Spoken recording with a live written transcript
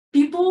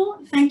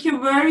you. Thank you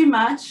very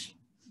much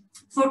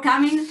for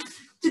coming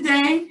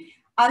today.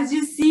 As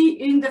you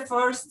see in the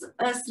first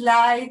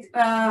slide,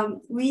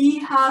 we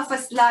have a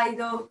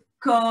Slido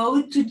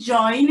code to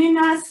join in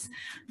us.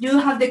 You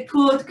have the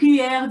code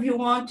QR if you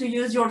want to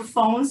use your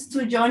phones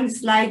to join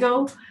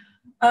Slido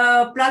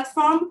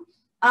platform.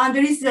 And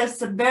there is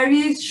just a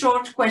very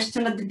short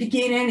question at the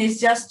beginning. It's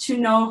just to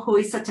know who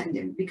is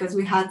attending, because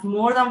we had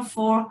more than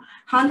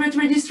 400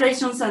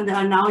 registrations and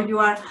now you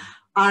are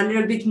a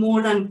little bit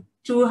more than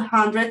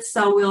 200.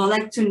 So we would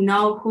like to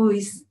know who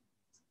is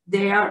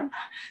there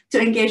to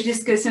engage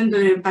discussion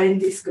during the panel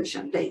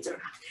discussion later.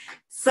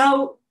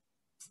 So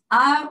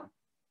I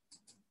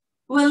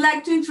would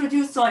like to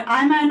introduce, so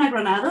I'm Ana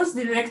Granados,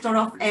 the director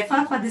of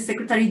EFFAB and the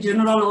Secretary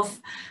General of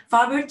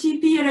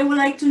FABRE-TP, and I would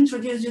like to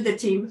introduce you the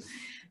team.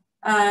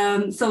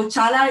 So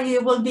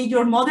Chala will be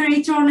your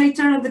moderator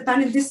later on the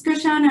panel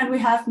discussion, and we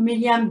have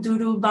Miriam,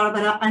 Duru,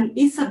 Barbara, and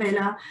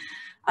Isabella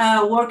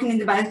working in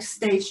the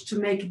backstage to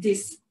make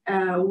this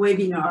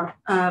webinar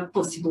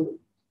possible.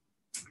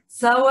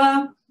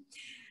 So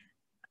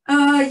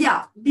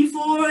yeah,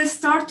 before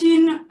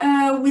starting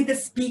with the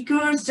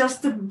speakers,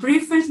 just a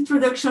brief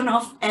introduction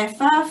of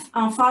EFFAB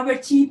and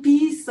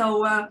FABRE-TP.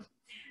 So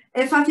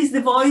EFFAB is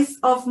the voice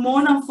of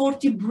more than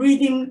 40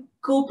 breeding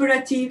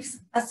cooperatives,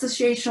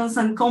 associations,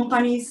 and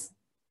companies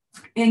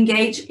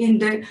engaged in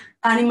the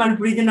animal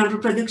breeding and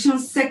reproduction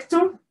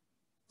sector.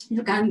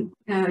 You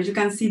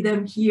can see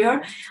them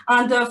here.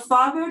 And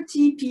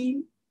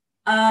FABRE-TP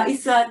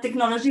is a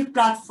technology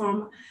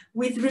platform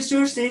with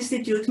Research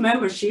Institute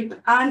membership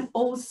and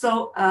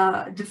also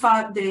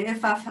the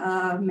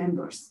EFFAB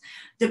members.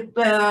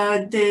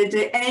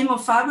 The aim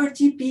of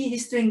FABRE-TP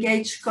is to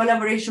engage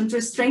collaboration,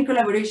 to strengthen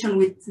collaboration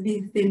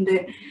within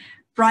the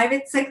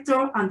private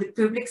sector and the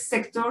public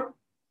sector,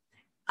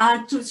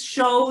 and to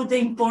show the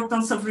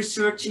importance of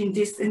research in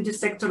the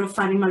sector of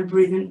animal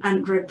breeding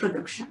and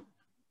reproduction.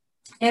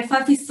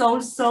 EFFAB is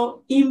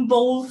also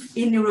involved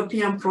in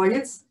European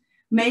projects,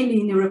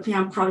 mainly in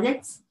European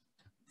projects.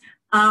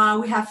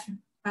 We have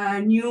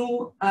 4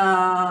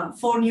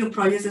 new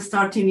projects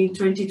starting in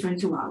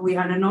 2021. We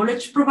are a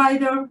knowledge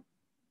provider,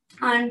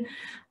 and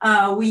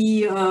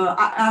we are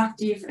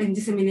active in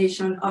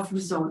dissemination of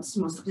results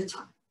most of the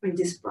time in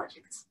these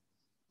projects.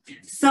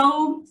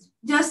 So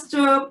just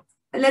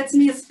let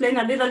me explain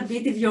a little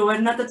bit if you were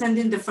not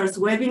attending the first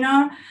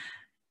webinar.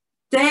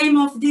 The aim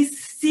of this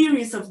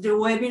series of the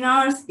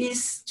webinars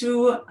is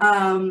to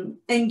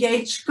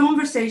engage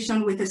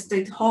conversation with the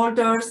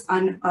stakeholders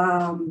and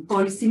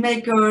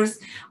policymakers,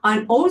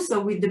 and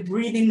also with the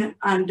breeding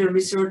and the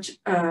research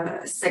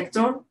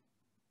sector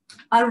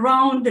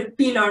around the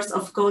pillars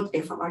of Code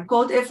EFFAB.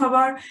 Code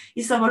EFFAB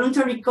is a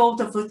voluntary code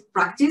of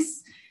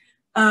practice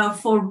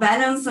for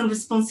balanced and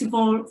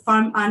responsible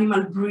farm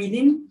animal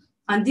breeding.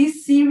 And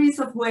this series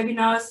of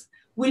webinars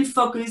will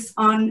focus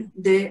on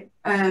the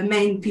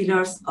main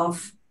pillars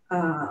of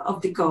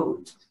the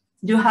code.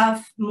 You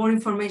have more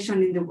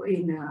information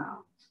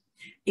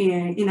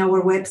in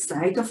our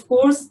website. Of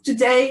course,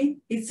 today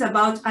it's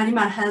about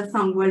animal health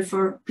and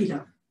welfare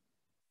pillar.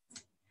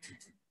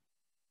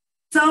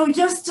 So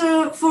just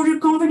for your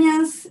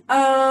convenience,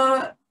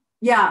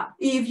 yeah,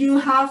 if you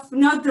have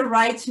not the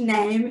right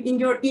name in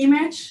your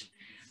image,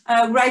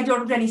 write your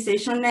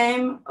organization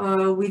name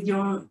with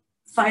your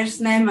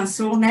first name and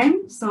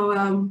surname. So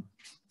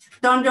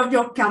turn off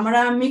your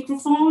camera and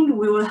microphone.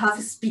 We will have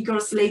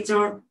speakers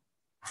later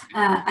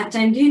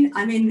attending.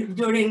 I mean,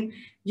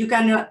 you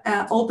can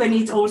open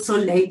it also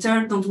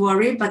later, don't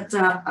worry, but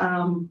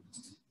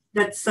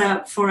that's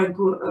for a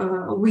good,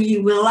 we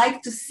will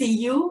like to see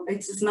you.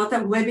 It's not a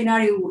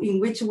webinar in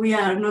which we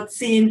are not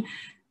seeing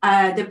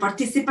the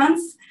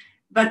participants.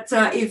 But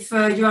if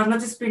you are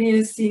not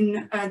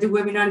experiencing the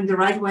webinar in the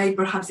right way,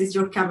 perhaps it's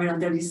your camera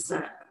that is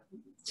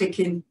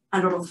taking a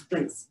lot of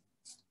place.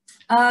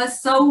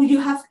 So you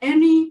have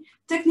any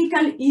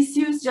technical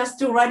issues, just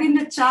to write in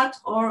the chat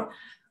or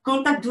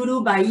contact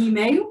Duru by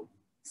email.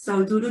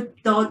 So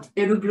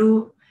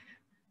duru.eruglu,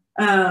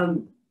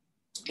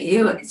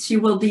 she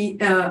will be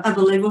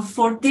available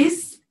for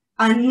this.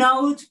 And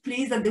note,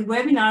 please, that the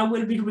webinar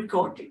will be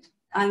recorded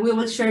and we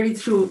will share it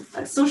through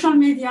social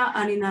media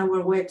and in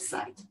our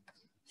website.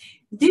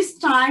 This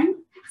time,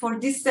 for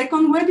this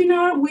second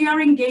webinar, we are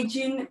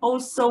engaging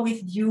also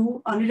with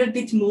you a little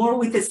bit more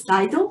with the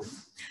Slido.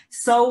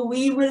 So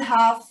we will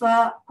have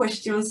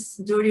questions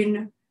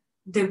during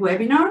the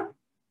webinar.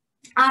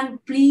 And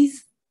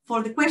please,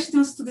 for the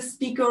questions to the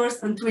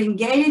speakers and to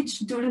engage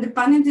during the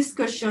panel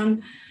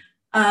discussion,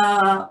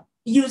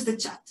 use the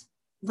chat.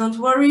 Don't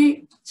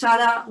worry,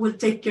 Chala will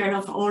take care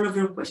of all of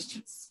your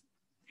questions.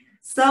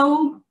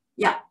 So,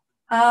 yeah.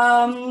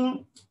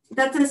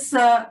 That is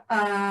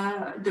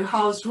the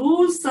house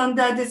rules, and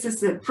this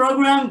is a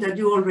program that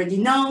you already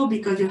know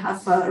because you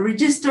have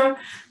registered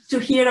to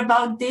hear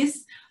about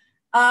this.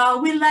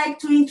 We'd like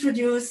to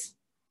introduce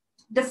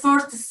the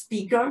first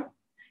speaker,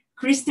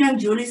 Christian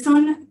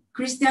Juliusson.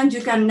 Christian,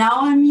 you can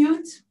now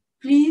unmute,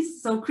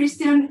 please. So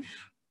Christian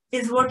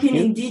is working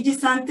in DG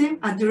Sante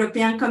at the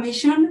European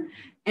Commission.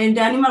 and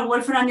animal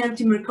welfare and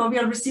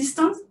antimicrobial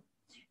resistance.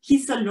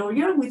 He's a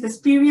lawyer with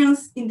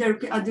experience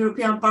at the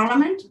European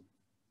Parliament,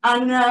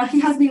 and he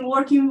has been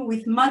working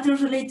with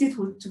matters related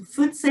to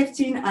food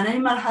safety and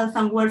animal health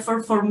and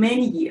welfare for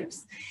many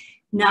years.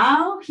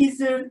 Now he's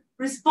the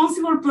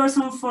responsible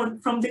person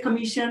from the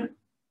Commission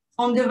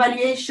on the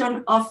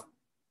evaluation of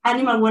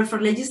animal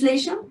welfare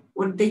legislation,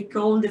 what they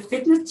call the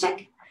fitness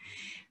check,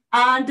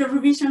 and the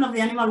revision of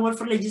the animal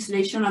welfare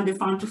legislation and the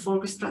farm to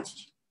fork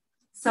strategy.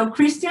 So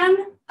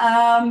Christian,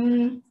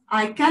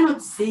 I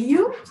cannot see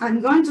you.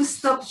 I'm going to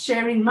stop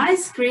sharing my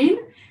screen.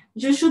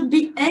 You should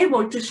be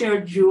able to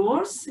share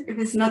yours. If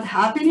it's not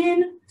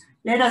happening,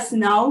 let us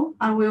know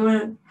and we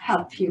will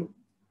help you.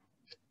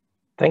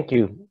 Thank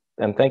you.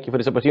 And thank you for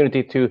this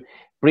opportunity to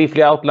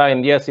briefly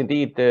outline, yes,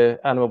 indeed, the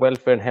animal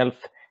welfare and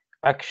health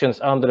actions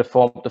under the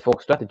farm to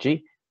fork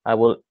strategy. I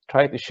will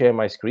try to share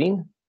my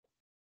screen.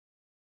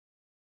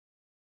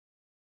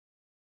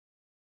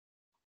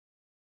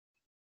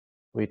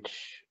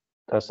 Which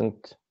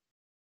doesn't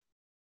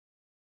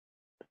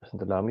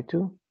allow me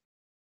to.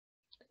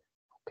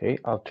 Okay,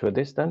 I'll try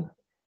this then.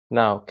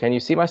 Now, can you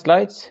see my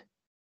slides?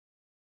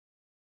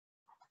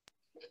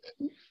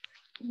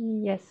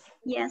 Yes.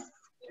 Yes.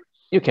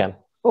 You can.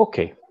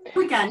 Okay.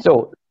 We can.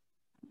 So,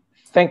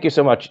 thank you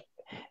so much.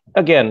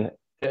 Again,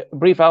 a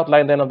brief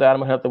outline then of the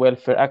animal health and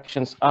welfare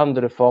actions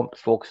under the farm to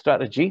fork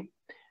strategy.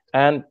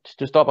 And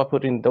to start by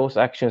putting those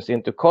actions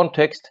into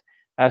context,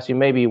 as you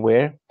may be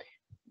aware,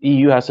 the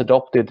EU has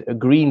adopted a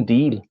Green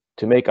Deal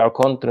to make our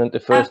continent the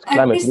first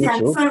climate Christian,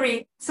 neutral.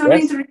 sorry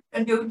Yes? to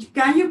interrupt you.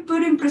 Can you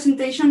put in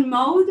presentation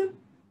mode?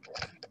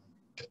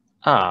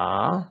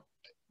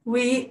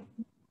 We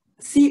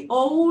see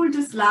all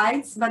the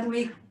slides, but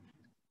we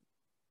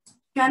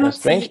cannot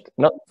see.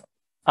 Not,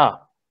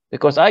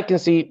 because I can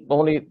see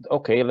only,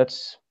 okay,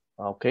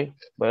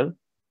 well,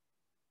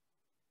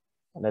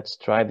 let's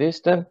try this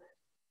then.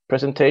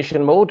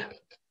 Presentation mode,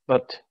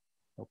 but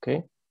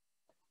okay.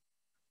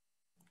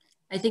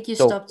 I think you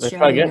stopped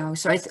sharing now,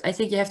 so I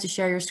think you have to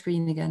share your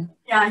screen again.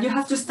 Yeah, you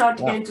have to start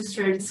again to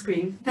share the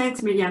screen.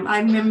 Thanks, Miriam.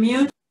 I'm on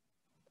mute.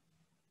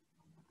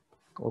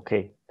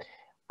 Okay,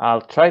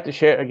 I'll try to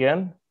share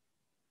again.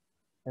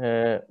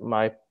 We're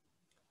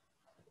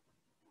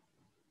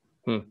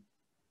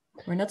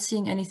not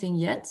seeing anything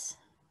yet.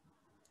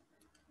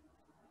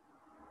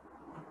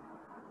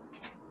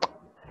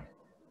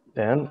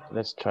 Then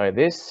let's try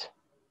this.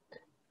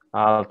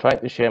 I'll try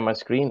to share my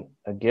screen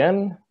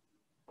again.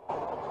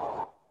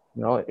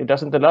 No, it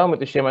doesn't allow me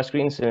to share my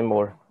screens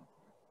anymore.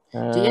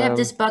 Do you have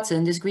this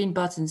button, this green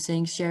button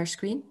saying share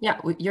screen? Yeah,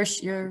 we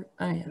see your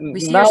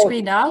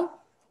screen now,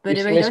 but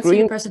we don't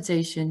see the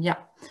presentation. Yeah,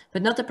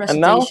 but not the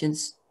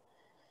presentations.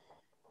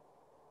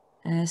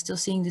 Still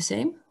seeing the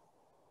same?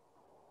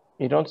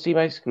 You don't see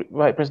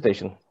my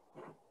presentation?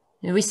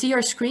 We see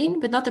your screen,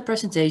 but not the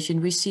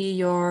presentation. We see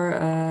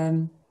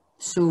your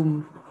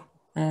Zoom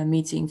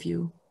meeting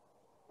view.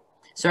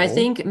 So I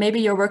think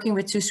maybe you're working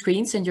with two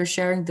screens and you're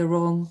sharing the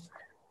wrong.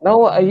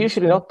 No, I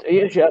usually not.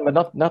 Usually,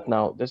 but not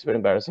now. That's very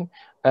embarrassing.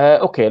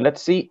 Okay,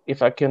 let's see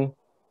if I can.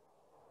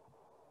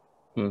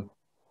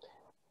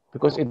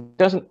 Because it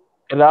doesn't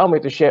allow me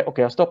to share.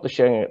 Okay, I'll stop the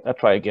sharing. I'll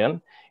try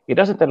again. It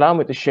doesn't allow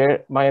me to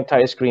share my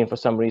entire screen for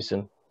some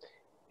reason.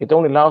 It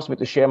only allows me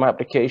to share my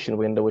application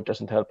window, which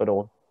doesn't help at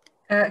all.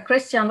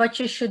 Christian, what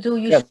you should do,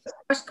 you should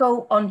first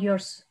go on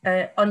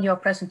your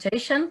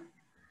presentation.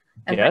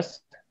 And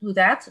do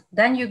that.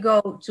 Then you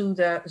go to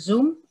the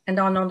Zoom, and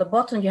then on the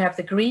bottom you have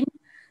the green.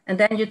 And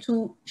then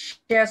you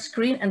share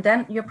screen, and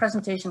then your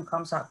presentation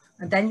comes up,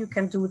 and then you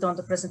can do it on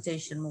the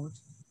presentation mode,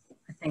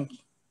 I think.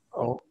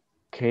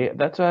 Okay,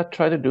 that's what I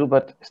try to do,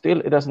 but still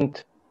it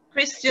doesn't.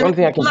 Christian, would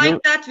you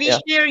like that we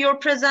share your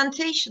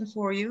presentation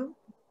for you?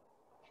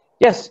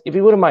 Yes, if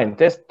you wouldn't mind.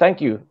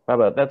 Thank you,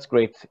 Baba. That's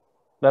great.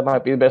 That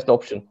might be the best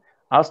option.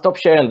 I'll stop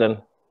sharing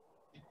then.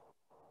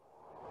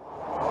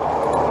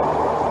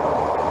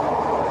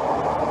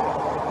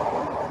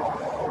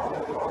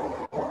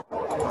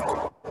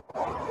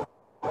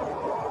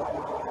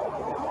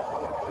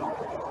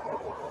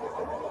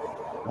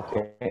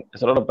 Okay,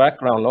 there's a lot of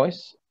background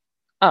noise.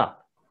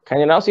 Can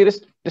you now see the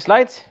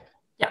slides?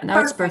 Yeah,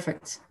 now it's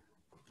perfect.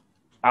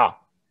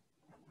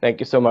 Thank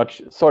you so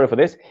much. Sorry for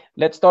this.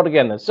 Let's start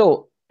again.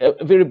 So,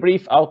 a very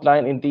brief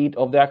outline indeed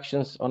of the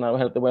actions on our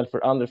health and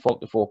welfare under farm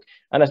to fork.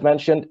 And as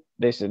mentioned,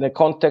 this is in the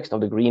context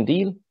of the Green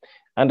Deal,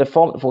 and the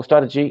farm to fork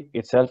strategy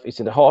itself is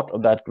in the heart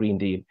of that Green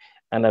Deal.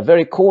 And a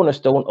very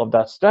cornerstone of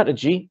that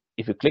strategy,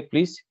 if you click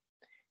please,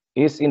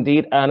 is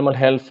indeed animal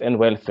health and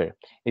welfare.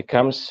 It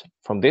comes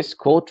from this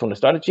quote from the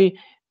strategy,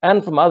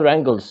 and from other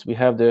angles. We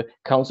have the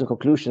council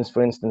conclusions,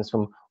 for instance,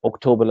 from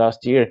October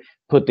last year,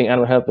 putting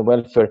animal health and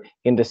welfare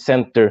in the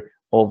center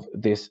of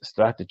this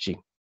strategy.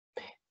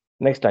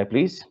 Next slide,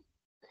 please.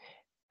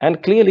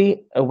 And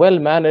clearly, a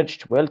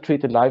well-managed,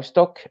 well-treated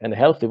livestock, and a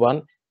healthy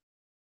one,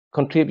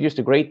 contributes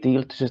a great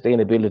deal to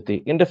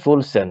sustainability in the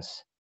full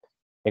sense,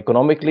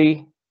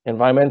 economically,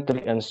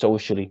 environmentally, and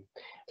socially.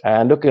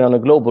 And looking on a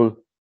global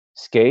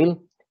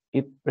scale,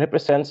 it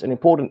represents an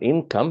important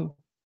income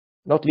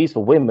not least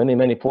for women in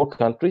many poor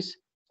countries.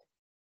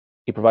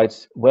 It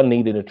provides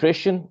well-needed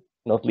nutrition,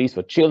 not least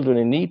for children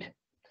in need.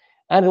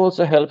 And it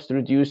also helps to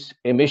reduce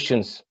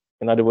emissions,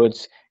 in other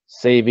words,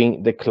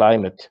 saving the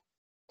climate.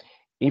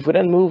 If we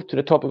then move to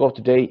the topic of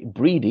today,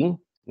 breeding.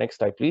 Next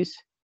slide, please.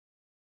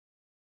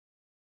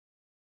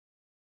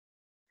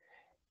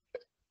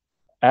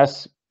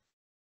 As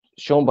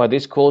shown by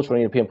this quote from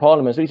the European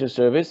Parliament's Research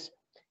Service,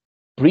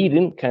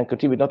 breeding can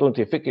contribute not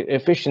only to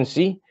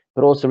efficiency,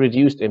 but also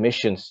reduced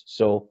emissions.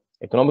 So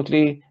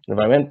economically,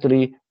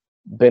 environmentally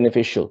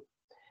beneficial.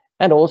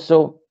 And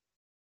also,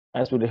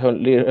 as we'll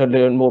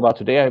learn more about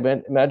today, I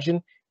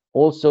imagine,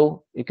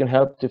 also it can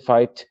help to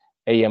fight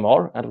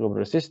AMR, antimicrobial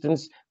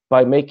resistance,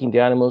 by making the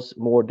animals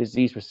more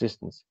disease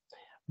resistant.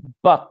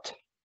 But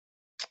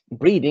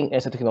breeding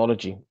is a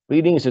technology.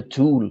 Breeding is a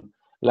tool,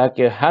 like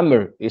a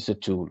hammer is a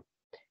tool.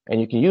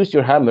 And you can use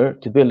your hammer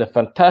to build a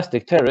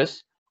fantastic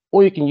terrace,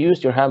 or you can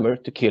use your hammer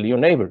to kill your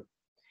neighbor.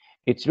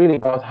 It's really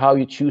about how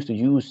you choose to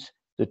use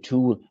the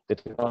tool, the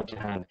technology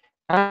at hand.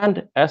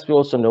 And as we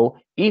also know,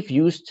 if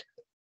used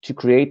to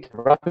create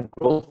rapid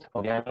growth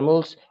of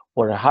animals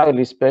or a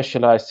highly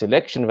specialized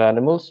selection of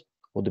animals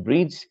or the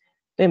breeds,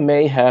 they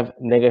may have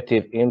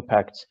negative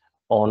impacts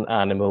on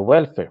animal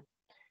welfare.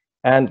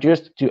 And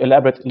just to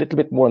elaborate a little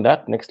bit more on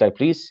that, next slide,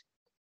 please.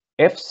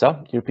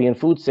 EFSA, European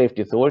Food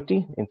Safety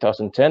Authority, in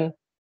 2010,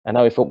 and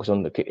now we focus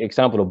on the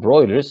example of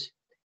broilers,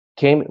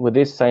 came with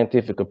this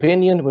scientific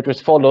opinion, which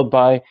was followed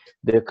by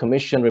the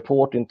Commission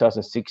report in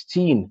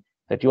 2016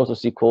 that you also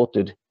see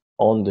quoted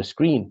on the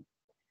screen.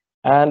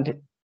 And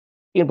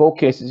in both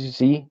cases, you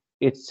see,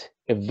 it's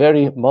a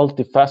very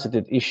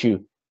multifaceted issue,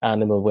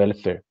 animal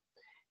welfare.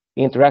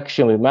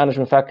 Interaction with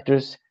management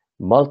factors,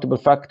 multiple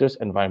factors,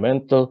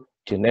 environmental,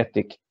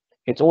 genetic.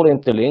 It's all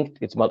interlinked,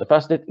 it's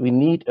multifaceted. We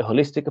need a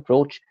holistic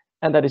approach,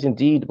 and that is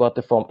indeed what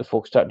the Farm to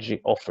Fork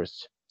strategy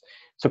offers.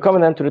 So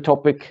coming then to the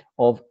topic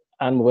of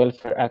animal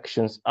welfare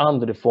actions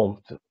under the Farm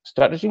to Fork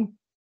strategy.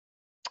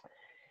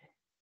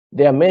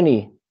 There are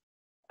many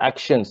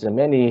actions and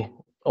many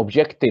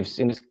objectives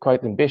in this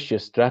quite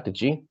ambitious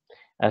strategy.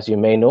 As you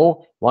may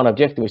know, one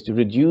objective is to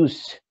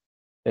reduce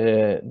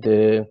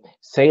the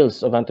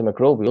sales of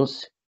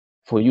antimicrobials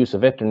for use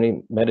of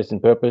veterinary medicine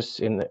purpose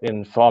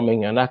in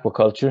farming and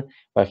aquaculture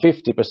by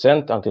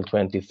 50% until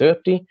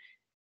 2030.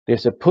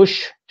 There's a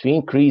push to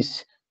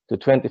increase to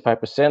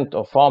 25%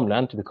 of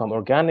farmland to become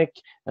organic,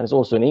 and there's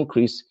also an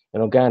increase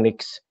in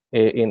organics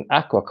in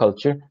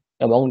aquaculture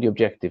among the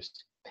objectives.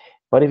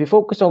 But if you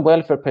focus on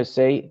welfare per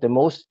se, the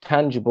most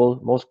tangible,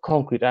 most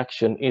concrete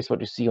action is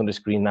what you see on the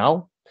screen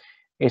now,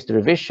 is the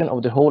revision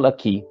of the whole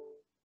acquis,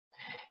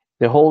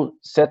 the whole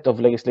set of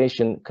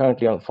legislation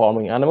currently on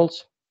farming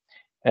animals,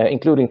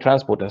 including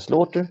transport and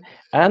slaughter,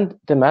 and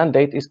the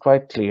mandate is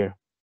quite clear.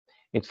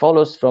 It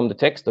follows from the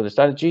text of the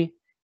strategy.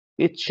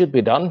 It should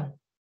be done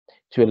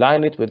to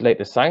align it with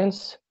latest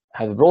science,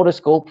 have a broader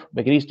scope,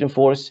 make it easy to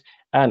enforce,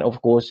 and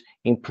of course,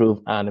 improve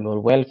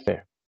animal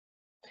welfare.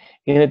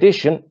 In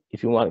addition,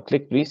 if you want to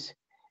click, please,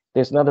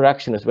 there's another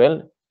action as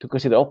well to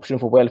consider option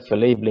for welfare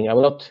labeling. I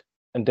will not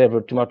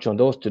endeavor too much on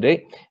those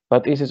today,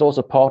 but this is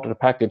also part of the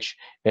package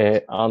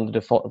under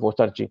the Farm to Fork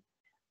strategy.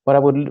 What I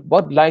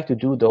would like to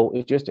do, though,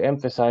 is just to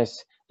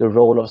emphasize the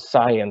role of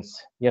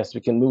science. Yes,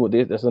 we can move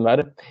this, doesn't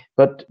matter,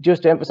 but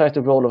just to emphasize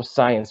the role of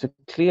science. So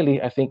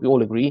clearly, I think we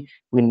all agree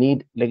we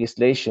need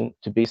legislation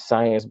to be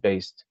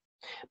science-based,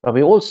 but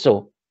we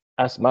also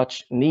as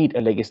much need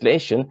a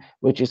legislation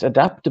which is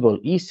adaptable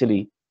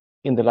easily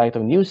in the light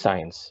of new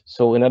science.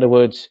 So in other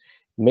words,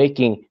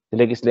 making the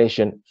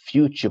legislation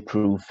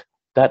future-proof.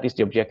 That is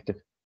the objective.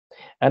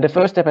 And the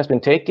first step has been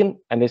taken,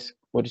 and is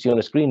what you see on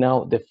the screen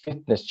now, the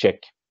fitness check.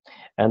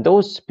 And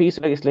those pieces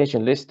of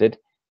legislation listed,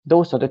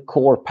 those are the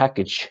core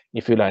package,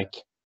 if you like.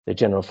 The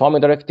General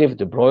Farming Directive,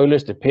 the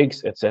broilers, the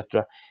pigs,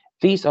 etc.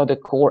 These are the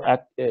core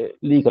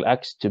legal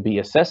acts to be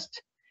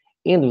assessed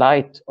in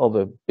light of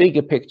a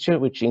bigger picture,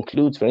 which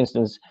includes, for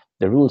instance,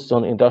 the rules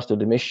on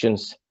industrial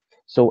emissions.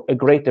 So a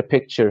greater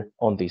picture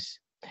on this.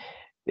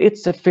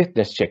 It's a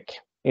fitness check.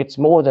 It's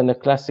more than a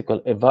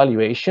classical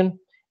evaluation.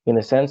 In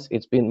a sense,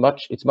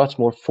 it's much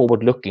more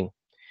forward-looking.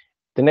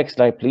 The next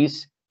slide,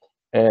 please,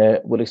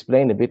 will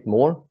explain a bit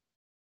more.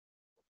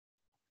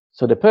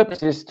 So the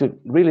purpose is to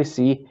really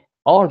see,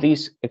 are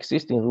these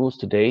existing rules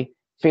today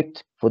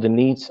fit for the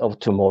needs of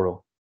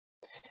tomorrow?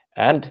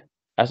 And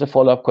as a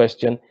follow-up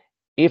question,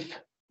 if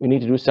we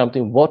need to do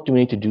something, what do we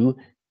need to do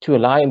to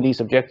align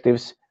these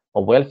objectives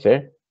of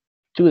welfare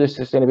to the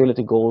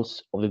sustainability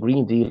goals of the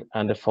Green Deal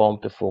and the Farm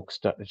to Fork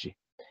strategy?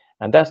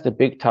 And that's the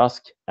big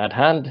task at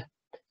hand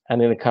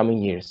and in the coming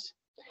years.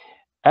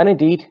 And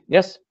indeed,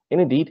 yes,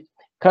 indeed,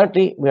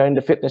 currently we are in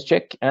the fitness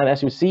check, and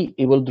as you see,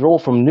 it will draw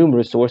from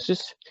numerous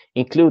sources,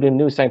 including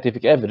new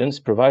scientific evidence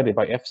provided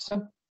by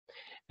EFSA,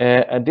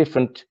 and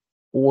different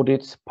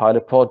audits,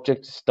 pilot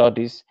projects,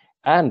 studies,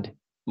 and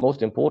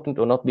most important,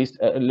 or not least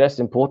less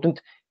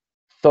important,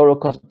 thorough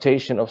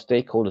consultation of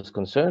stakeholders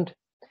concerned.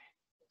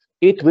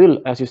 It will,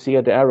 as you see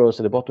at the arrows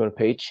at the bottom of the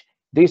page,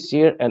 this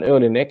year and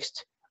early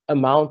next,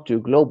 amount to a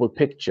global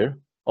picture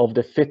of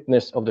the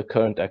fitness of the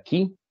current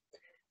acquis,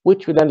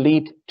 which will then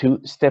lead to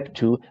step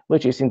 2,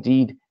 which is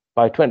indeed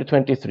by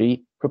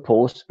 2023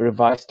 propose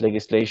revised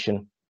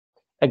legislation,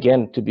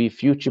 again to be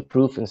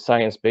future-proof and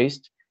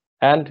science-based.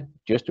 And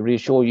just to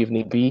reassure you, if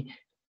need be,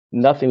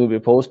 nothing will be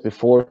proposed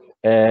before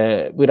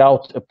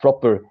without a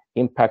proper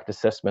impact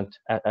assessment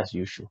as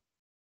usual.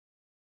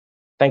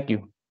 Thank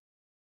you.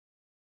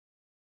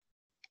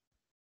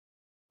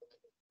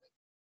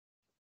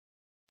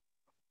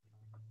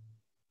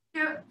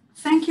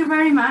 Thank you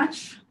very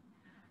much,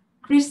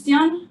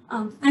 Christian.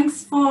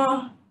 Thanks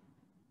for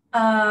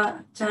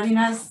telling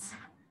us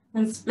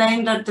and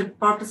explain that the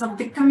purpose of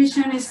the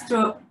Commission is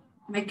to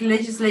make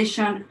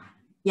legislation.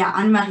 Yeah,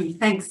 Anne-Marie,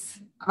 thanks.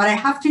 But I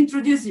have to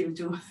introduce you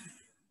too.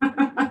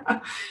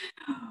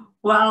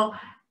 Well,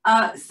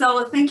 so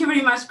thank you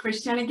very much,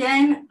 Christian,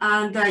 again.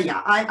 And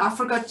yeah, I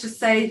forgot to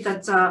say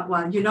that,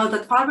 well, you know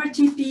that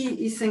FABRE-TP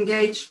is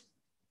engaged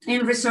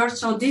in research.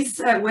 So these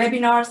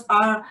webinars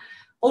are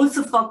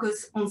also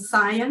focused on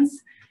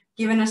science,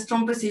 given a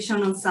strong position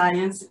on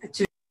science.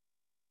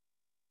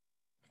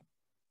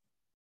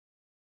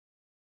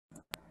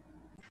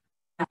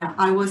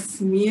 I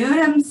was mute,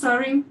 I'm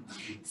sorry.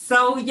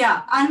 So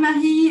yeah,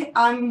 Anne-Marie,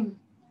 I'm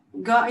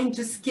going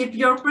to skip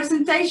your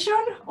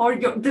presentation or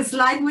the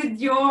slide with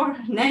your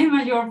name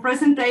and your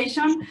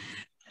presentation.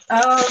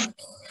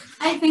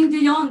 I think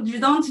you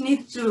don't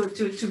need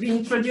to be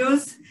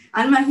introduced.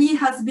 Anne-Marie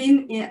has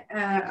been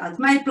at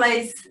my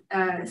place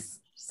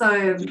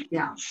so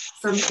yeah,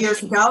 some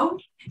years ago.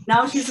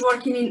 Now she's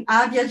working in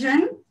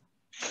Aviagen.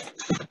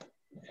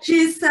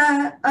 She's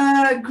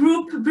a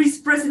group vice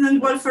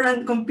president welfare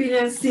and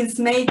compliance since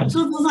May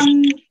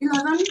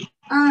 2011,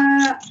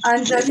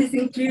 and that is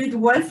include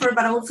welfare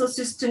but also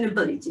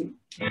sustainability.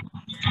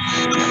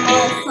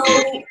 So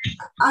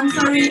I'm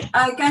sorry,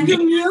 can you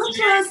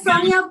mute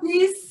Sonia,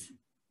 please?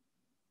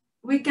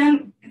 We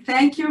can.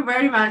 Thank you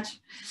very much.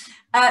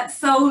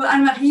 So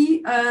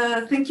Anne-Marie,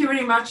 thank you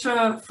very much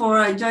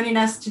for joining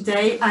us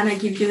today, and I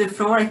give you the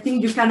floor. I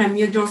think you can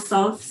unmute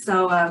yourself. So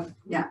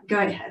yeah, go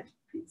ahead,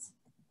 please.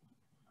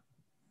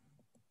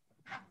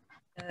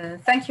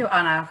 Thank you,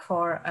 Anna,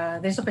 for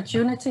this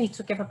opportunity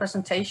to give a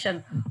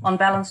presentation on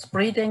balanced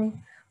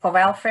breeding for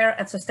welfare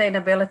and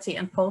sustainability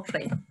in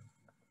poultry.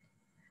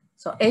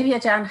 So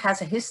Aviagen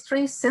has a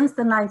history since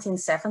the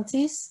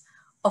 1970s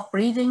of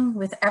breeding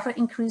with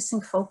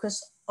ever-increasing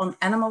focus on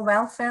animal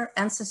welfare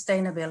and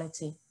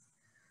sustainability.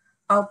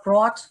 Our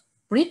broad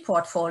breed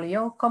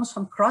portfolio comes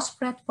from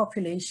crossbred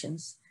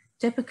populations,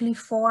 typically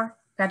 4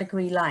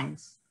 pedigree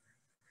lines.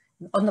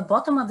 On the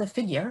bottom of the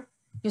figure,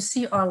 you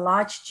see our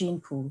large gene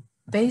pool,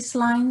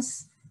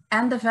 baselines,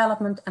 and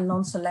development and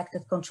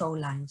non-selected control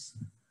lines.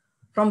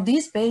 From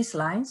these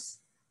baselines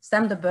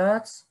stem the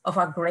birds of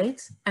our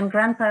great and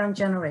grandparent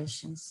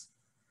generations.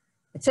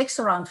 It takes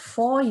around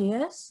 4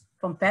 years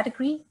from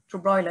pedigree to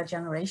broiler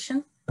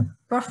generation,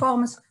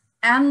 performance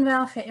and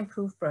welfare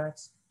improved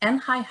birds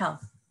and high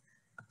health.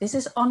 This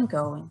is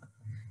ongoing.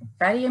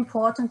 Very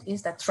important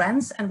is that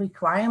trends and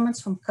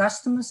requirements from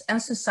customers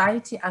and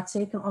society are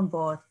taken on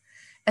board,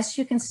 as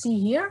you can see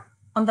here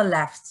on the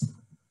left.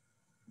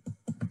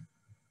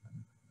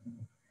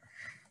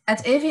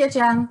 At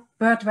Aviagen,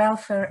 bird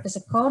welfare is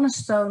a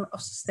cornerstone of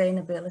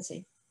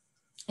sustainability.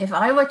 If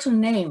I were to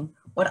name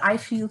what I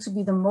feel to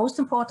be the most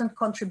important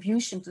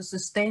contribution to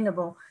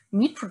sustainable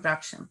meat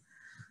production,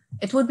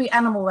 it would be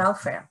animal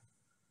welfare.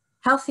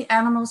 Healthy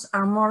animals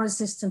are more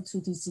resistant to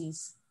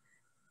disease.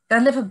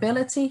 Their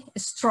livability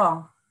is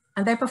strong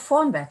and they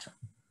perform better.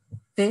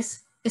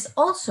 This is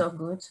also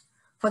good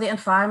for the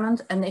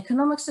environment and the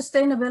economic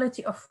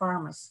sustainability of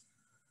farmers.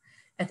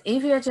 At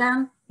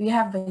Aviagen, we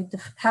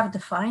have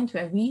defined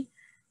where we,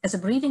 as a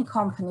breeding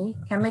company,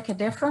 can make a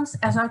difference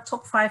as our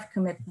top 5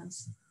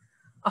 commitments.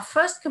 Our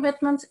first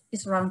commitment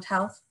is around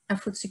health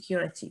and food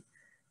security,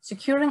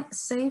 securing a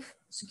safe,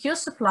 secure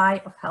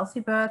supply of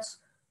healthy birds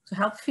to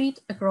help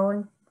feed a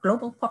growing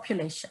global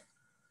population.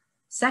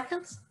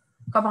 Second,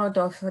 come our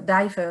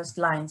diverse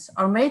lines,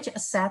 our major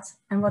asset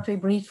and what we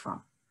breed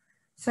from.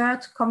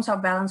 Third comes our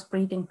balanced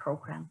breeding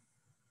program.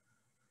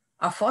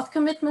 Our fourth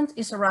commitment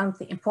is around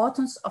the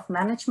importance of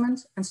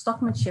management and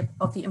stockmanship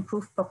of the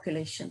improved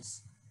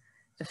populations.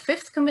 The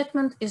fifth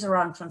commitment is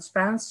around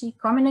transparency,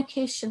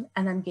 communication,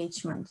 and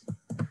engagement.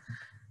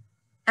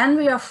 And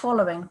we are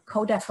following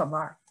Code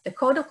EFFAB, the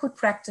Code of Good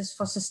Practice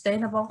for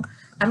Sustainable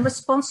and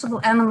Responsible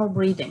Animal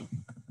Breeding.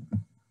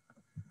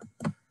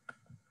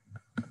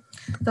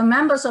 The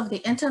members of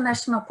the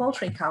International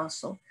Poultry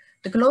Council,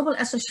 the global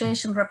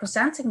association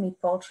representing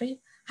meat poultry,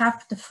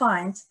 have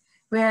defined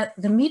where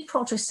the meat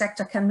poultry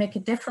sector can make a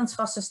difference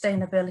for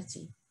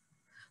sustainability.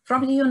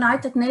 From the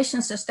United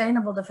Nations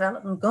Sustainable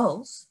Development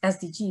Goals,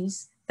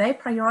 SDGs, they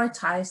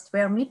prioritized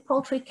where meat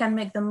poultry can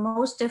make the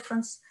most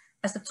difference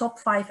as the top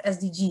 5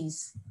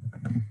 SDGs.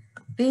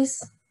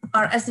 These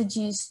are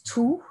SDGs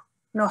 2,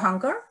 no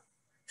hunger,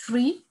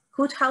 3,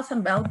 good health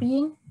and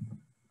well-being,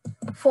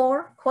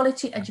 4,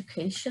 quality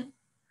education,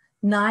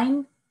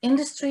 9,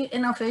 industry,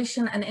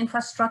 innovation and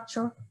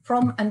infrastructure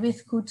from and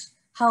with good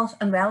health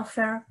and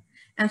welfare,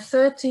 And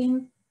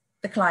 13,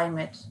 the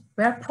climate,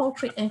 where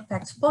poultry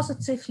impacts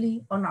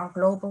positively on our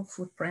global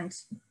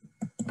footprint.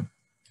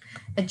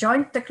 A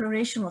joint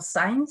declaration was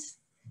signed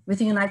with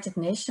the United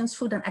Nations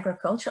Food and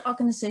Agriculture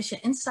Organization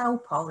in Sao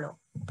Paulo.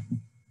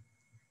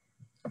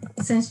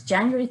 Since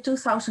January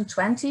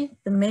 2020,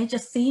 the major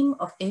theme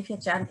of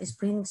Aviagen is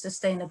breeding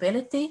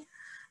sustainability,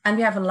 and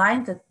we have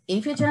aligned the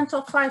Aviagen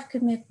top 5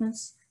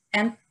 commitments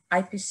and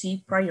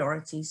IPC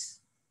priorities.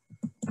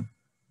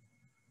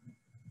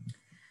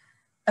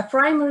 A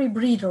primary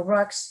breeder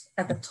works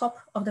at the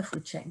top of the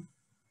food chain.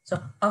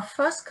 So our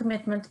first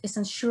commitment is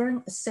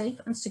ensuring a safe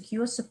and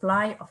secure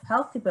supply of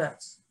healthy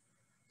birds.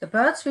 The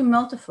birds we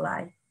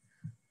multiply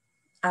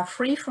are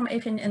free from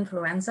avian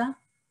influenza,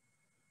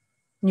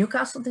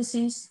 Newcastle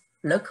disease,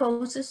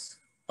 leukosis,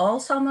 all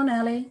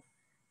salmonella,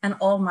 and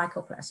all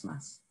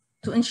mycoplasmas.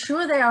 To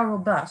ensure they are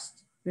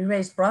robust, we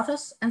raise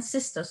brothers and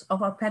sisters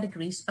of our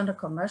pedigrees under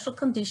commercial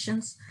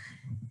conditions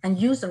and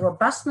use the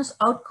robustness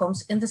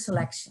outcomes in the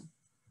selection.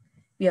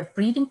 We have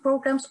breeding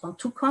programs on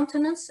 2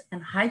 continents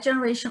and high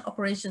generation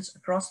operations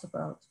across the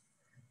world.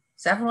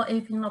 Several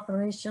avian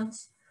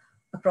operations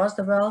across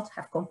the world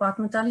have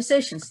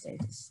compartmentalization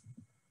status.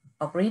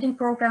 Our breeding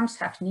programs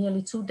have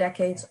nearly 2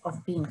 decades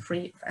of being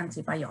free of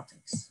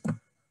antibiotics.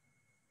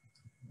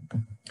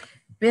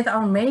 With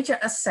our major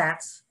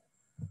assets,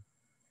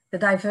 the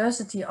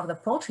diversity of the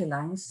poultry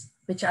lines,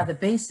 which are the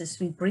basis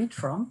we breed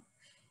from,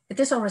 it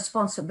is our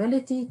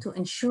responsibility to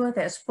ensure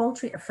there is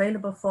poultry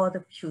available for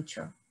the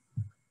future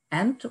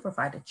and to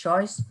provide a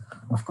choice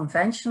of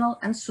conventional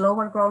and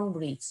slower growing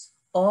breeds,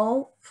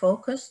 all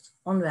focused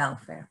on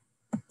welfare.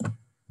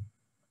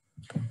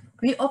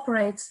 We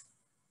operate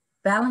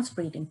balanced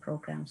breeding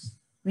programs.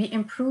 We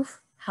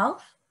improve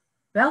health,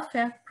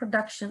 welfare,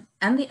 production,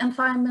 and the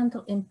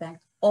environmental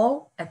impact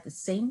all at the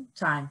same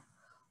time,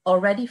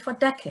 already for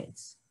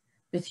decades,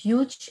 with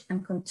huge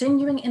and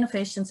continuing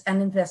innovations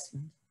and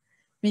investment.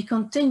 We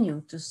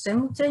continue to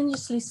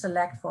simultaneously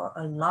select for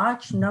a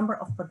large number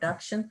of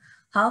production,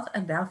 health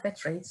and welfare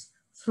traits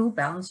through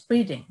balanced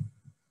breeding.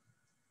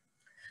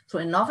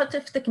 Through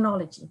innovative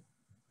technology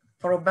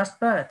for robust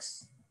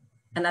birds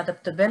and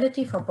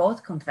adaptability for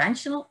both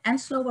conventional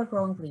and slower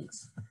growing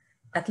breeds.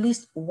 At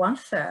least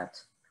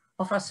 1/3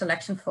 of our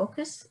selection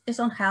focus is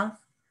on health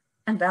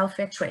and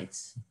welfare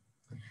traits.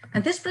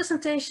 And this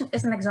presentation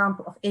is an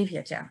example of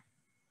Aviagen.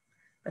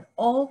 But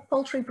all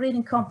poultry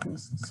breeding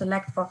companies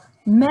select for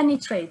many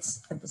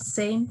traits at the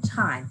same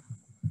time.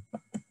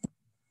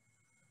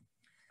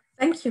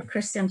 Thank you,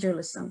 Christian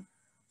Juliusson,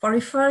 for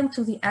referring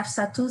to the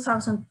EFSA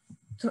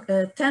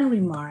 2010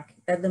 remark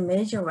that the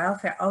major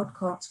welfare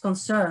outcomes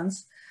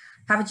concerns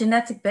have a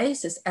genetic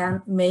basis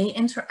and may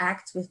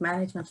interact with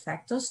management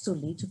factors to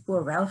lead to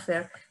poor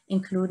welfare,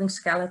 including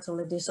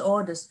skeletal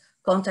disorders,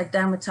 contact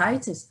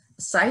dermatitis,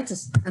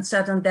 ascites, and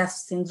sudden death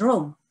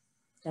syndrome.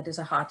 That is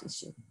a heart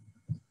issue.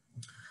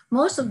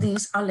 Most of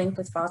these are linked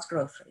with fast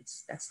growth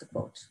rates. That's the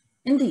quote.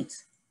 Indeed,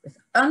 with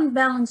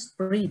unbalanced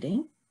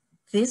breeding,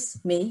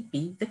 this may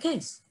be the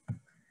case.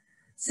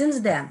 Since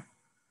then,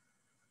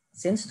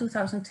 since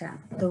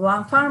 2010, the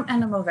Farm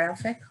Animal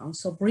Welfare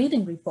Council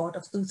breeding report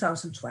of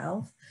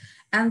 2012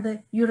 and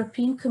the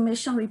European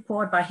Commission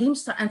report by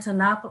Heemster and Ten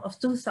Napel of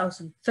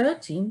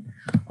 2013,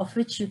 of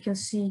which you can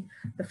see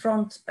the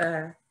front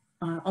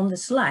on the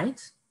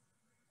slide,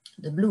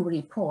 the blue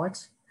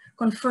report,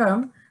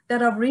 confirm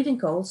that our breeding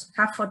goals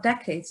have for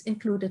decades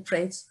included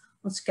traits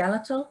on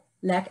skeletal,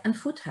 leg and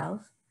foot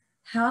health,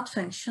 heart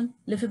function,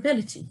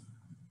 livability.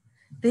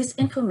 This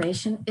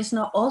information is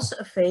now also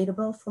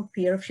available from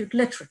peer-reviewed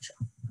literature.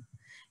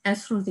 And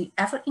through the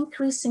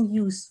ever-increasing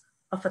use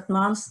of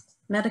advanced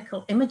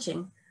medical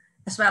imaging,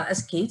 as well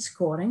as gait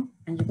scoring,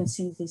 and you can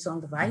see these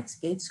on the right,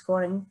 gait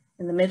scoring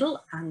in the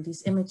middle and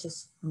these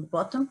images on the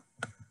bottom,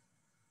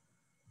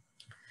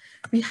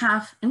 we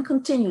have and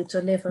continue to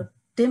deliver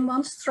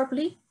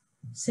demonstrably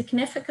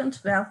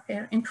significant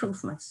welfare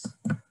improvements.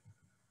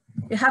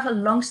 We have a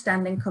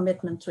long-standing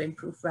commitment to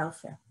improve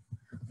welfare.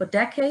 For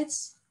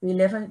decades, we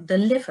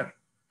deliver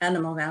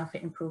animal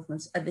welfare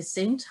improvements at the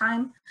same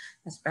time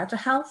as better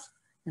health,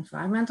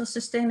 environmental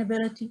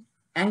sustainability,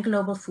 and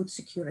global food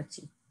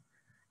security.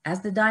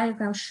 As the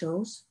diagram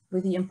shows,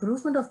 with the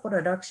improvement of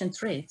production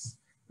traits,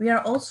 we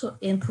are also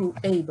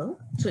able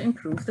to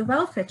improve the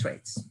welfare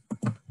traits.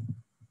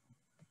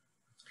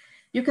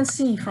 You can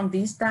see from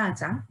these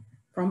data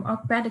from our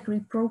pedigree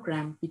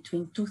program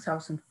between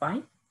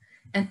 2005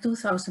 and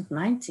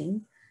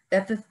 2019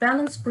 that with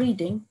balanced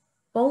breeding,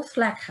 both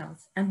leg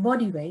health and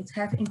body weight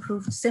have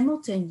improved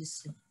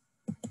simultaneously.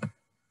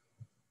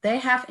 They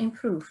have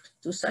improved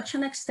to such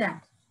an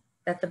extent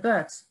that the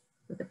birds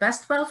with the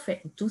best welfare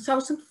in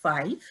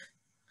 2005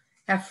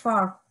 have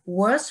far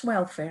worse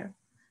welfare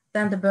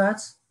than the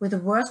birds with the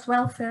worst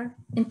welfare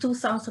in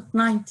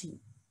 2019.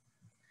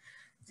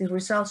 The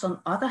results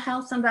on other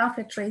health and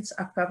welfare traits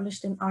are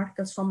published in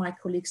articles from my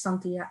colleague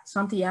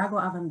Santiago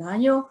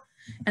Avendaño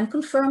and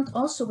confirmed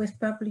also with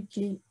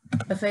publicly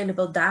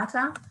available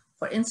data,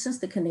 for instance,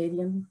 the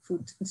Canadian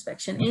Food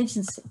Inspection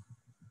Agency.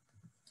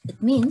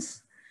 It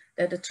means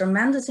that a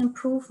tremendous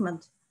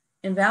improvement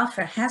in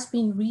welfare has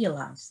been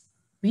realized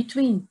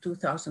between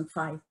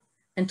 2005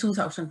 and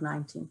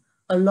 2019,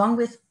 along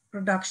with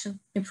production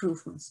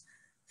improvements.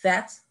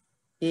 That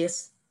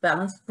is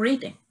balanced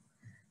breeding.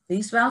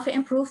 These welfare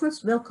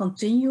improvements will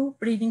continue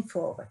breeding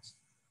forward.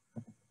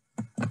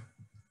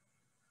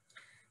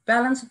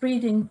 Balanced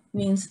breeding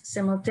means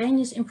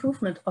simultaneous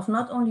improvement of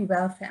not only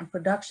welfare and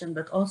production,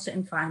 but also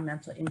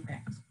environmental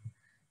impact.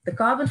 The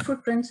carbon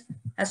footprint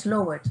has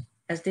lowered,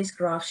 as this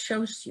graph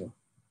shows you.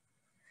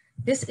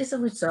 This is a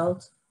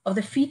result of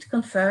the feed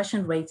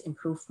conversion rate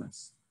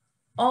improvements.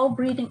 All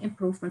breeding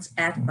improvements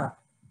add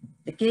up.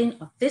 The gain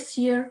of this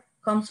year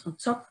comes on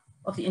top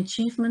of the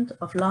achievement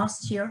of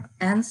last year,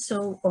 and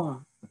so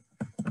on.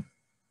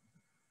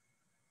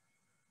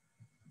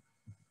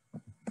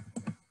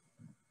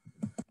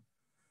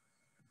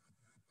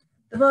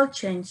 The world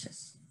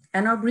changes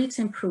and our breeds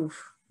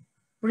improve.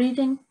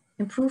 Breeding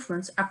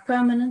improvements are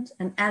permanent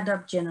and add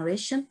up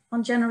generation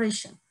on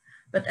generation.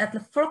 But at the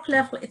flock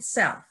level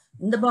itself,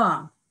 in the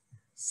barn,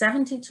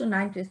 70 to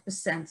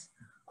 90%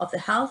 of the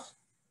health,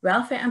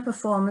 welfare and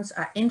performance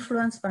are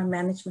influenced by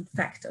management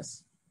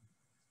factors.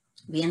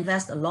 We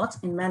invest a lot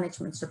in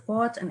management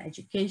support and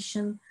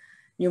education,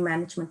 new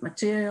management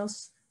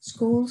materials,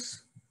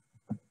 schools.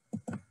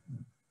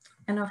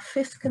 And our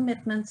fifth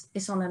commitment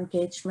is on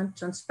engagement,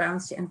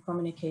 transparency and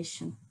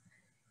communication.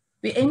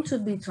 We aim to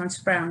be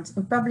transparent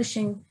in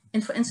publishing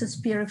in, for instance,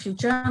 peer-reviewed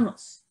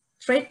journals,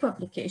 trade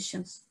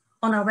publications,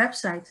 on our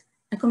website,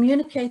 and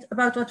communicate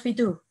about what we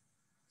do.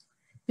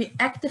 We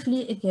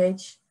actively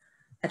engage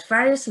at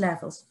various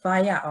levels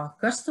via our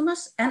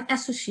customers and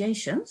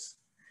associations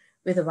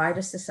with the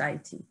wider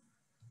society.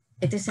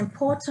 It is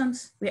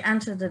important we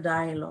enter the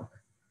dialogue,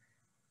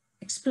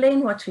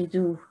 explain what we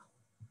do,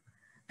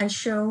 and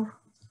show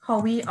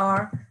how we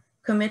are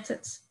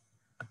committed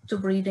to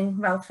breeding,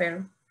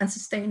 welfare, and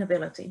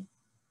sustainability.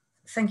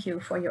 Thank you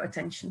for your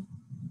attention.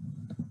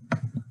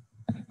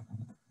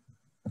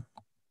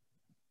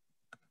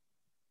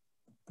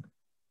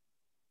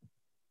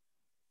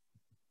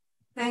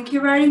 Thank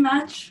you very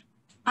much,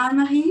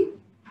 Anne-Marie.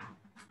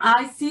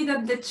 I see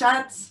that the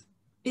chat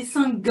is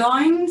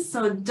ongoing,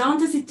 so don't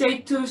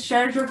hesitate to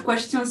share your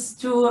questions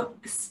to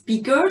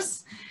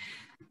speakers.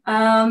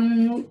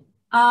 I'm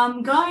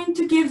going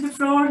to give the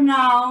floor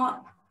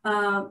now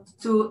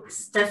to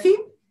Stefanie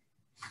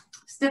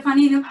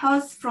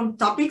Nuphaus from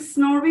Topigs,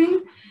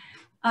 Norvin.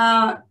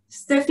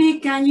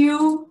 Steffi, can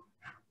you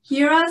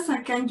hear us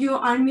and can you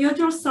unmute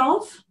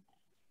yourself?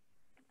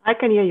 I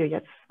can hear you,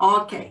 yes.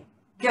 Okay,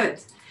 good.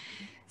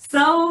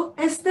 So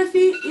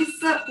Steffi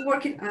is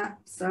working,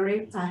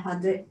 sorry, I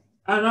had the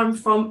alarm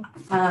from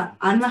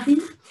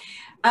Anne-Marie.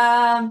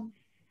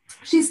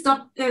 She's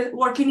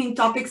working in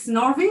Topigs,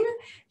 Norvin.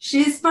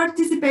 She's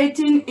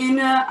participating in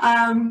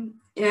a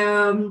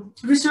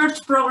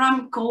research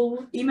program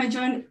called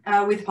Aviagen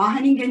with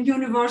Wageningen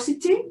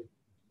University.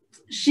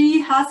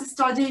 She has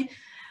studied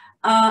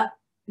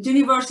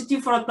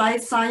University for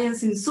Applied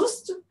Science in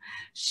Soest.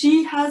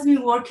 She has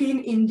been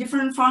working in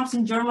different farms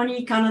in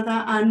Germany,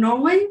 Canada, and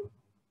Norway.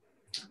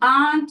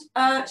 And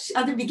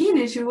at the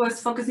beginning, she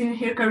was focusing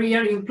her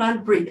career in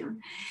plant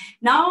breeding.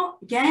 Now,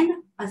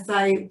 again, as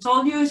I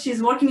told you,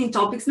 she's working in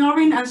Topigs,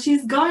 Norvin, and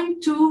she's going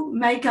to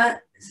make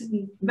a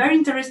very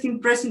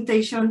interesting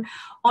presentation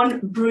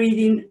on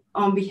breeding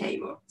on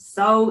behavior.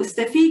 So,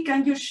 Steffi,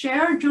 can you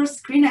share your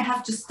screen? I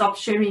have to stop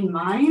sharing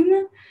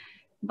mine,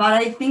 but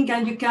I think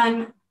you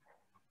can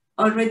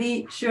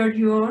already share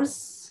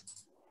yours.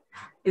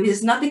 If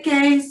it's not the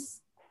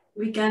case,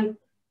 we can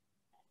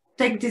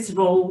take this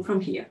role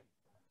from here.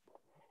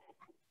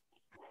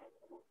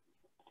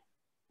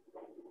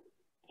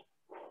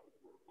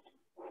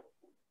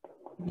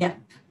 Yeah.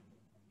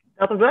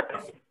 Does it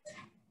work?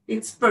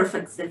 It's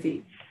perfect,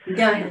 Steffi.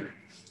 Go ahead.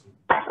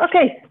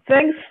 Okay,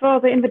 thanks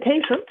for the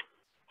invitation.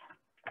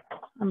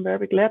 I'm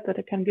very glad that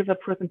I can give a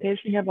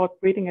presentation here about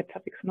breeding at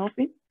Topigs,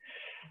 Norvin.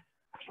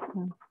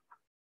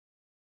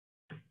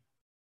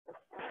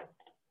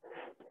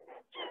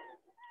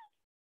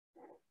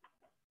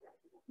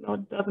 No,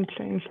 it doesn't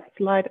change the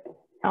slide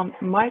on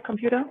my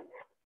computer.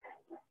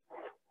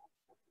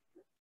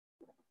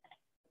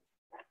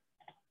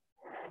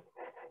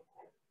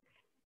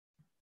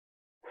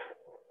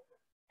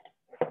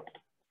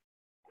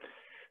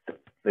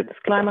 The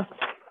disclaimer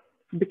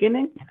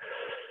beginning.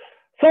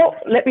 So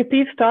let me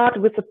please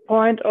start with the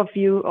point of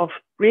view of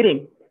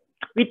breeding.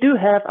 We do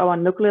have our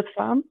nucleus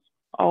farms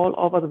all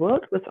over the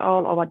world with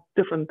all our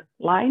different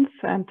lines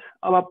and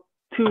our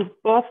two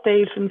boar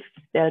stations,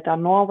 Delta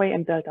Norway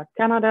and Delta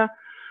Canada,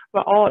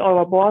 where all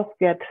our boars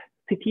get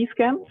CT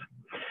scans.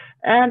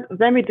 And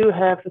then we do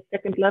have the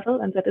second level,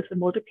 and that is the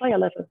multiplier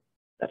level.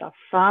 That are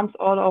farms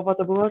all over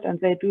the world, and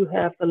they do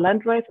have the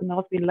land race, and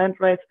now the land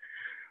race,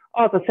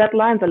 or the set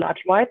line, the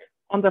large white,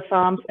 on the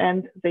farms,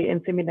 and they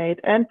inseminate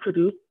and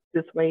produce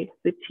this way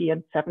the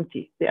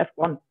TN70, the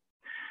F1.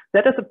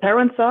 That is a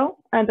parent sow,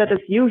 and that is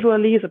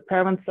usually the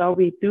parent sow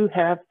we do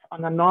have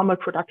on a normal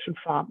production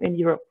farm in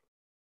Europe.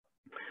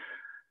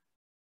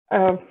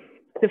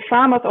 the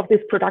farmers of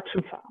this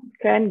production farm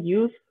can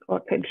use or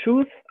can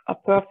choose a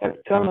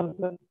perfect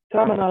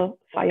terminal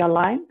fire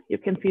line. You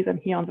can see them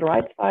here on the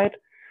right side.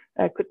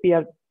 Could be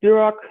a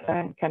Duroc,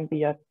 can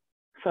be a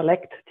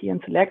Select,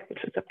 TN Select,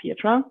 which is a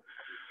Pietrin,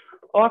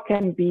 or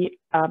can be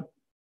a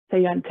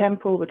Théa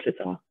Tempo, which is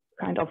a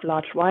kind of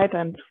large white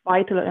and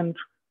vital and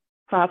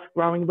fast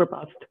growing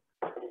robust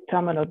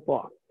terminal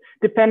boar,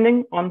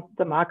 depending on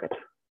the market.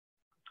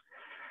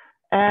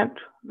 And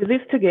with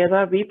this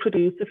together, we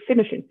produce the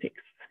finishing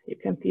pigs. You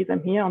can see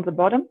them here on the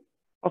bottom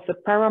of the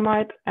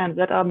pyramid, and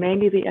that are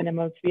mainly the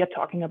animals we are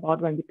talking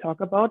about when we talk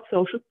about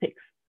social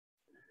pigs.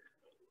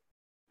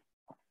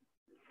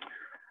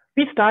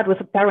 We start with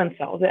a parent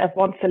sow, the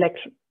F1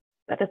 selection.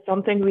 That is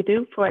something we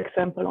do, for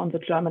example, on the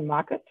German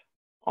market.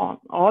 On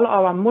all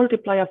our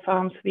multiplier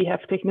farms, we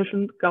have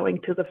technicians going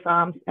to the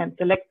farms and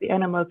select the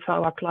animals for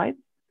our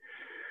clients.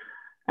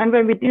 And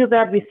when we do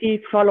that, we see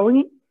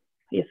following.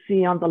 You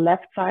see on the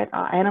left side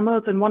are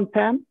animals in one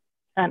pen,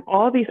 and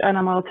all these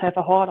animals have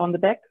a horde on the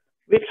back,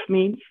 which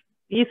means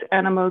these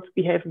animals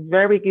behave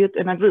very good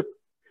in a group.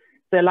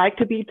 They like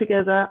to be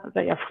together,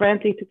 they are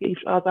friendly to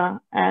each other,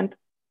 and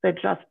they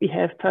just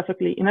behave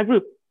perfectly in a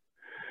group.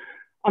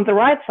 On the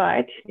right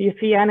side, you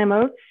see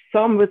animals,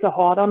 some with a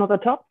horde on the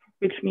top,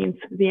 which means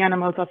the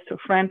animals are still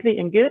friendly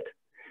and good.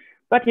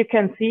 But you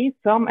can see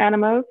some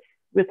animals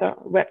with a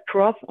red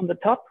cross on the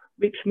top,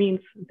 which means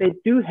they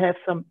do have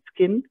some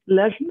skin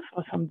lesions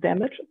or some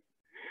damage.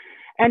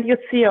 And you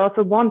see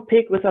also one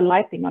pig with a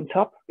lightning on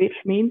top, which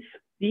means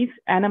these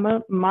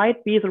animals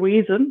might be the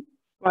reason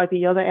why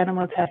the other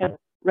animals have a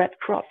red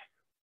cross,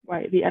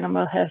 why the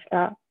animal has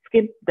a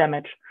skin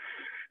damage.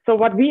 So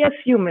what we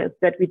assume is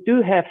that we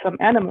do have some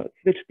animals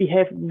which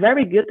behave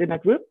very good in a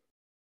group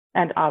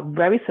and are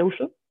very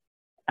social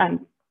and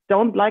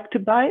don't like to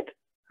bite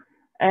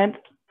and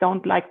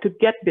don't like to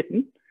get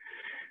bitten.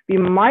 We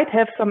might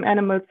have some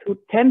animals who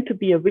tend to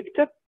be a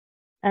victim,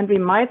 and we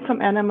might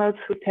some animals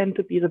who tend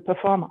to be the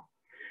performer.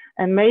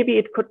 And maybe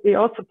it could be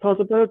also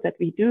possible that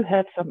we do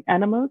have some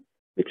animals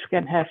which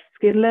can have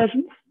skin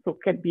lesions, so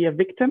can be a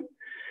victim,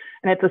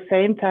 and at the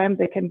same time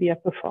they can be a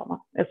performer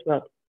as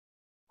well.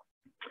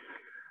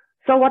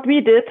 So what we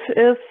did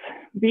is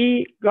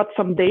we got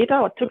some data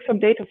or took some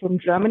data from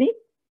Germany.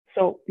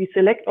 So we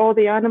select all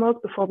the animals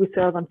before we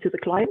sell them to the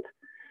client.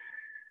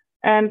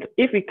 And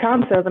if we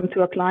can't sell them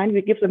to a client,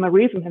 we give them a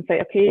reason and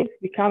say, okay,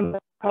 we can't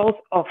because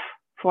of,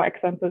 for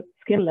example,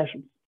 skin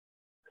lesions.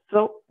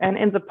 So, and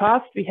in the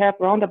past, we have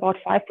around about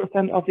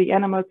 5% of the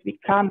animals we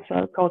can't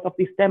sell because of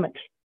this damage.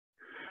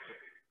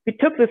 We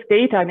took this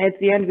data, and at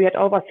the end, we had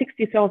over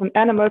 60,000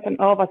 animals and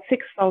over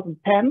 6,000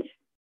 pens,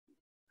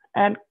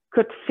 and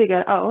could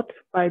figure out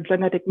by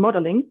genetic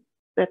modeling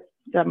that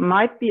there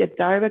might be a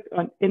direct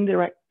or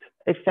indirect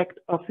effect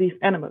of these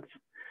animals,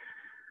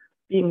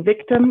 being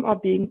victim or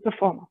being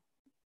performer.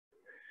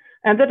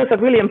 And that is a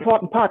really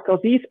important part,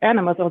 because these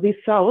animals or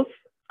these cells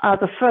are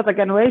the further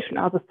generation,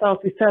 are the cells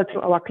we sell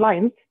to our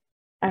clients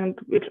and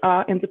which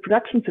are in the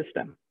production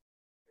system.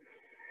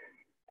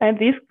 And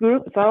these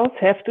group cells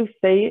have to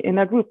stay in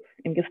a group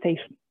in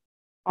gestation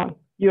on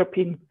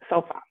European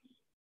sow farms.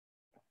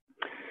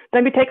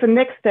 Then we take the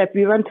next step.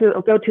 We want to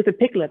go to the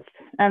piglets,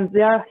 and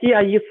here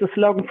I use the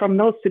slogan from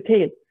nose to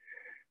tail.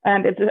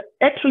 And it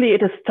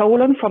is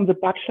stolen from the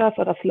butcher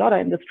or the slaughter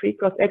industry,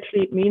 because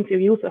actually it means you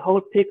use a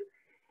whole pig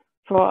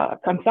for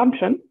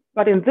consumption.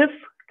 But in this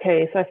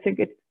case, I think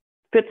it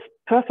fits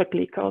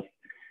perfectly, because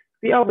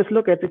we always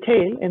look at the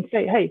tail and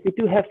say, hey, we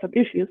do have some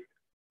issues,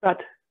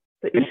 but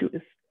the issue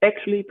is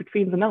actually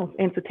between the nose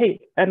and the tail,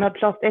 and not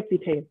just at the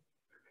tail.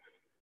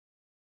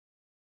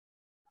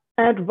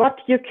 And what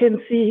you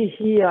can see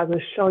here, I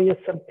will show you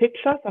some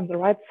pictures on the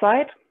right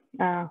side.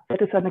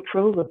 That is a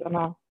necrosis on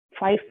a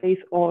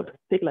 5-days-old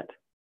piglet.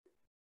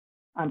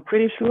 I'm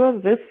pretty sure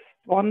this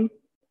one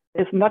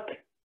is not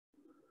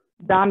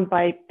done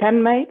by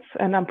pen mates,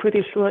 and I'm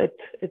pretty sure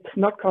it's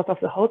not because of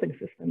the housing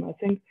system. I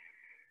think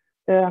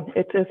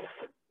it is,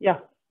 yeah,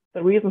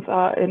 the reasons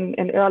are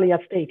in earlier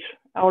stage,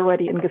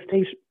 already in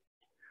gestation.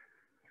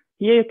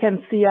 Here you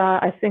can see,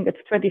 I think it's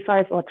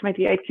 25 or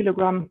 28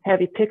 kilogram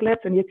heavy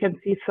piglets, and you can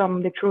see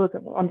some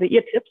necrosis on the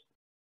ear tips.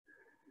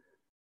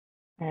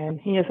 And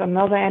here's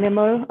another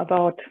animal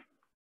about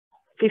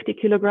 50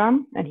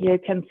 kilogram, and here you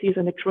can see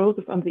the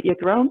necrosis on the ear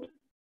ground.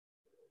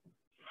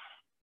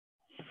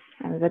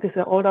 And that is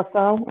an older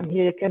sow, and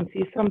here you can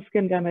see some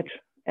skin damage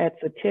at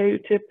the tail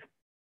tip.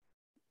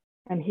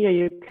 And here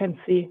you can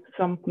see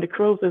some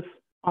necrosis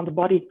on the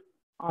body,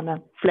 on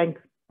a flank.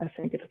 I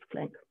think it is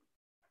flank.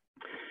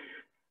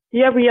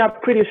 Here we are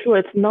pretty sure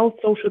it's no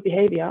social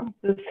behavior.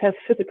 This has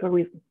physical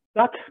reasons,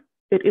 but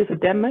it is a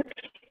damage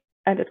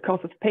and it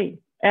causes pain,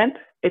 and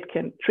it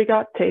can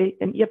trigger tail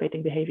and ear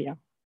baiting behavior.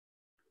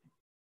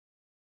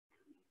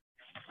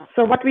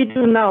 So what we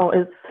do now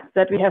is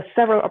that we have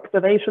several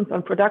observations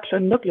on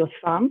production nucleus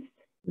farms.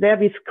 There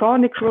we score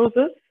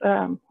necrosis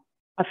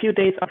a few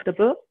days after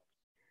birth,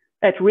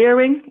 at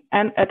rearing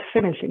and at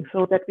finishing,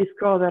 so that we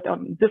score that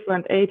on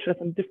different ages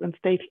and different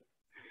stages.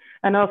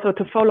 And also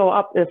to follow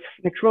up if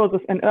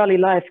necrosis in early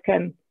life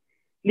can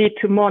lead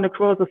to more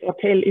necrosis or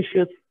tail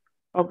issues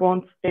or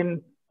wounds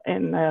in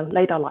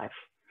later life.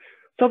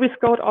 So we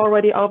scored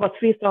already over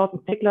 3,000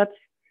 piglets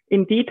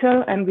in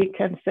detail, and we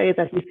can say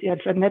that we see a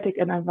genetic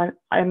and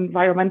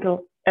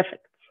environmental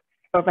effects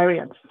or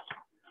variants.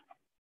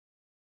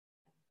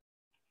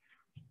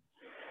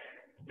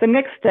 The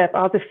next step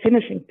are the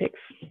finishing pigs.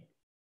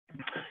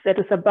 That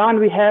is a barn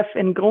we have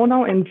in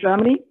Gronau in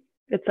Germany.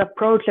 It's a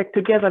project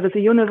together with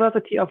the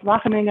University of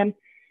Wageningen.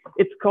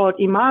 It's called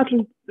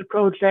Aviagen, the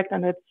project,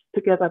 and it's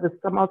together with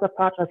some other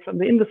partners from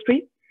the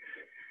industry.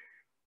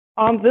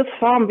 On this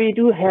farm, we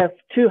do have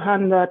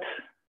 200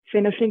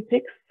 finishing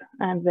pigs,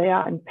 and they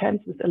are in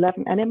pens with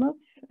 11 animals,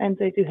 and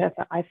they do have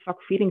an IFFAB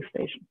feeding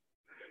station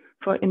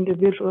for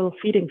individual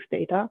feedings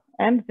data,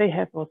 and they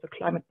have also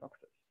climate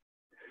boxes.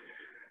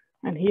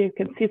 And here you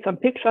can see some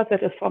pictures.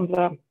 That is from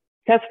the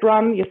test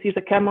run. You see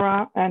the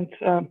camera and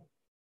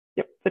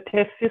the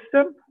test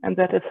system, and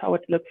that is how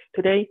it looks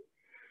today.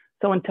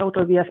 So in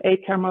total, we have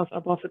 8 cameras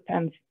above the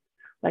pens.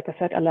 Like I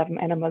said, 11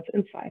 animals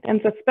inside. And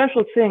the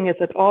special thing is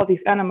that all these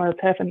animals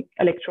have an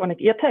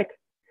electronic ear tag.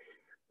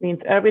 Means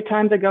every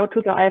time they go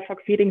to the IFFAB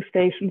feeding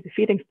station, the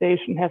feeding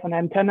station has an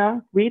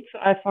antenna, reads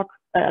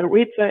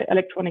the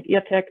electronic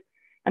ear tag,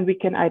 and we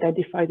can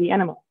identify the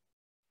animal.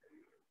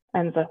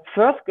 And the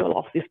first goal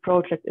of this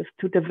project is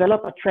to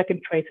develop a track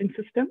and tracing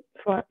system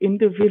for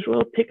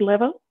individual pig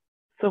level.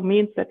 So it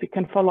means that we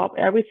can follow up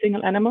every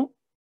single animal.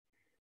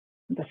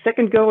 And the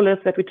second goal is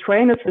that we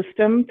train a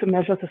system to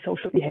measure the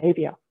social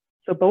behavior.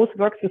 So both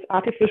works with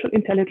artificial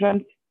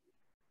intelligence.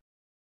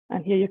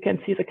 And here you can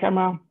see the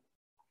camera.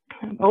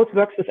 Both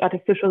works with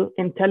artificial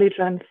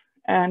intelligence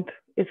and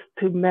is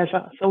to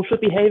measure social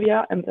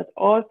behavior, and that's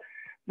all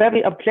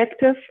very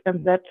objective,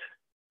 and that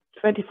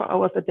 24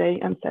 hours a day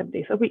and 7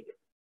 days a week.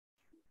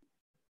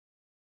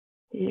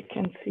 You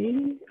can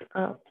see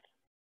a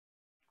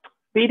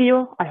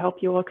video. I hope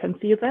you all can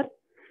see that.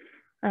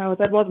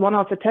 That was one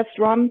of the test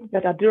runs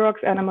that are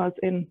Durox animals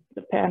in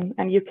the pen,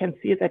 and you can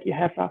see that you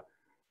have a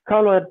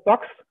colored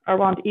box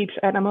around each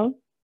animal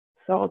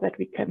so that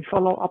we can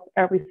follow up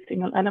every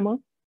single animal,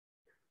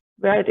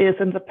 where it is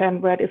in the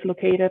pen, where it is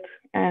located.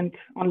 And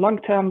on long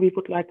term, we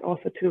would like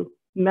also to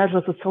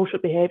measure the social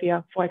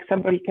behavior. For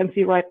example, you can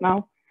see right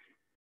now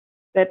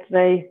that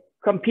they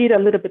compete a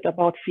little bit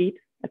about feed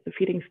at the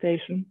feeding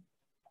station.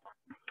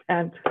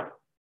 And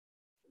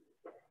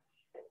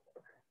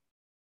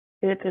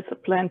it is a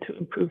plan to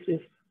improve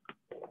this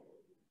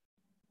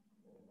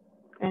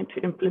and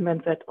to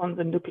implement that on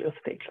the nucleus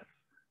stages.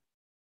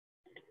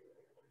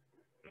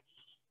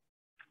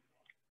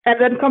 And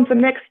then comes the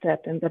next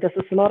step, and that is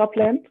a slaughter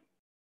plant.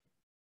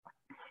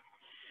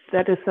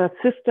 That is a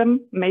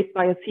system made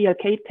by a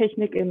CLK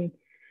Technik in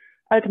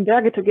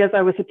Altenberge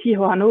together with the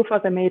TU Hannover.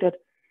 They made it.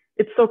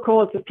 It's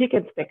so-called the pig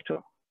inspector.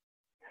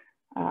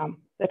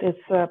 That is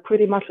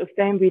pretty much the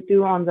same we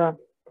do on the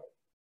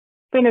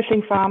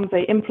finishing farm.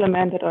 They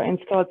implemented or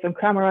installed some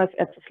cameras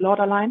at the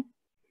slaughter line.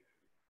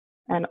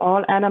 And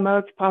all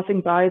animals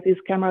passing by these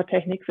camera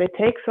techniques, they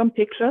take some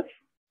pictures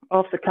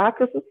of the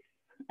carcasses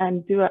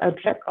and do an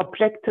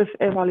objective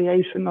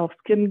evaluation of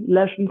skin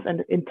lesions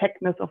and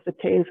intactness of the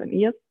tails and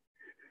ears.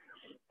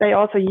 They're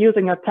also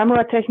using a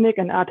camera technique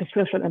and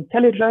artificial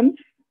intelligence.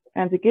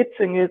 And the good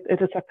thing is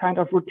it is a kind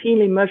of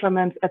routinely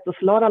measurements at the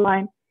slaughter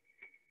line.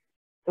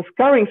 The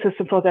scoring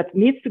system for that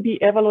needs to be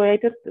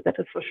evaluated, that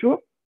is for sure.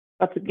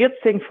 But the good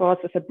thing for us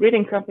as a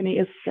breeding company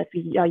is that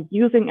we are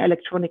using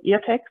electronic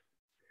ear tags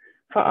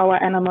for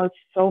our animals.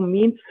 So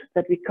means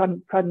that we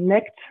can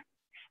connect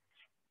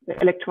the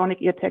electronic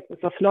ear tag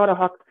with the slaughter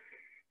hog,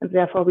 and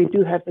therefore we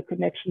do have the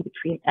connection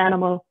between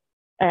animal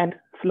and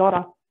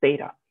slaughter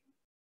data.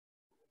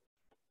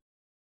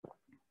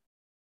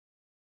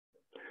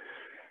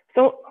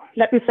 So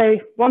let me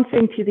say one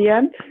thing to the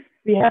end.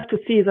 We have to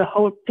see the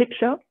whole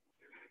picture.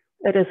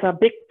 It is a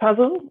big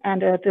puzzle,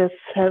 and it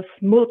has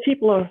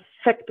multiple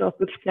factors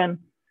which can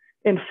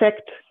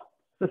infect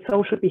the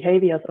social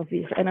behaviors of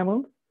these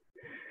animals.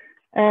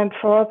 And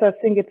for us, I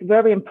think it's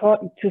very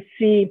important to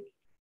see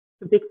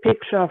the big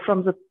picture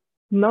from the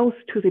nose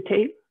to the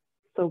tail.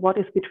 So what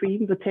is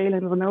between the tail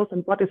and the nose,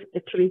 and what is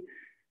actually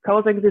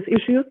causing these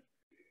issues.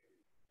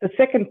 The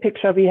second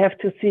picture we have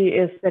to see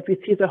is that we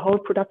see the whole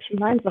production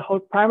line, the whole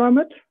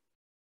pyramid,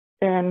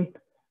 and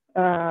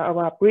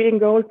our breeding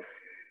goal.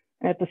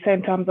 At the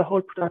same time, the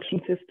whole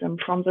production system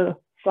from the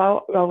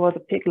sow over the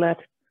piglet,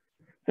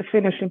 the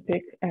finishing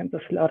pig, and the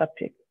slaughter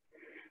pig.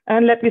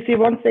 And let me say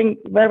one thing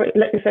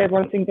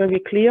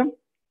very clear.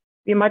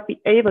 We might be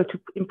able to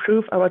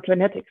improve our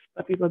genetics,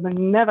 but we will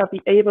never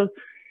be able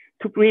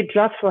to breed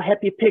just for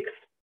happy pigs,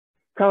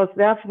 because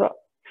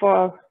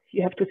therefore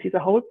you have to see the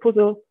whole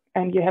puzzle,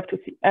 and you have to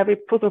see every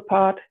puzzle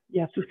part.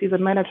 You have to see the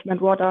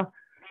management, water,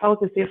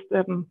 housing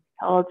system,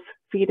 health,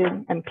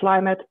 feeding, and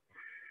climate.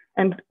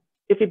 And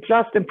if we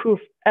just improve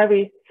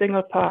every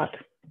single part,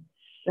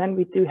 then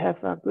we do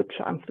have a good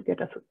chance to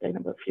get a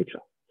sustainable future.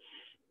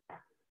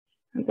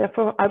 And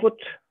therefore, I would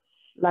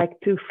like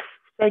to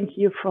thank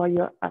you for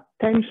your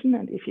attention.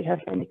 And if you have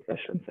any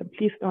questions, then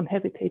please don't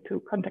hesitate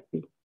to contact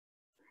me.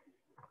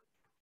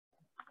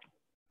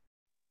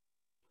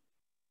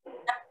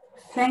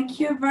 Thank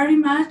you very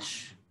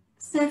much,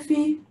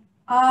 Steffi.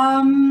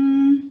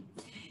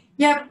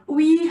 Yeah,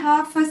 we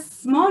have a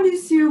small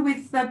issue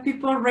with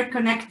people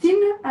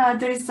reconnecting.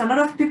 There is a lot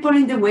of people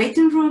in the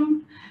waiting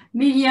room.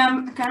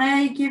 Miriam, can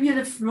I give you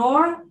the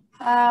floor?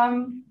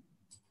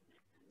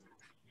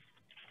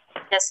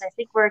 Yes, I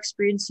think we're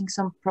experiencing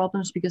some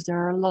problems because there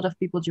are a lot of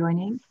people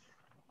joining.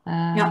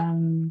 Yeah.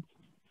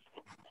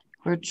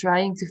 We're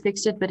trying to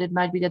fix it, but it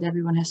might be that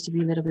everyone has to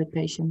be a little bit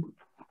patient.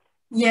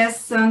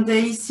 Yes, and the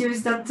issue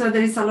is that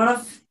there is a lot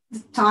of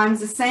times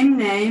the same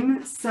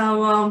name.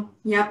 So,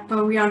 yep,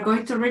 we are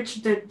going to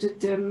reach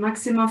the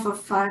maximum of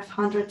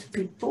 500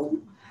 people.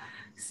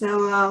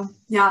 So,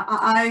 yeah,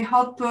 I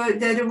hope that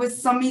there was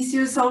some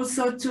issues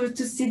also to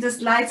see the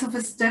slides of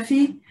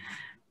Steffi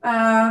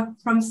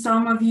from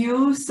some of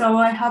you. So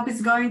I hope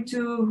it's going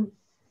to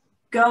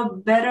go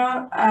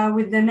better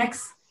with the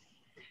next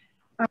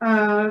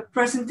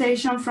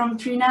presentation from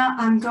Trina.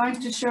 I'm going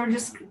to share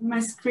just my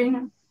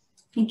screen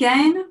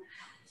again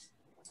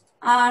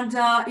and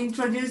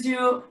introduce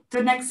you to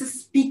the next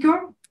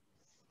speaker.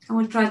 I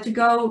will try to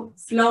go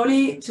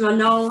slowly to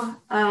allow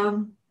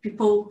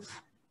people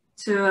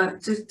to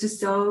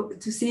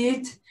see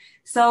it.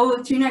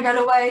 So Trina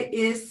Galloway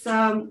is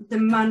the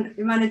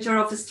manager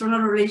of external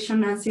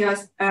relations and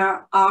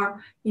CSR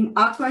in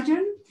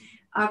Aquagen.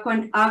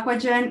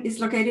 Aquagen is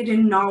located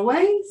in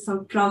Norway,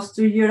 so close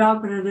to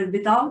Europe and a little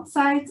bit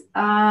outside.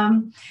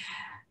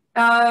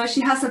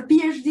 She has a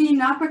PhD in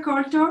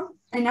aquaculture,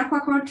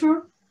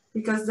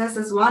 because this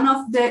is one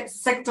of the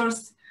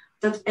sectors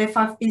that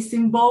EFFAB is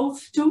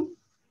involved to.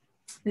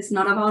 It's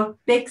not about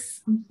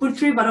pigs and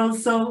poultry, but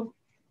also,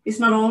 it's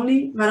not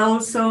only, but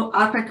also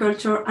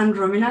aquaculture and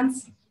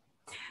ruminants.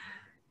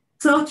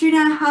 So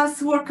Trina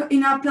has worked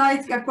in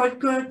applied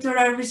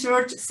aquacultural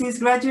research since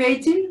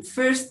graduating,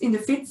 first in the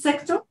feed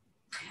sector,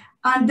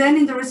 and then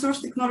in the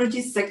resource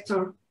technology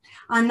sector,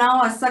 and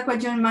now as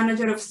Aquagen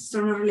manager of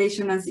external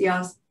relations and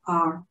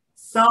CSR.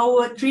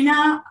 So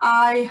Trina,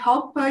 I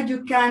hope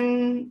you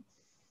can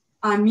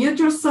unmute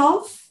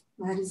yourself.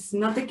 That is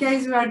not the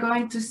case. We are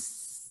going to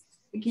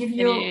give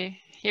you... Can you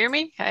hear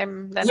me?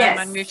 I'm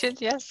unmuted,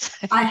 yes.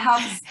 I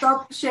have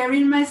stopped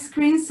sharing my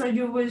screen, so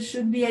you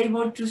should be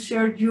able to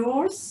share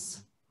yours.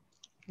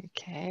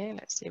 Okay,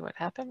 let's see what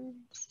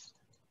happens.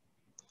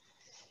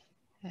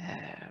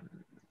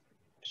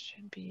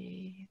 Should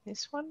be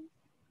this one.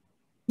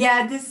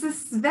 Yeah, this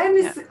is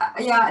very,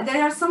 yeah,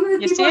 there are some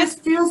of the people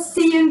still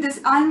seeing this.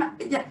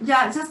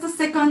 Yeah, just a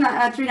second,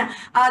 Trina.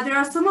 There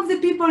are some of the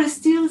people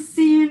still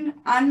seeing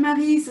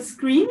Anne-Marie's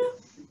screen.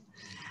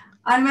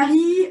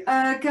 Anne-Marie,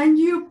 can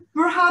you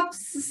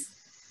perhaps,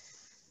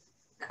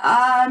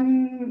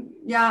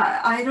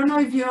 yeah, I don't know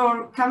if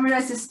your camera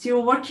is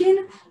still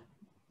working.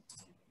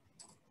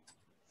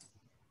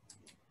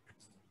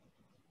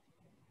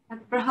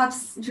 But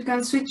perhaps you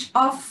can switch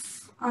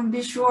off and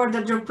be sure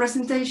that your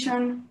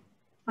presentation,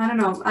 I don't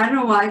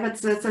know why, but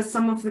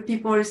some of the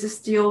people is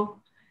still,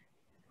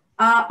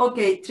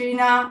 okay,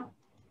 Trina,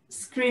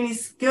 screen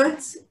is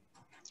good.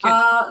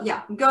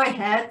 Yeah, go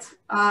ahead.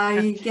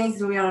 I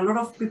guess we are a lot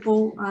of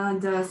people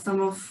and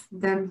some of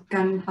them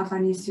can have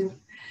an issue.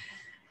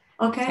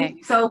 Okay,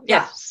 so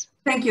yes.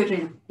 Thank you,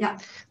 Trina. Yeah.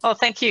 Well,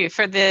 thank you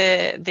for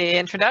the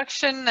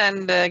introduction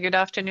and good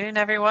afternoon,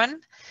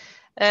 everyone.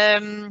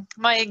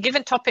 My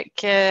given topic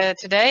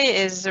today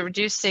is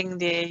reducing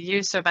the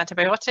use of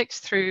antibiotics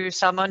through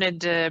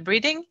salmonid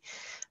breeding.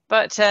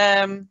 But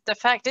the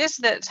fact is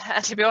that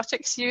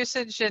antibiotics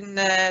usage in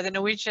the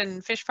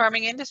Norwegian fish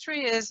farming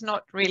industry is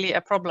not really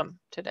a problem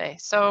today.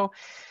 So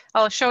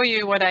I'll show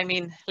you what I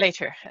mean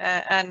later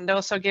and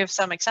also give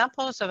some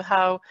examples of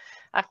how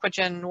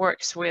Aquagen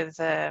works with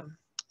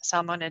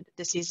salmonid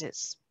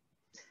diseases.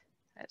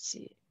 Let's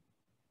see,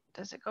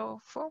 does it go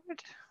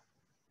forward?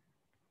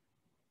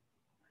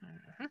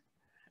 Let me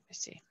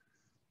see.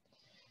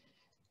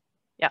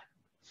 Yeah.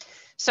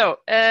 So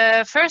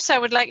first I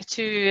would like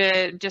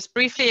to just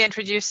briefly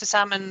introduce the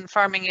salmon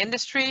farming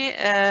industry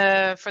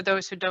for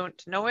those who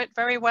don't know it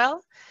very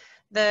well.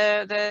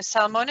 The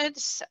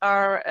salmonids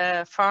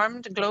are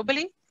farmed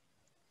globally,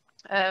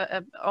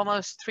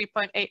 almost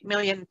 3.8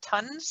 million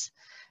tons,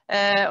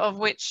 of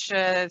which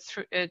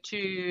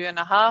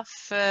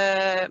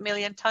 2.5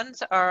 million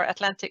tons are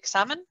Atlantic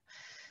salmon.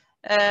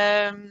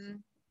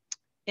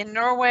 In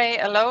Norway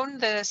alone,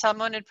 the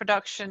salmonid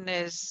production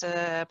is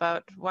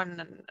about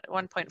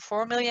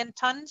 1.4 million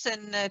tons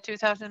in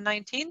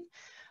 2019,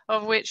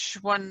 of which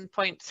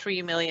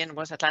 1.3 million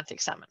was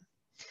Atlantic salmon.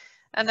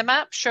 And the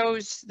map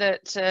shows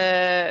that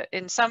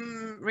in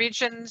some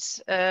regions,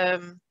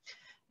 more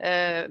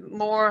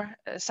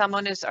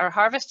salmonids are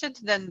harvested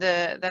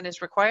than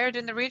is required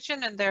in the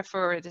region, and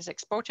therefore it is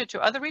exported to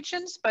other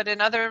regions. But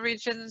in other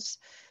regions,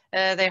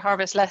 they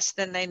harvest less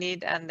than they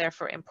need and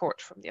therefore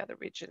import from the other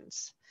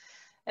regions.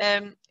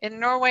 In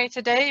Norway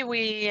today,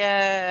 we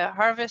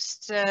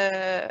harvest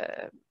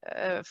 4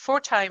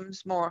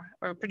 times more,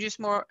 or produce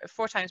 4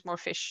 times more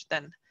fish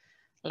than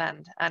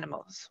land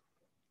animals.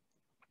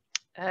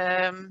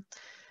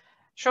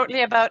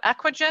 Shortly about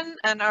Aquagen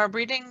and our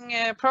breeding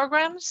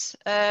programs.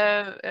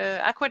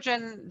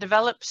 Aquagen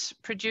develops,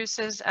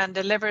 produces, and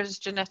delivers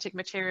genetic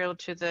material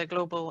to the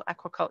global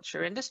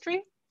aquaculture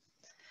industry.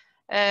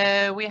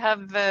 We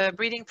have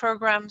breeding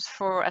programs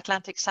for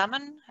Atlantic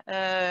salmon,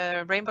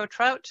 rainbow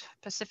trout,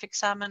 Pacific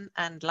salmon,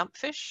 and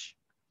lumpfish.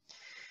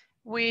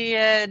 We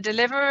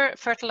deliver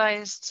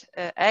fertilized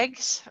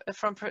eggs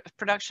from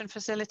production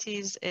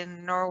facilities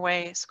in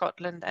Norway,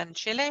 Scotland, and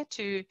Chile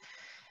to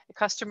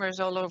customers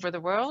all over the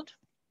world.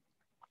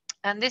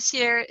 And this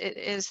year it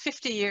is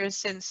 50 years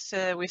since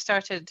we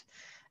started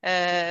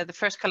the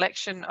first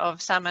collection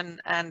of salmon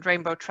and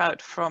rainbow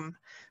trout from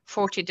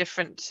 40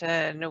 different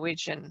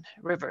Norwegian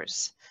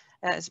rivers,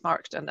 as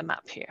marked on the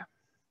map here.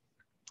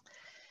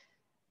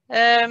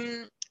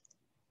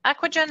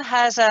 Aquagen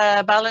has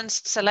a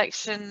balanced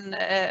selection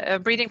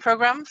breeding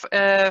program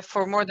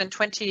for more than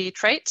 20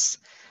 traits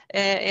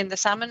in the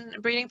salmon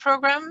breeding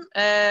program,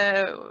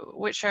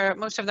 which are,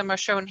 most of them are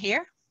shown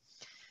here.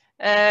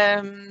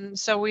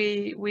 So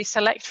we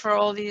select for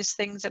all these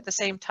things at the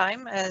same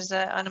time, as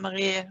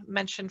Anna-Marie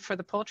mentioned for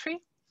the poultry.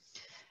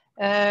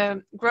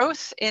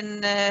 Growth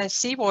in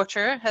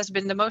seawater has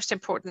been the most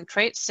important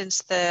trait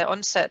since the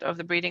onset of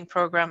the breeding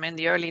program in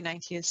the early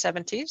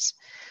 1970s.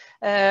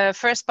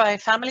 First by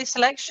family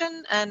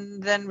selection,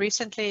 and then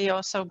recently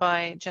also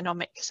by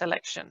genomic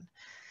selection.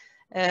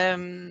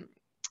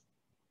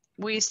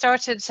 We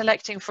started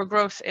selecting for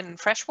growth in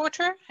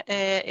freshwater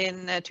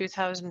in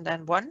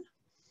 2001.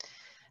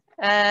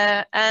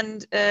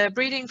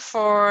 Breeding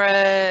for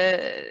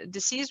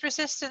disease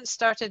resistance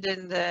started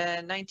in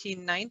the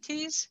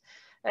 1990s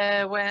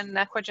when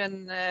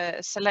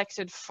Aquagen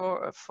selected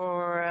for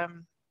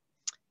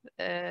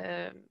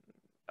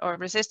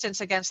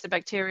resistance against the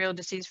bacterial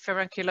disease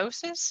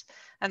furunculosis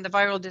and the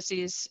viral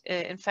disease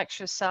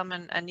infectious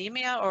salmon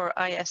anemia, or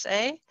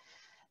ISA.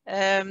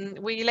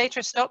 We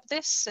later stopped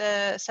this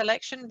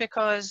selection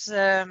because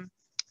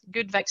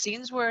good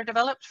vaccines were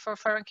developed for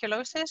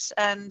furunculosis,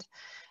 and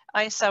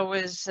ISA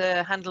was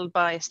handled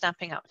by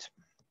stamping out.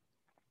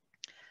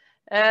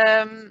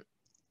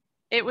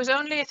 It was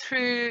only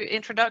through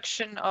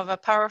introduction of a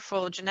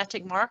powerful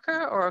genetic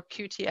marker, or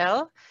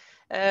QTL,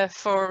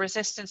 for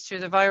resistance to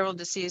the viral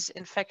disease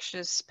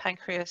infectious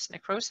pancreas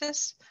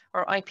necrosis,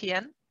 or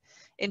IPN,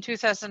 in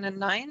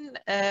 2009,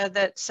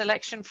 that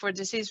selection for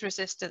disease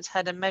resistance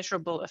had a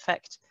measurable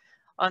effect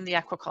on the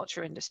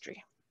aquaculture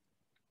industry.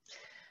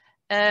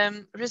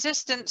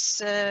 Resistance,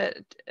 so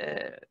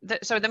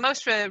the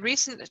most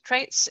recent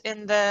traits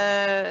in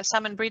the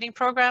salmon breeding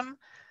program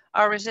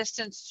are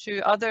resistance to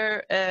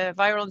other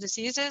viral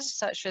diseases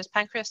such as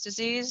pancreas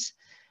disease,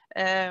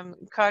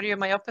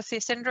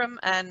 cardiomyopathy syndrome,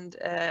 and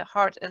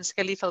heart and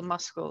skeletal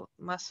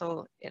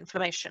muscle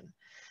inflammation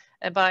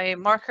by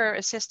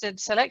marker-assisted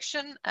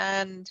selection,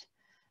 and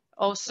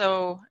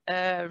also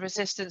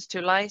resistance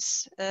to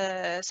lice,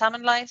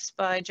 salmon lice,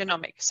 by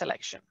genomic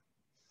selection.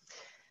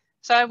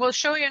 So I will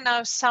show you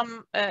now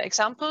some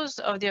examples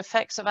of the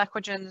effects of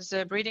Aquagen's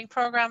breeding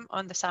program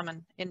on the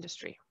salmon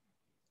industry.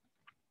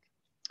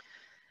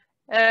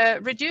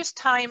 Reduced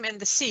time in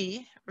the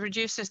sea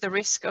reduces the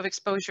risk of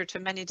exposure to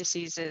many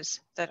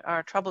diseases that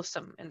are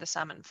troublesome in the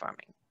salmon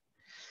farming.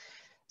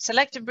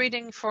 Selective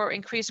breeding for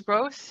increased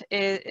growth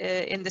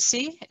in the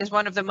sea is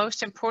one of the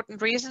most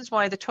important reasons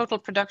why the total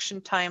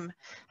production time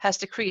has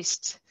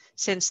decreased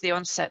since the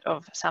onset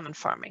of salmon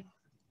farming.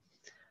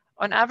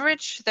 On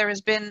average, there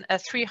has been a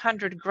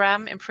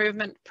 300-gram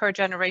improvement per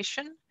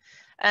generation,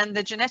 and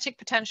the genetic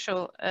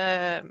potential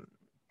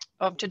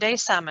of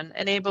today's salmon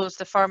enables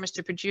the farmers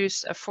to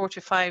produce a 4 to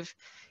 5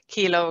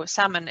 kilo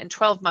salmon in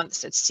 12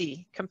 months at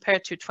sea,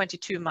 compared to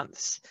 22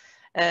 months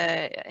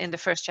in the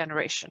first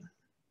generation.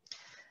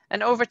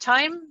 And over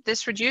time,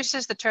 this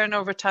reduces the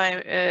turnover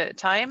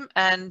time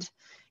and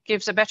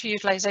gives a better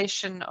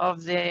utilization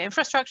of the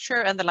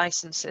infrastructure and the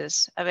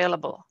licenses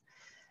available.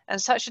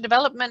 And such a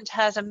development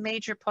has a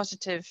major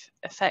positive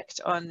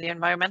effect on the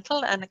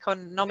environmental and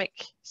economic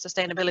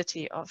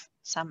sustainability of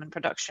salmon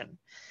production,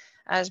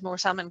 as more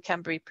salmon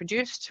can be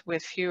produced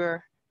with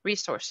fewer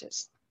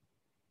resources.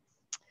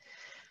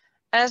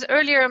 As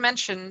earlier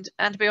mentioned,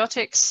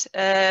 antibiotics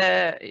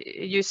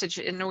usage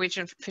in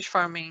Norwegian fish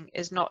farming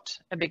is not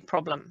a big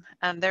problem,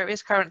 and there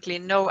is currently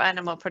no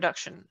animal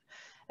production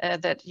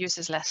that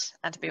uses less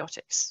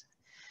antibiotics.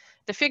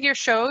 The figure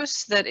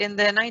shows that in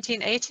the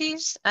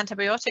 1980s,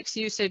 antibiotics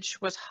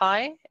usage was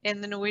high in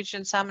the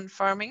Norwegian salmon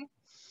farming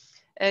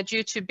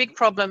due to big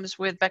problems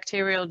with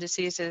bacterial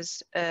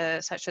diseases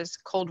such as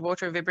cold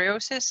water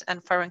vibriosis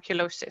and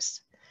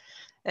furunculosis.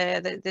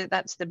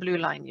 That's the blue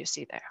line you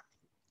see there.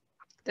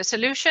 The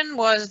solution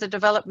was the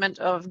development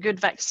of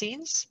good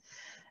vaccines.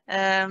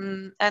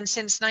 And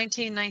since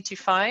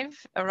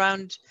 1995,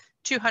 around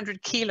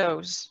 200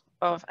 kilos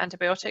of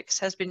antibiotics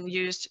has been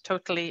used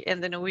totally in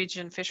the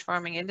Norwegian fish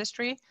farming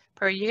industry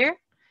per year,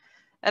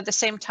 at the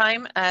same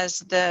time as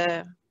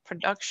the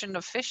production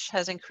of fish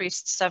has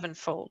increased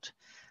 7-fold,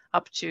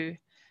 up to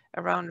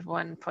around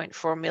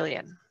 1.4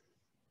 million.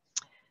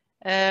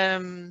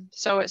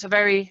 So it's a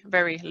very,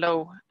 very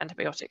low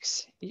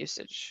antibiotics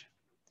usage.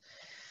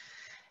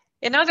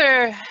 In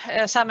other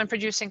salmon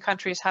producing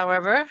countries,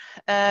 however,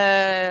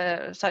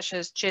 such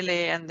as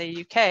Chile and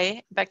the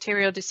UK,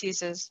 bacterial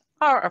diseases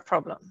are a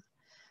problem.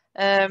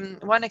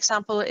 One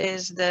example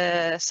is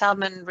the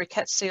salmon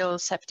rickettsial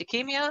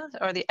septicemia,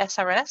 or the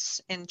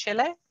SRS in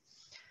Chile,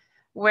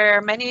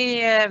 where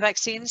many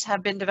vaccines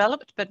have been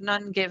developed, but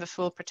none give a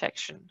full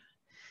protection.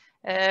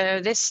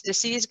 This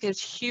disease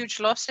gives huge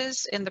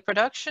losses in the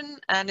production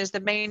and is the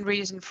main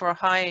reason for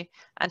high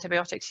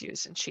antibiotics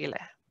use in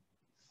Chile.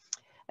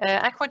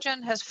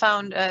 Aquagen has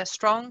found a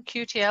strong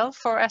QTL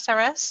for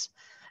SRS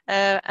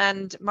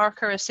and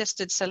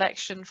marker-assisted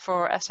selection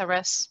for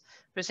SRS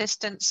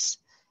resistance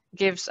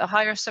gives a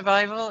higher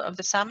survival of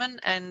the salmon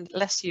and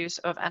less use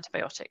of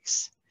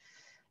antibiotics.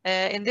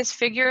 In this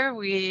figure,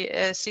 we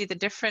see the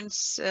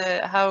difference,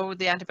 how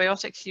the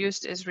antibiotics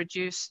used is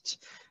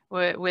reduced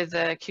with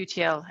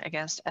QTL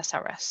against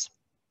SRS.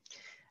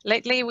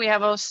 Lately, we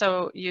have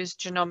also used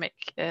genomic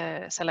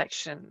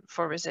selection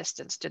for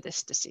resistance to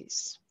this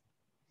disease.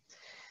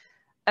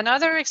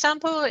 Another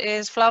example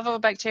is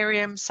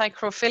Flavobacterium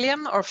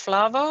psychrophilium, or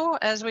Flavo,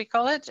 as we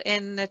call it,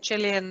 in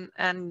Chilean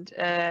and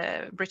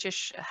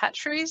British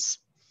hatcheries.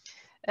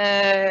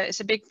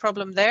 It's a big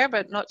problem there,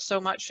 but not so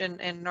much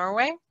in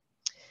Norway.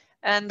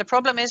 And the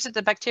problem is that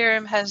the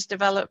bacterium has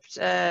developed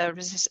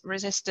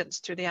resistance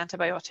to the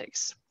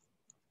antibiotics.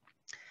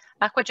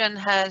 Aquagen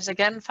has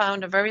again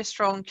found a very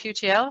strong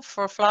QTL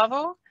for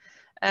Flavo,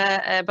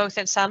 both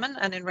in salmon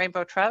and in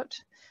rainbow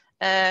trout.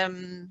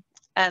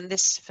 And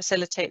this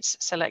facilitates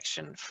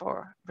selection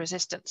for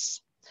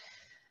resistance.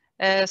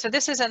 So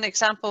this is an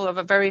example of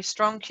a very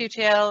strong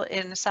QTL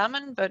in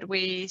salmon, but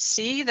we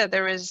see that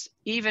there is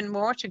even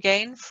more to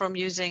gain from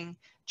using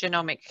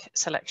genomic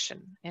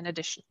selection in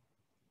addition.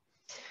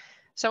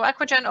 So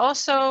Aquagen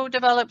also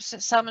develops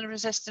salmon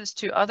resistance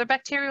to other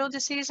bacterial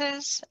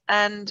diseases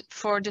and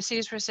for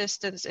disease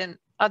resistance in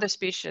other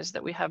species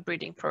that we have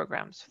breeding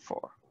programs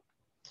for.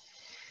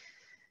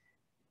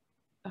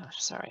 Oh,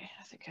 sorry,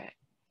 I think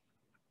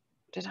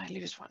did I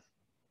lose one?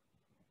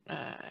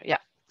 Yeah.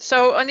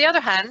 So on the other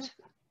hand,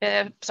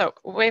 so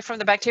away from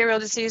the bacterial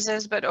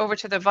diseases, but over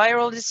to the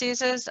viral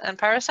diseases and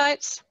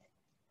parasites,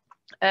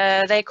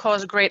 they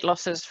cause great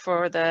losses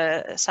for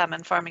the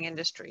salmon farming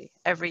industry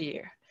every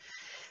year.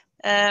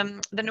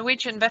 The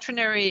Norwegian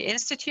Veterinary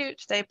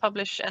Institute, they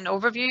publish an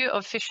overview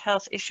of fish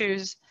health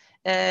issues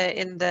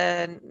in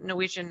the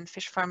Norwegian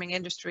fish farming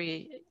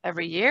industry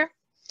every year.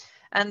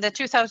 And the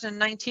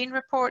 2019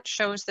 report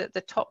shows that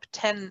the top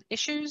 10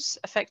 issues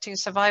affecting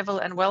survival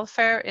and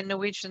welfare in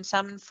Norwegian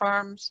salmon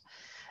farms,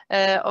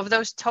 of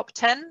those top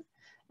 10,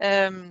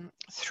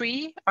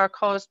 3 are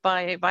caused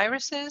by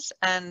viruses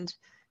and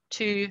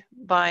 2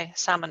 by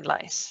salmon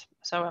lice,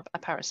 so a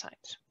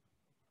parasite.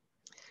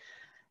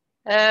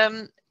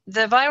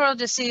 The viral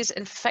disease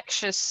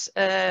infectious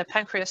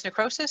pancreas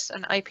necrosis,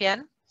 an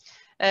IPN,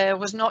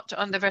 was not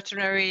on the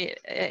Veterinary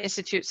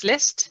Institute's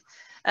list.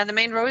 And the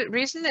main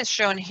reason is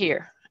shown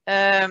here.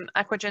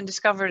 Aquagen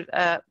discovered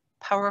a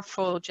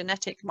powerful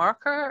genetic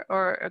marker,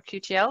 or a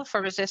QTL,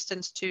 for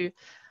resistance to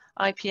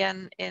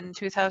IPN in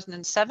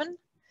 2007.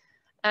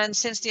 And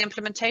since the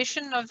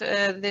implementation of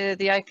the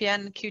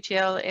IPN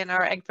QTL in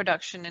our egg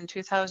production in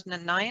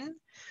 2009,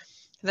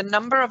 the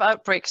number of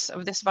outbreaks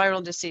of this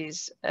viral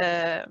disease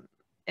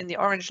in the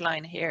orange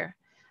line here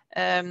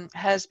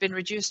has been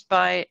reduced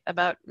by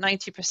about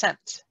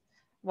 90%.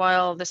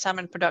 While the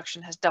salmon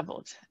production has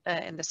doubled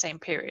in the same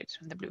period,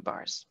 in the blue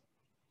bars.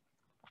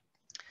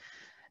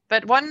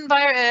 But one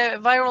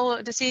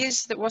viral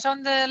disease that was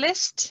on the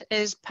list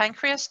is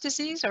pancreas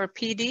disease, or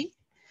PD.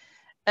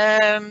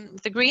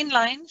 The green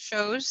line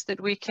shows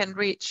that we can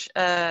reach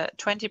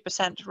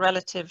 20%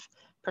 relative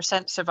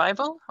percent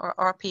survival, or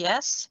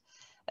RPS,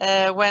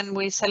 when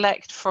we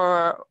select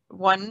for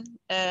one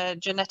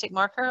genetic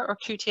marker, or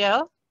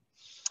QTL.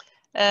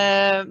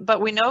 But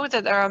we know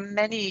that there are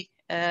many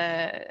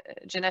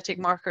genetic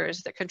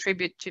markers that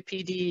contribute to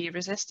PD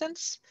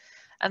resistance.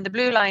 And the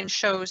blue line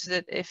shows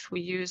that if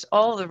we use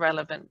all the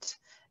relevant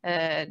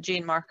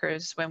gene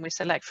markers when we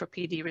select for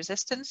PD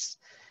resistance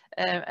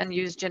and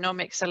use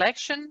genomic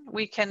selection,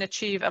 we can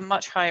achieve a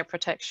much higher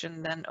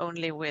protection than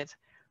only with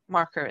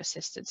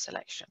marker-assisted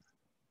selection.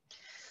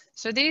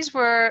 So these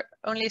were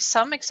only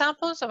some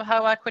examples of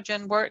how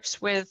Aquagen works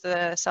with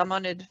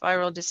salmonid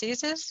viral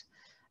diseases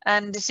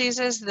and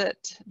diseases that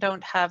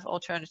don't have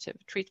alternative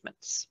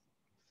treatments.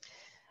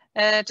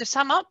 To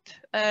sum up,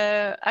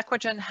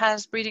 Aquagen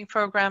has breeding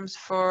programs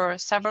for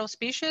several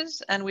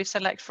species, and we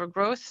select for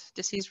growth,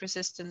 disease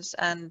resistance,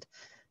 and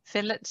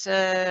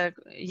fillet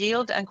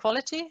yield and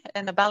quality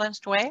in a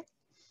balanced way.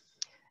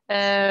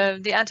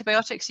 The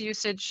antibiotics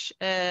usage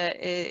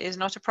is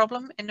not a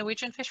problem in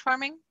Norwegian fish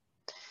farming.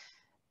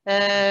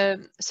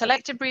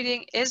 Selective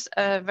breeding is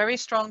a very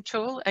strong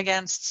tool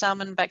against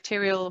salmon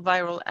bacterial,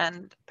 viral,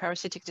 and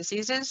parasitic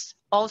diseases,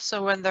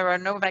 also when there are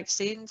no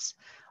vaccines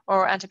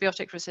or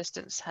antibiotic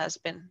resistance has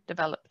been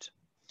developed.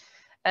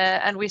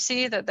 And we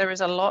see that there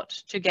is a lot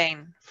to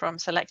gain from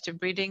selective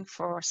breeding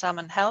for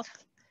salmon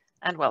health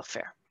and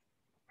welfare.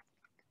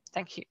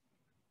 Thank you.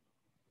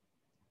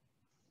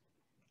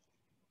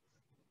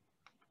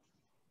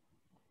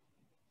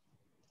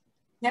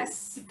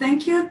 Yes,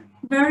 thank you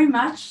very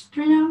much,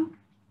 Trina.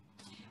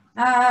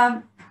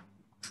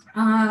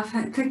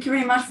 Thank you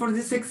very much for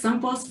these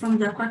examples from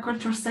the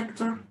aquaculture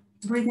sector,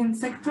 breeding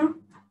sector.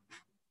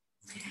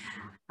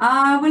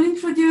 I will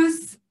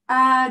introduce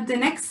the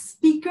next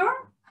speaker,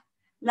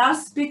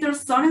 Lars Peter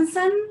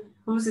Sorensen,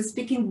 who's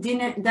speaking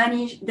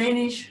Danish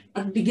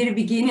at the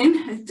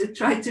beginning to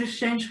try to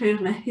change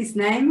his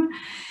name.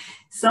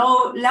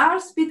 So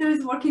Lars Peter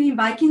is working in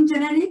Viking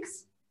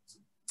genetics.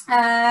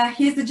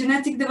 He's the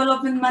genetic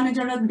development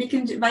manager at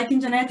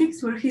Viking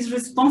Genetics, where he's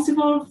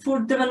responsible for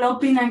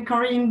developing and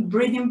carrying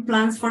breeding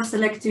plans for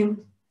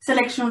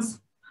selections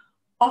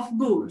of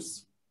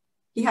bulls.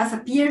 He has a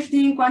PhD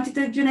in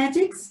quantitative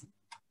genetics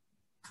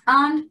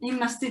and in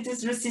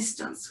mastitis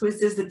resistance, which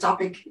is the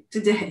topic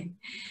today.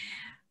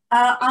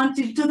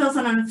 Until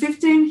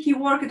 2015, he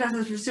worked as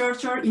a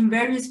researcher in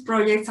various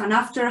projects and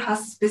after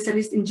has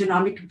specialist in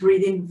genomic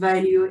breeding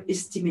value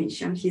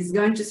estimation. He's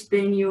going to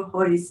explain you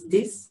what is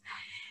this.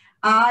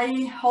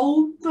 I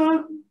hope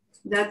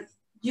that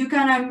you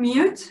can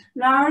unmute,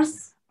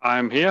 Lars.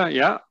 I'm here,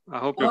 yeah. I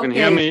hope you can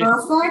hear me.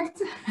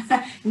 Perfect.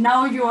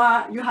 Now you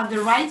have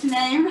the right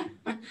name.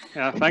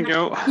 Yeah, thank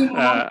you.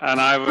 And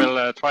I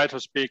will try to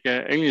speak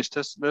English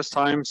this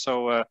time.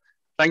 So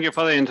thank you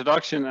for the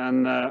introduction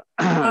and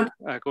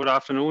good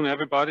afternoon,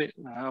 everybody.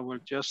 I will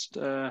just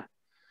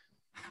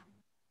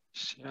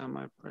share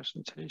my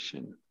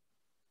presentation.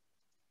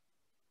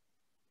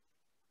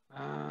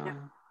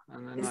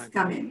 And then it's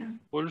coming.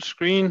 Full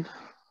screen.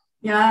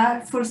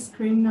 Yeah, full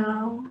screen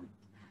now.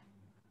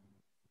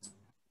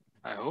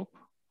 I hope.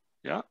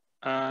 Yeah.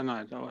 And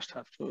I just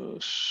have to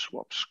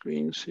swap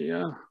screens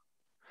here.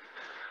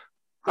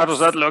 How does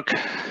that look?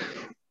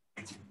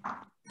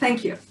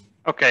 Thank you.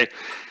 Okay.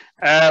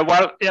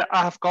 Well, yeah,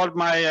 I have called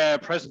my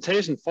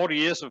presentation 40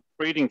 years of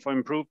breeding for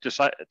improved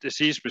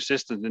disease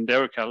resistance in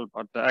dairy cattle,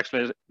 but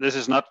actually this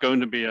is not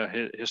going to be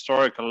a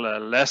historical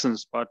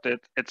lessons, but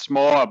it's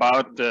more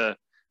about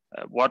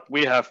what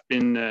we have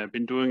been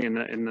doing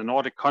in the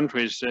Nordic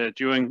countries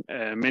during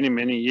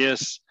many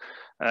years.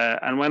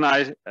 And when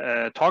I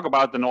talk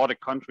about the Nordic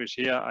countries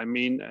here, I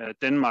mean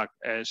Denmark,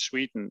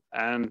 Sweden,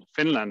 and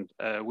Finland,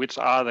 which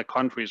are the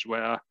countries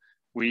where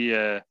we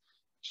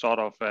sort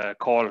of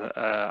call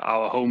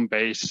our home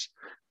base.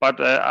 But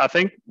I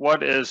think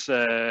what is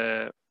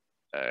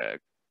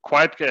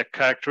quite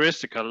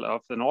characteristical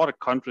of the Nordic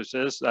countries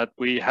is that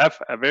we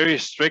have a very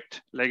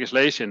strict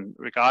legislation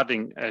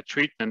regarding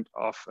treatment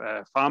of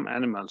farm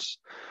animals.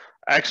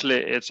 Actually,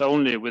 it's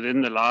only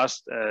within the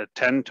last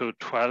 10 to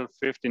 12,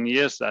 15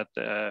 years that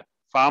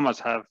farmers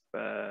have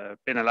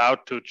been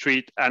allowed to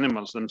treat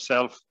animals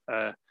themselves.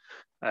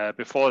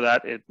 Before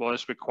that, it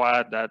was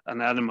required that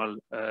an animal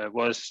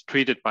was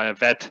treated by a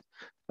vet.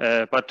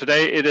 But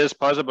today it is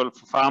possible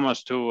for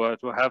farmers to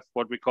have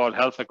what we call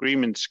health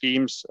agreement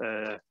schemes,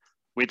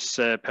 which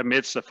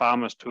permits the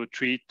farmers to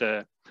treat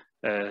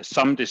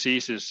some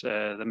diseases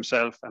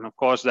themselves. And of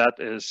course, that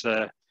is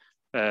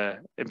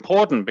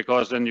important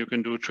because then you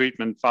can do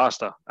treatment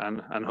faster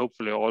and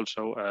hopefully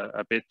also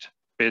a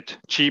bit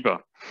cheaper.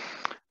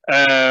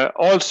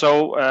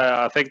 Also,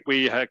 I think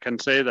we can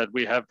say that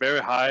we have very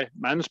high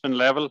management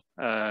level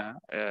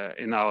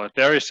in our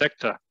dairy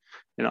sector.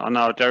 On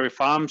our dairy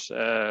farms,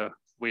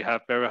 we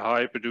have very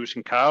high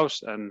producing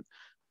cows, and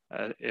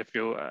if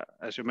you,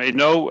 as you may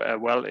know,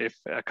 well, if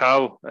a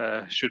cow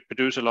should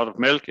produce a lot of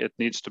milk, it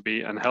needs to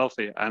be a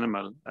healthy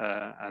animal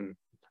and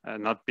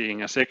not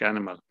being a sick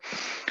animal.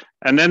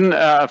 And then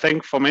I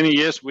think for many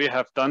years we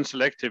have done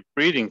selective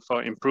breeding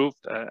for improved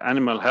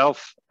animal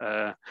health.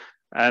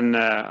 And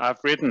I've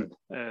written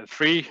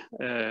three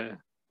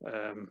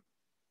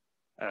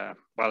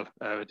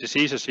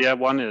diseases here.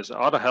 One is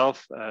udder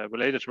health,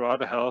 related to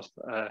udder health,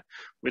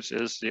 which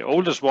is the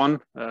oldest one,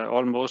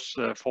 almost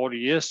 40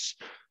 years.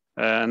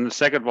 And the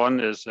second one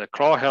is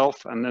claw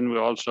health. And then we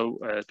also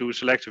do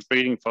selective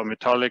breeding for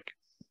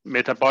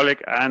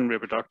metabolic and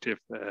reproductive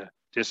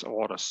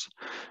disorders.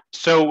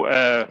 So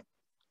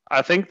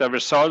I think the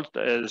result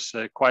is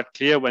quite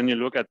clear when you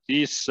look at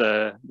this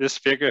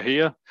figure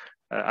here.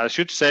 I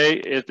should say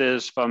it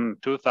is from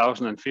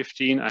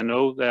 2015. I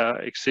know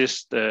there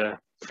exist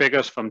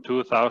figures from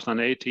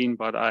 2018,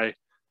 but I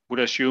would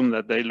assume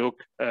that they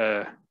look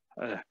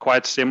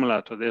quite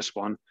similar to this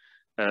one.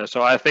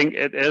 So I think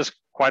it is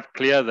quite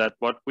clear that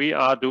what we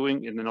are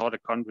doing in the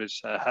Nordic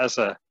countries has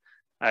a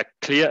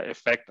clear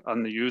effect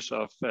on the use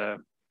of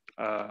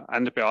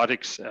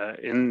antibiotics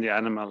in the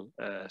animal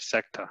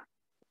sector.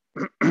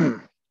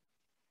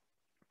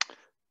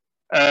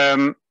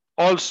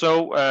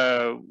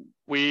 Also,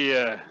 we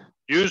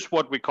use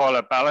what we call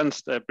a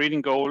balanced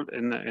breeding goal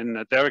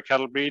in dairy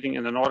cattle breeding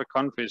in the Nordic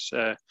countries.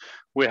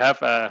 We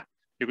have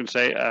you can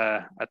say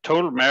a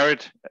total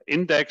merit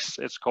index.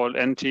 It's called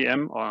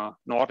NTM, or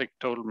Nordic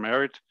Total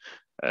Merit,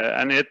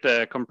 and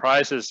it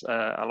comprises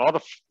a lot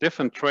of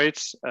different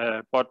traits.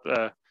 But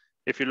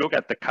if you look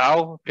at the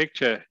cow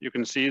picture, you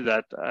can see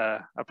that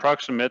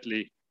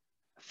approximately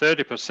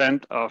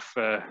 30% of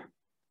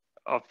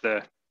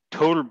the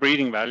total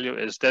breeding value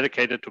is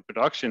dedicated to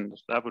production.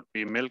 That would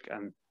be milk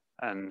and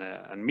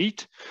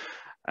meat,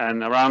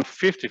 and around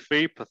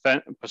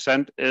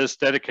 53% is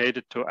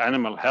dedicated to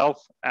animal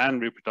health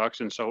and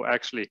reproduction. So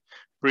actually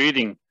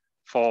breeding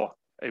for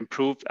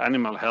improved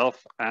animal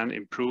health and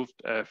improved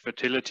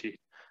fertility,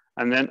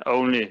 and then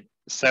only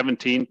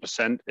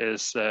 17%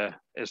 is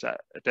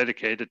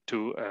dedicated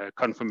to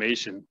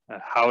conformation.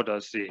 How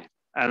does the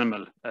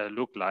animal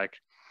look like?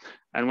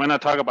 And when I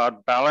talk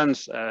about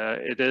balance,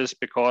 it is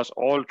because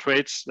all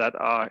traits that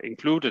are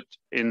included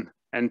in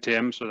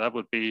NTM, so that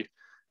would be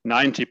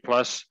 90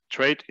 plus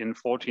trait in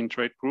 14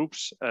 trait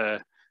groups,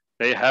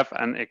 they have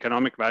an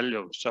economic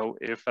value. So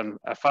if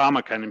a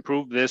farmer can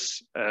improve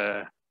this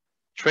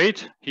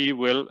trait, he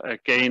will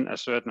gain a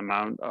certain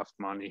amount of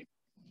money.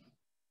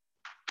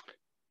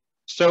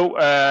 So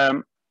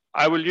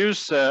I will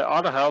use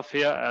udder health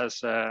here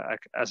as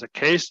a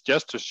case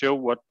just to show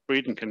what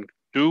breeding can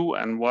do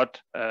and what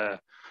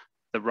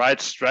the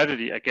right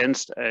strategy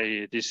against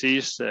a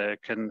disease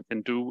can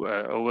do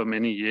over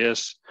many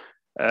years.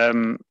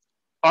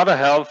 Udder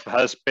health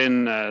has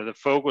been the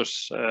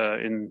focus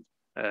in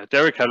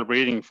dairy cattle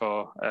breeding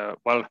for,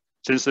 well,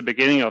 since the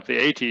beginning of the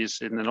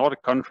 80s in the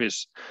Nordic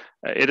countries.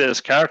 It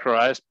is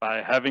characterized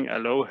by having a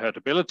low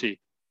herdability.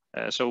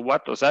 So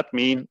what does that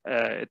mean?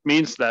 It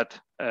means that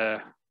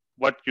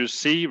what you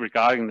see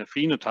regarding the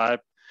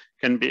phenotype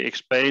can be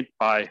explained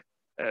by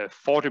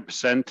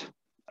 40%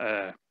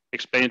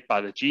 explained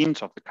by the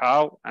genes of the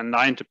cow and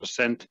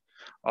 90%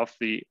 of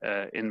the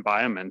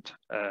environment.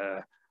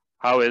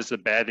 How is the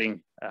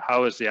bedding?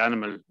 How is the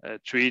animal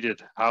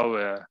treated?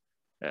 How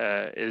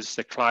is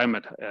the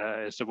climate?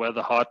 Is the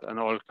weather hot? And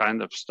all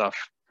kind of stuff.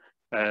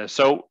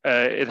 So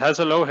it has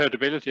a low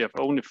herdability of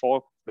only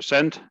 4%.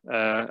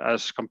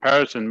 As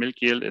comparison, milk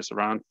yield is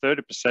around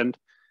 30%.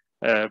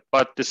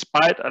 But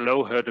despite a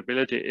low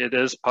herdability, it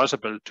is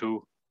possible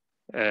to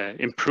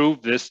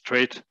improve this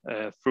trait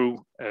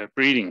through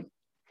breeding.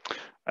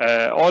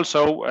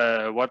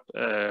 Also, what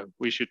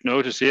we should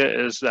notice here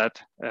is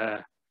that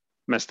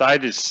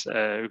mastitis,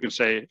 you can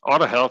say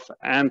udder health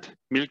and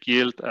milk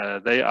yield,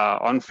 they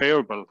are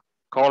unfavorable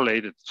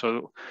correlated.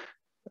 So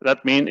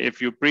that means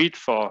if you breed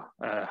for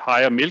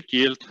higher milk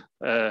yield,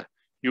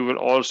 you will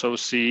also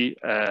see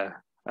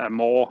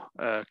more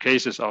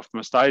cases of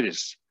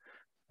mastitis.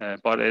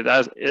 But it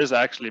is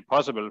actually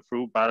possible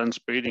through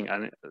balanced breeding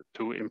and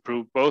to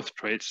improve both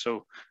traits.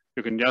 So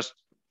you can just,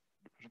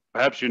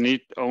 perhaps you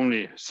need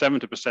only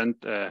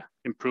 70%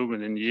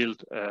 improvement in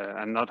yield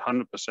and not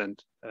 100%.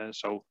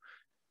 So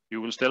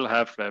you will still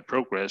have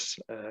progress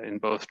in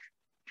both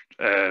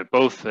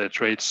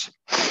traits.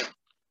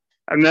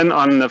 And then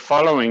on the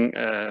following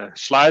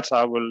slides,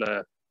 I will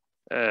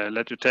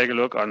let you take a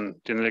look on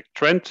genetic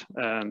trend,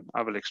 and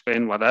I will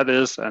explain what that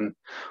is, and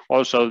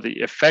also the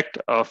effect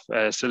of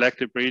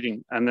selective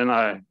breeding. And then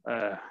I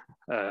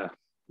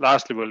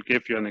lastly will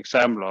give you an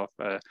example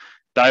of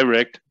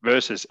direct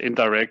versus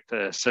indirect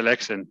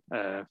selection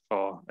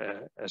for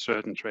a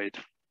certain trait.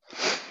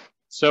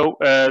 So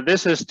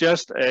this is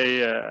just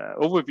a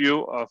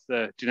overview of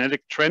the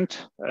genetic trend.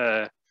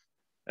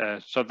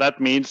 So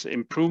that means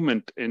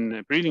improvement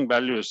in breeding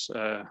values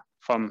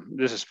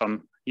this is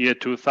from year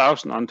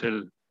 2000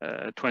 until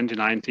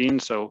 2019,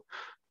 so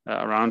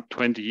around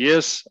 20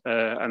 years.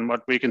 And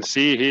what we can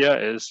see here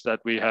is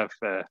that we have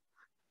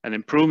an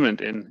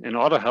improvement in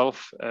udder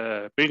health,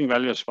 breeding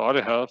values for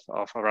udder health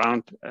of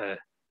around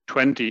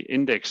 20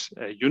 index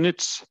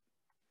units.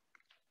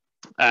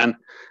 And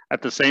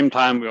at the same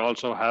time, we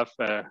also have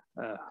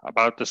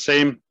about the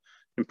same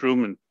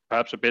improvement,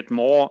 perhaps a bit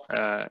more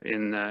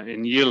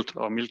in yield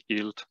or milk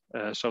yield.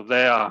 So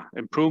there are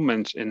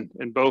improvements in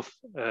both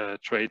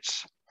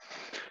traits.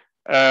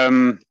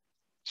 If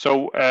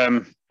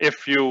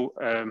you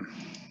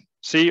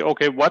see,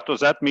 okay, what does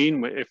that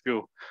mean if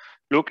you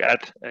look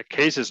at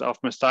cases of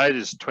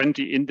mastitis,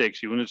 20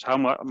 index units, how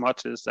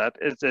much is that?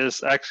 It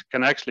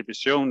can actually be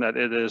shown that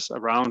it is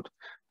around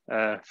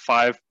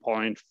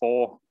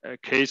 5.4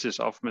 cases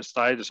of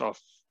mastitis of,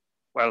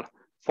 well,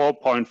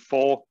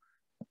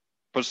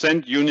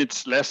 4.4%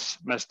 units less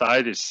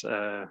mastitis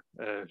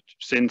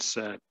since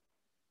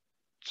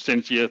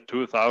year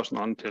 2000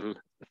 until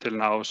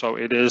now. So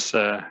it is,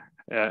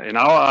 in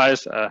our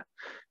eyes, a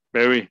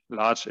very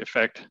large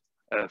effect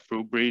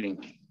through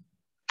breeding.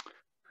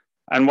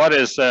 And what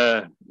is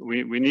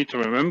we need to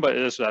remember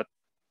is that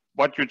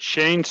what you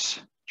change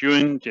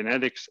during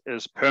genetics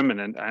is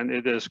permanent and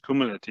it is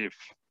cumulative.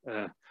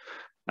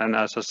 And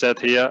as I said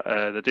here,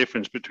 the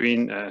difference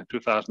between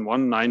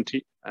 2001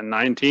 and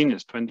 19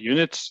 is 20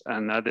 units,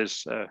 and that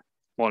is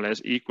more or less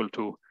equal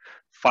to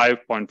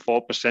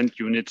 5.4%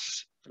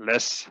 units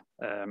less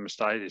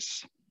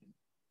mastitis.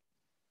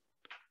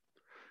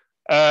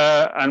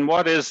 And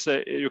what is,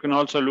 you can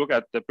also look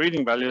at the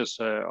breeding values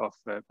of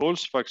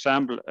bulls, for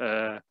example.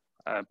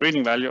 A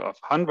breeding value of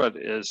 100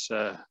 is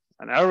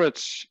an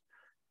average,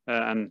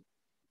 and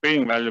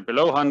breeding value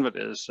below 100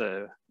 is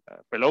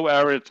below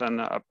average,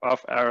 and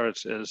above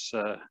average is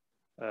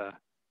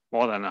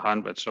more than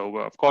 100. So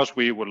of course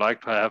we would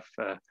like to have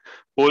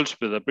bulls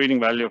with a breeding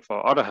value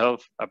for udder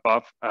health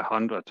above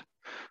 100.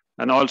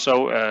 And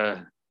also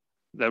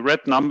the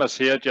red numbers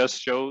here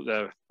just show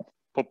the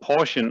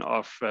proportion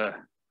of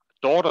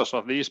daughters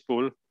of these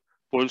bulls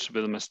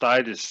with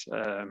mastitis.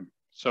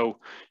 So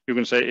you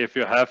can say if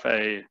you have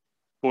a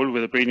bull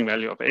with a breeding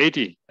value of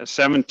 80,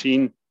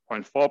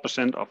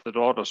 17.4% of the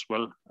daughters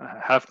will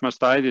have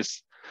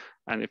mastitis.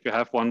 And if you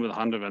have one with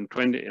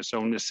 120, it's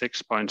only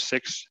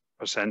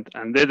 6.6%.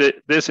 And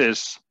this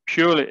is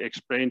purely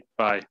explained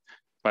by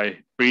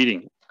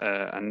breeding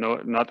and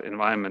not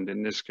environment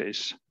in this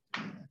case.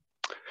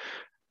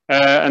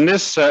 And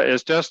this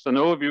is just an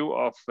overview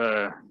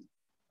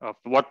of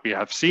what we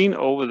have seen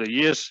over the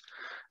years.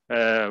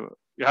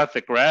 You have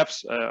the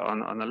graphs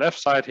on the left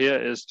side here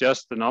is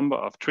just the number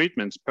of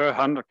treatments per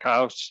 100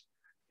 cows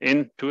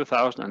in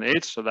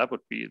 2008. So that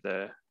would be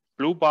the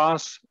blue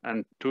bars,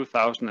 and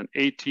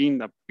 2018,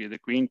 that would be the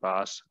green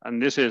bars.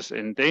 And this is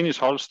in Danish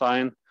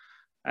Holstein,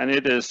 and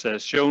it is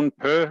shown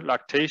per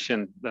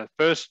lactation. The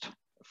first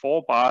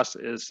 4 bars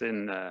is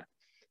in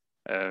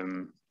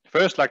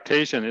first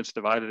lactation. It's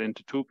divided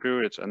into 2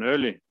 periods, an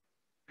early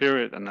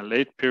period and a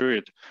late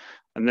period.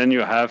 And then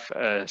you have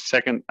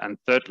second and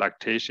third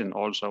lactation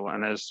also.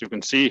 And as you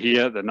can see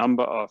here, the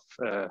number of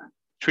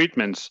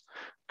treatments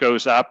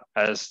goes up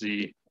as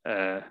the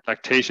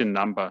lactation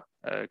number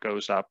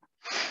goes up.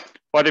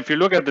 But if you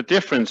look at the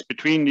difference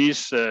between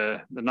these,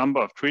 the number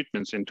of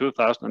treatments in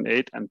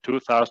 2008 and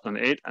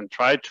 2008, and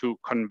try to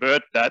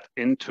convert that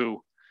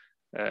into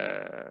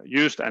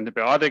used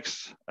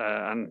antibiotics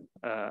and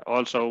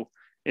also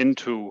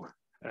into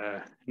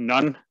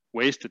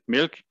non-wasted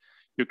milk,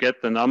 you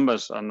get the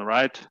numbers on the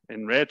right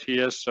in red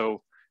here.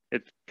 So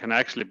it can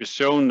actually be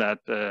shown that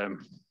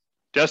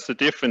just the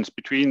difference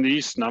between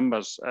these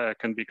numbers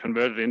can be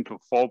converted into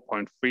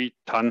 4.3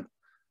 ton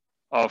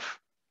of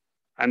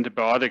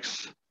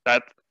antibiotics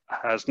that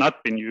has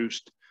not been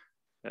used.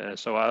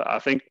 So I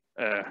think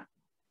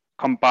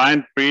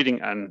combined breeding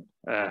and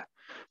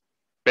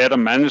better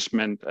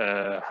management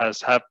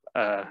has had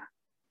a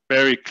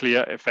very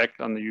clear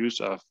effect on the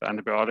use of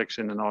antibiotics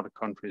in the Nordic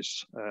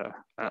countries,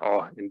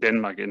 or in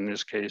Denmark in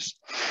this case.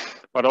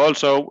 But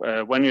also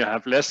when you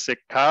have less sick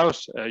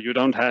cows, you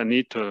don't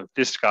need to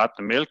discard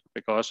the milk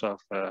because of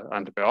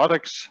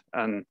antibiotics.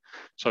 And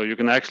so you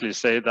can actually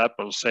say that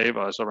will save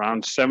us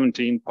around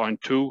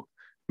 17.2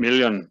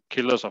 million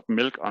kilos of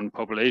milk on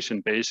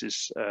population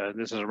basis.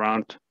 This is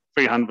around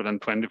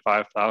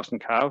 325,000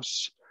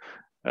 cows.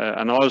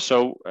 And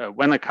also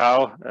when a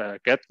cow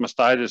gets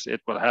mastitis,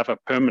 it will have a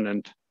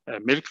permanent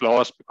milk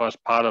loss because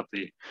part of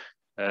the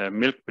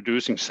milk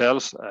producing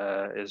cells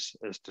is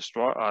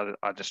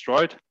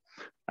destroyed.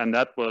 And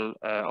that will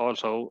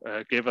also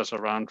give us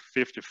around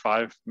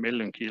 55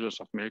 million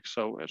kilos of milk.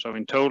 So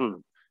in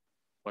total,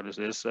 what is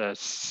this,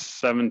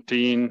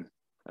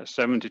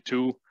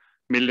 72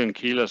 million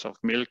kilos of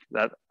milk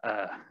that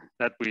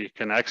we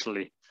can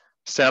actually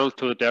sell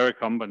to the dairy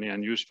company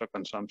and use for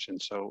consumption.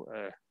 So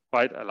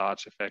quite a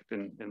large effect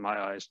in my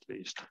eyes at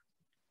least.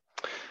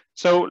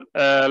 So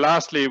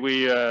lastly,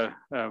 we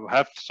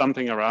have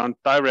something around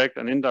direct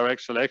and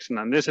indirect selection,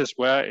 and this is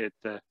where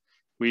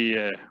we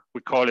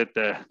call it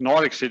the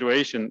Nordic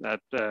situation.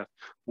 That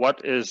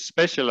what is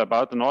special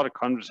about the Nordic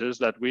countries is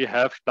that we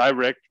have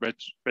direct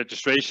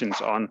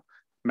registrations on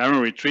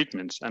mammary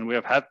treatments, and we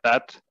have had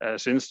that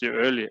since the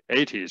early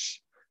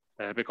 80s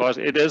because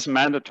it is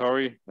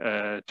mandatory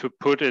to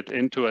put it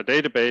into a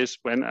database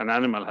when an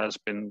animal has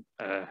been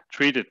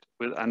treated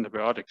with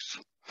antibiotics.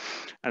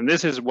 And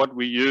this is what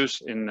we use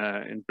in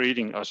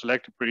breeding or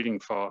selective breeding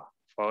for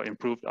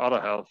improved udder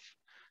health.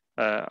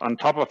 On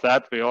top of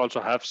that, we also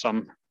have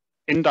some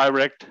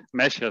indirect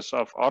measures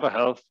of udder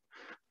health.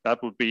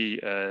 That would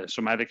be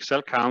somatic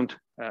cell count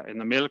in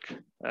the milk,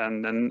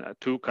 and then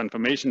 2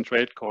 confirmation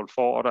trait called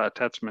fore-udder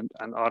attachment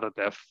and udder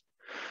depth.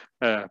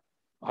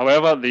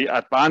 However, the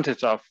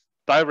advantage of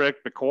direct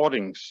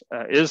recordings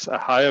is a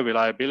higher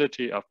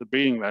reliability of the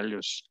breeding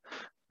values.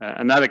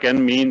 And that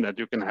again means that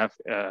you can have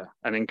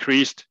an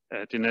increased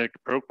genetic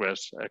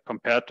progress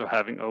compared to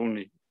having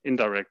only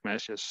indirect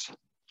measures.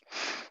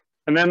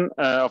 And then,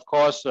 of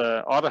course,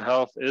 udder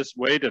health is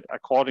weighted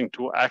according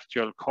to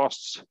actual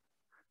costs.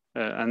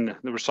 And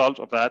the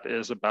result of that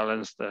is a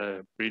balanced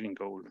breeding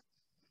goal.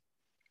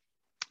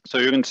 So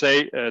you can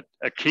say a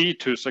key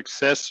to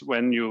success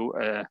when you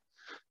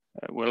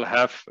will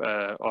have,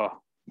 or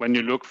when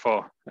you look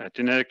for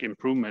genetic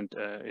improvement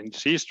in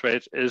disease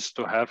traits, is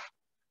to have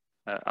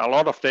a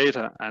lot of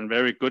data and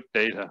very good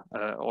data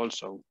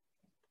also.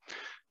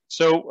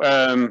 So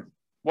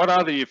what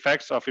are the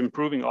effects of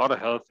improving udder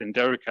health in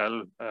dairy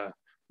cattle?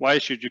 Why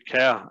should you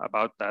care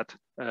about that?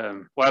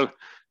 Well,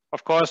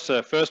 of course,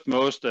 first,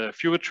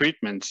 fewer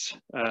treatments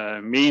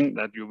mean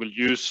that you will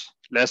use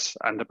less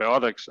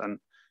antibiotics, and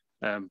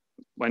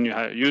when you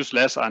use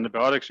less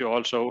antibiotics, you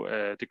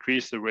also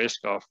decrease the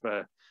risk of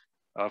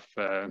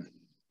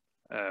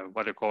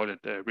what you call it,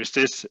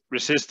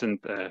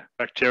 resistant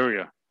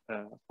bacteria,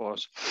 of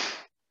course.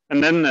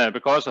 And then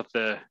because of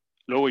the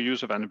lower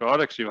use of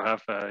antibiotics, you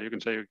have, you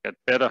can say you get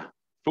better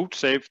food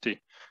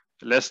safety,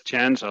 less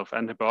chance of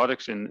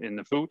antibiotics in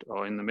the food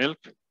or in the milk.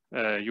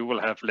 You will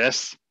have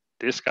less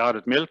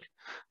discarded milk,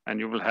 and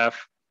you will have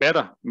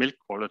better milk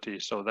quality.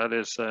 So that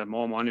is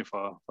more money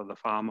for the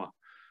farmer.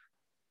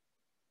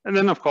 And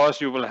then, of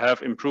course, you will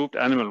have improved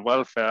animal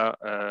welfare.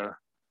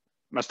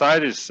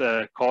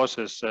 Mastitis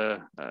causes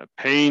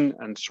pain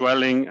and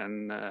swelling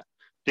and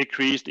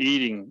decreased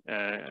eating,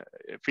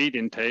 feed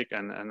intake,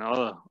 and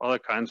other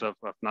kinds of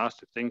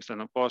nasty things.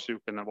 And of course, you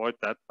can avoid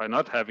that by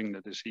not having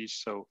the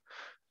disease. So,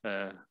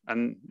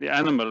 and the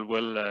animal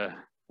will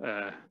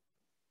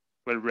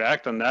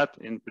react on that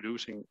in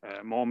producing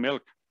more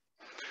milk.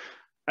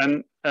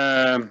 And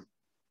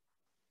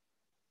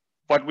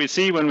what we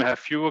see when we have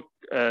fewer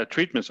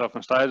treatments of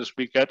mastitis,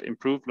 we get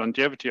improved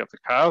longevity of the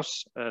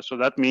cows. So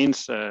that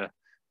means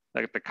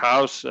like the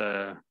cows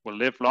will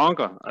live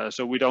longer,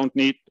 so we don't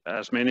need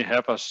as many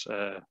heifers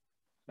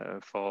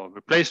for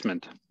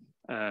replacement.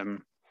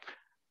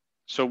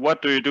 So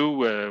what do you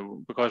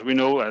do? Because we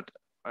know that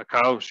a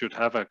cow should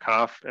have a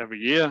calf every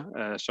year.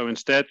 So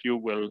instead you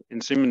will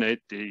inseminate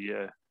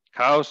the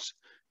cows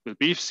with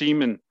beef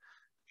semen,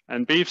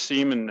 and beef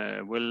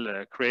semen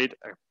will create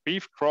a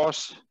beef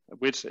cross,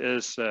 which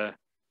is,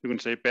 you can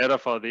say, better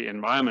for the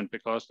environment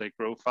because they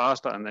grow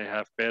faster and they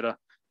have better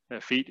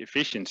feed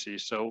efficiency.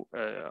 So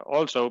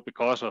also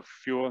because of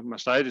fewer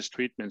mastitis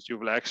treatments, you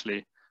will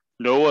actually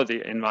lower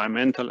the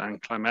environmental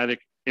and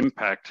climatic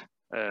impact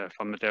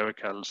from the dairy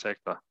cattle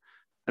sector.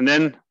 And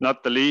then,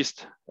 not the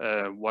least,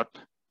 what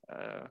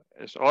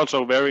is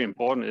also very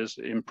important is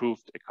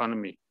improved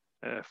economy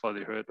for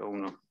the herd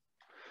owner.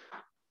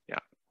 Yeah,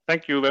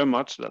 thank you very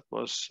much. That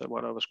was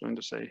what I was going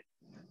to say.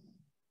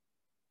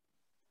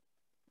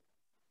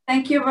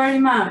 Thank you very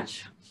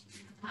much.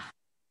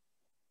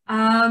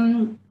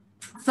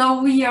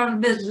 So we are a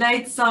bit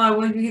late, so I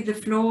will give the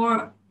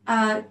floor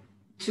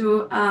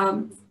to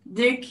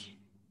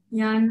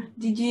Dirk-Jan.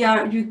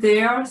 Are you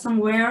there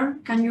somewhere?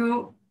 Can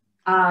you?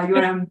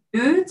 You're on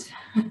mute.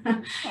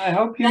 I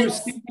hope you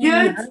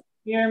good.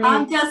 Hear me.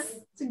 I'm just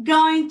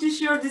going to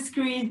share the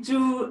screen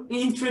to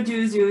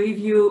introduce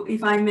you,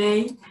 if I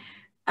may.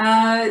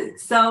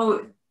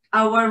 So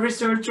our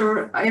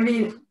researcher, I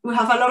mean, we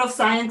have a lot of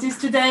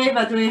scientists today,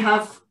 but we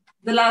have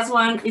the last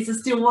one is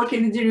still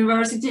working in the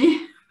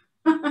university.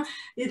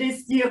 It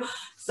is you.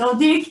 So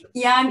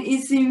Dirk-Jan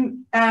is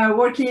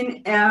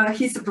working,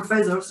 he's a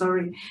professor,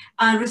 sorry,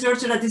 and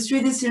researcher at the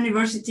Swedish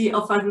University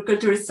of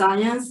Agricultural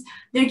Science.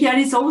 Dirk-Jan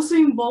is also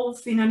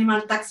involved in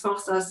animal task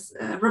forces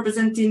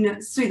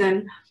representing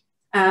Sweden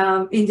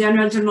in the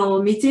annual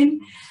journal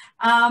meeting.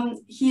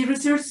 He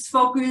research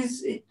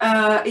focus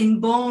in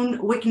bone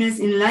weakness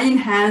in laying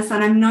hens,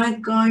 and I'm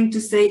not going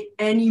to say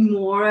any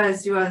more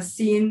as you have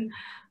seen.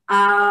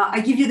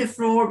 I give you the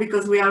floor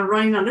because we are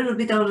running a little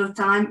bit out of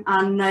time,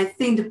 and I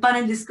think the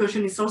panel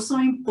discussion is also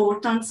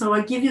important. So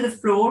I give you the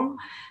floor,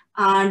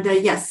 and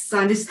yes,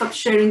 and stop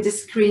sharing the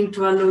screen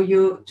to allow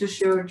you to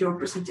share your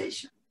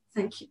presentation.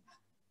 Thank you.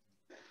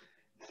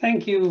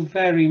 Thank you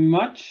very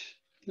much.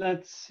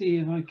 Let's see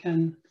if I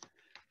can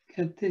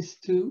get this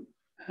to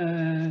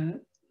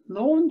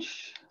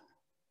launch.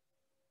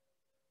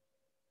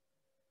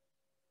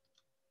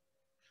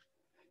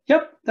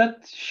 Yep,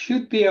 that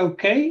should be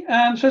okay.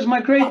 So it's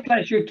my great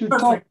pleasure to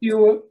talk to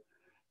you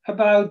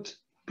about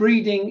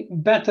breeding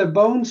better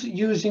bones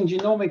using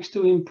genomics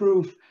to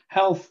improve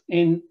health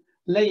in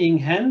laying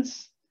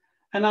hens.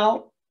 And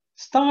I'll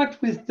start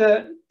with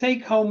the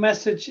take-home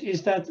message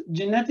is that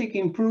genetic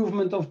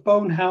improvement of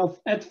bone health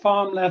at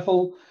farm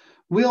level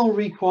will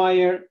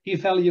require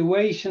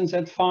evaluations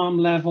at farm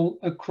level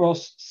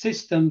across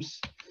systems.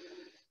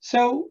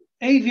 So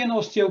avian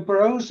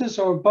osteoporosis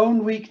or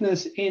bone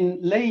weakness in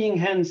laying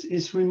hens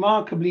is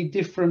remarkably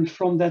different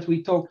from that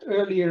we talked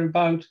earlier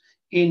about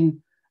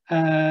in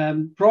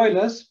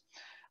broilers.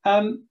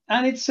 And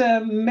it's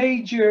a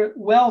major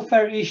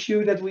welfare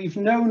issue that we've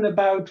known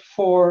about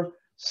for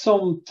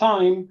some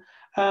time.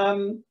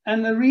 And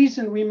the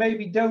reason we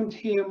maybe don't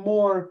hear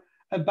more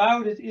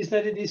about it is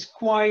that it is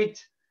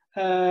quite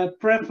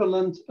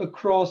prevalent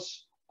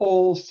across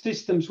all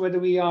systems, whether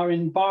we are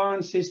in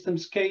barn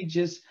systems,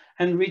 cages,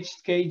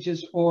 enriched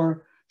cages,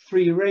 or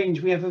free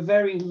range. We have a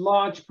very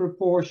large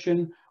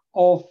proportion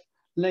of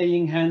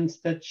laying hens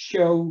that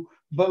show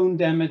bone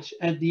damage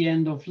at the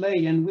end of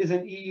lay. And with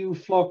an EU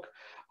flock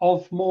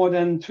of more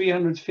than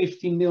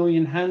 350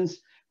 million hens,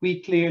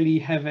 we clearly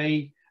have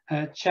a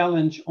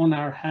challenge on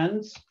our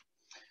hands.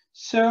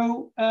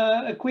 So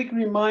a quick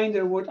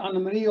reminder what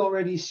Annemarie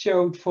already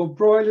showed for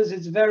broilers.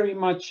 It's very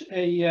much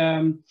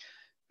a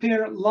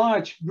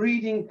large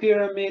breeding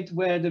pyramid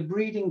where the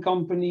breeding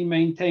company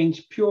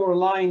maintains pure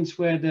lines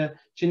where the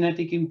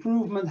genetic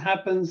improvement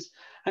happens,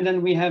 and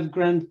then we have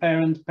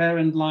grandparent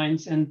parent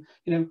lines, and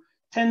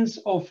tens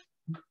of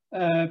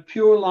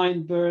pure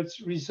line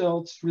birds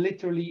results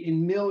literally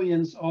in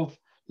millions of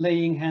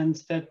laying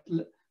hens that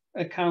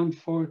account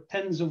for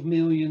tens of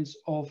millions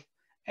of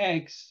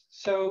eggs.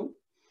 So,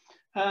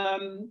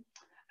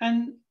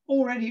 and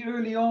already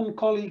early on,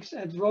 colleagues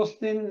at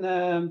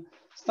Roslin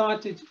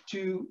started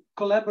to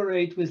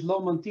collaborate with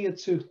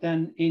Lohmann-Tierzucht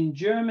then in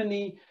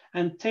Germany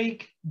and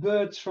take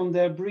birds from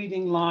their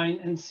breeding line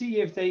and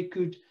see if they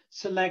could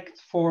select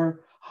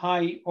for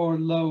high or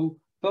low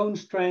bone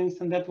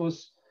strength. And that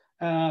was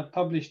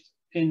published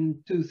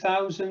in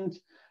 2000,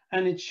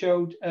 and it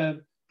showed a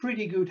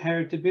pretty good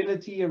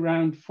heritability,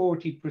 around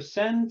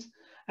 40%.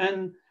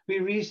 And we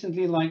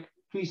recently, like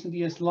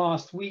recently as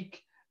last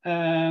week,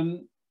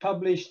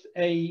 published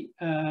a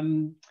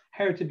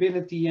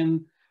heritability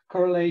and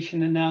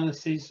correlation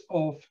analysis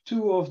of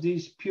 2 of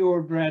these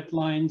purebred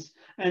lines,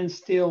 and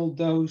still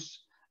those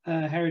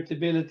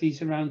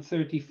heritabilities around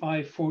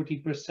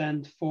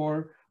 35–40%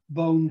 for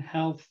bone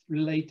health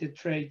related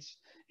traits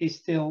is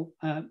still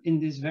in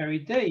this very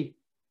day.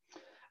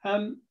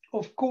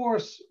 Of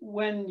course,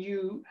 when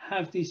you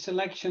have these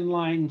selection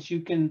lines,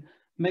 you can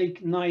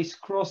make nice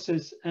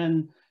crosses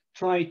and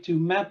try to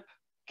map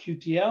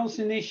QTLs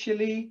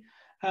initially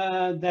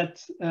that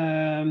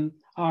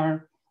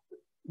are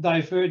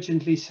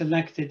divergently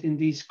selected in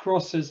these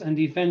crosses, and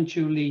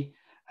eventually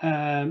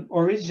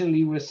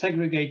originally were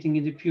segregating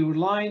in the pure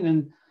line,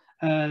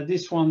 and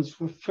these ones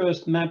were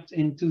first mapped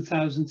in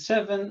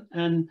 2007,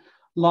 and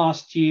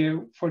last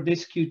year for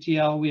this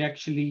QTL we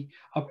actually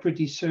are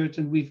pretty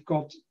certain we've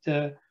got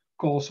the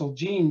causal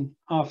gene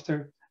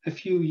after a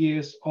few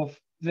years of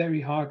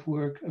very hard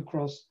work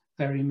across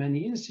very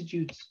many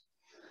institutes.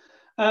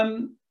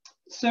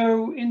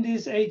 So in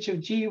this H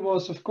of G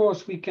was, of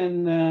course, we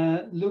can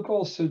look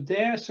also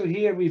there. So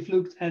here we've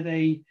looked at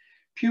a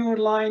pure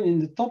line in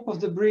the top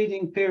of the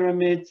breeding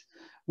pyramid,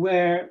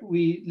 where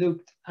we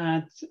looked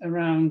at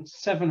around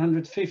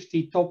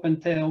 750 top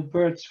and tail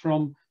birds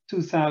from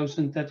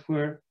 2000 that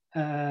were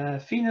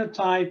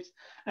phenotyped.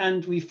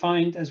 And we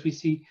find, as we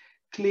see,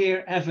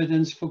 clear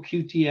evidence for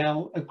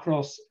QTL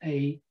across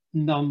a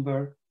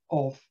number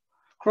of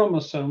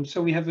chromosomes.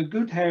 So we have a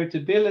good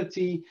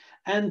heritability,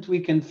 and we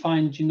can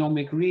find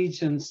genomic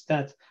regions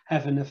that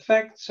have an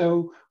effect.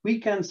 So we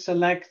can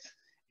select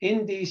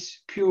in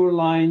these pure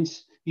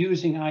lines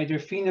using either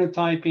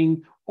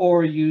phenotyping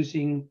or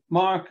using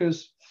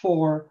markers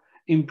for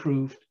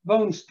improved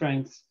bone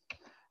strength.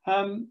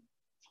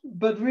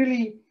 But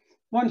really,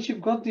 once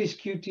you've got this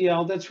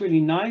QTL, that's really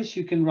nice.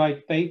 You can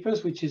write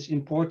papers, which is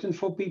important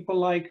for people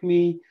like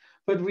me,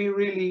 but we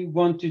really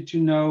wanted to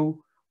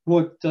know,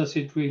 what does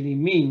it really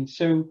mean?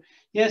 So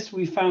yes,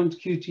 we found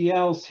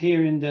QTLs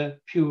here in the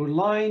pure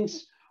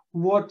lines.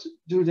 What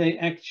do they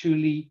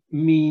actually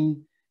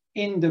mean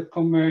in the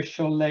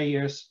commercial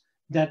layers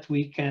that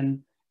we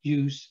can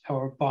use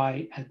or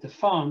buy at the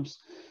farms?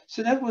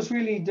 So that was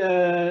really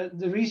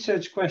the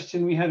research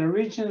question we had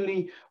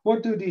originally.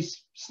 What do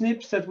these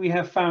SNPs that we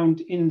have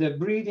found in the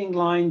breeding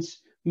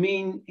lines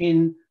mean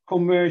in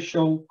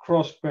commercial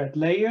crossbred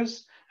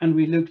layers? And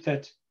we looked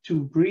at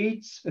 2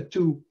 breeds,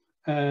 2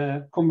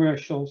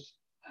 commercials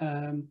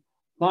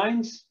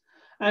lines,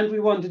 and we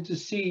wanted to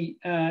see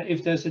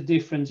if there's a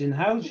difference in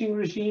housing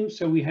regime.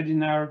 So we had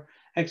in our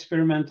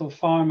experimental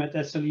farm at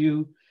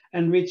SLU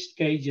enriched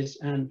cages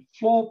and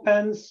floor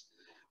pens.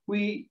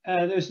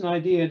 There's an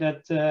idea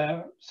that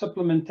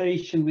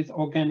supplementation with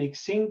organic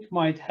zinc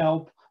might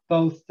help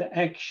both the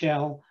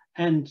eggshell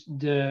and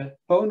the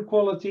bone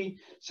quality.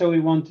 So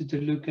we wanted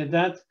to look at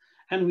that,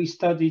 and we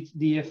studied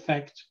the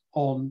effect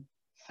on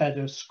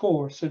feather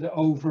score, so the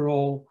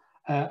overall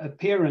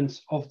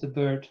appearance of the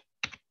bird.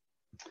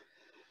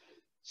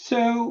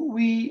 So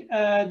we,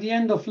 the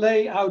end of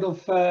lay, out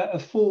of a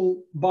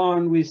full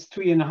barn with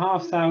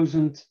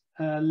 3,500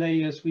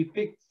 layers, we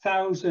picked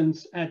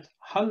thousands at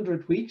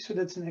 100 weeks. So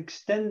that's an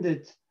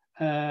extended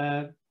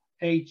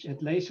age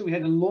at lay. So we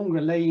had a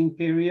longer laying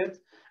period.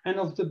 And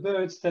of the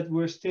birds that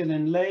were still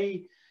in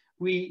lay,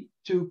 we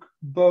took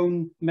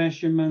bone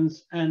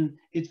measurements. And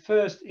in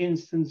first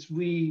instance,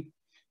 we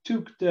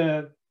took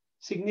the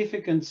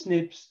significant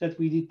SNPs that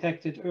we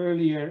detected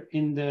earlier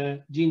in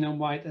the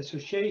genome-wide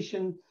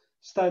association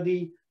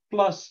study,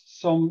 plus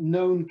some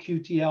known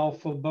QTL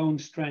for bone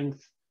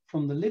strength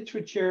from the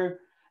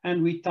literature.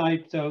 And we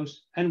typed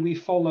those, and we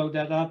followed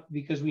that up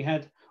because we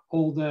had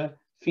all the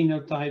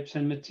phenotypes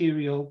and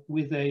material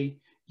with a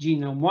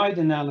genome-wide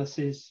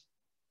analysis.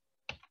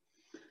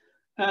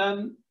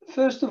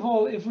 First of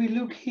all, if we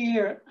look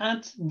here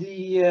at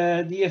the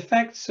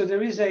effects, so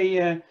there is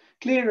a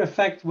clear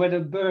effect whether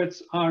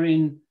birds are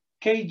in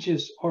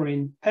cages or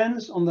in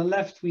pens. On the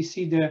left, we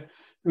see the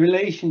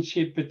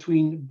relationship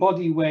between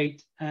body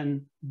weight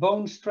and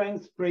bone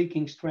strength,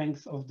 breaking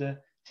strength of the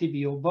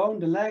tibial bone,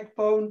 the leg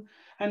bone.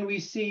 And we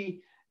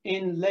see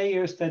in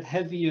layers that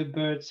heavier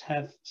birds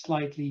have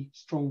slightly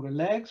stronger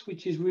legs,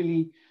 which is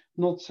really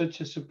not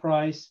such a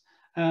surprise.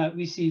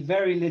 We see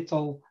very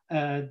little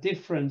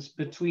difference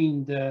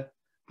between the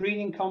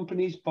breeding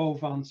companies,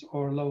 Bovans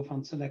or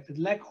Lovan selected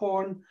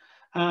Leghorn.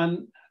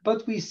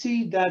 But we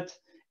see that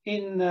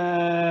in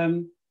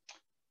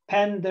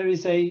pen, there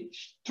is a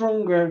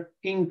stronger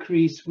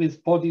increase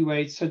with body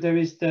weight. So there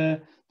is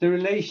the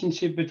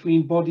relationship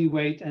between body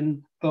weight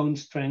and bone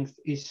strength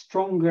is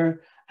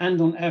stronger, and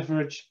on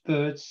average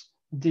birds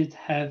did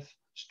have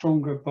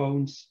stronger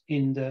bones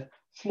in the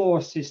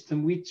floor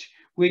system,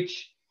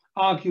 which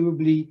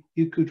arguably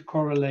you could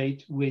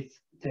correlate with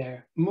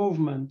their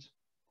movement.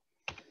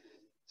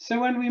 So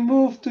when we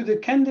moved to the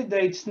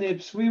candidate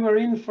SNPs, we were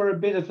in for a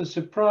bit of a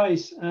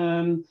surprise.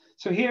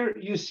 So here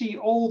you see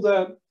all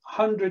the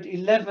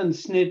 111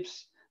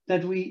 SNPs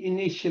that we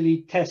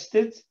initially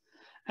tested,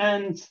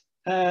 and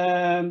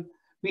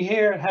we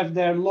here have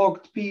their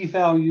logged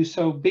p-value,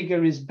 so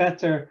bigger is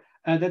better,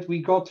 that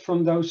we got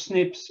from those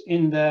SNPs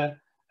in the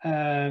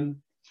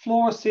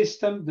floor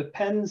system, the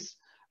pens,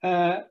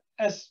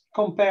 as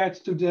compared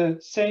to the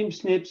same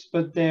SNPs,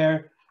 but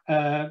their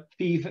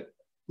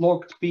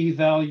logged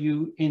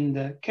p-value in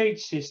the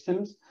cage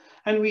systems.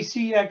 And we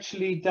see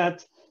actually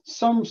that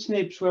some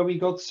SNPs where we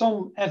got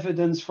some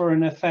evidence for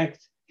an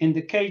effect in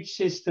the cage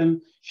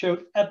system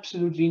showed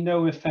absolutely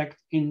no effect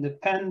in the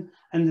pen,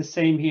 and the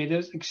same here.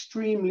 There's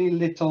extremely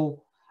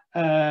little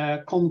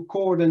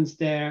concordance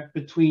there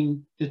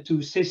between the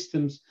two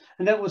systems.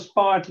 And that was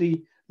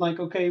partly like,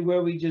 okay,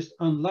 were we just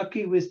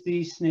unlucky with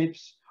these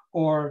SNPs,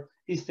 or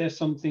is there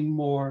something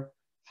more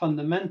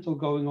fundamental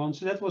going on?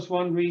 So that was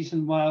one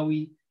reason why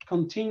we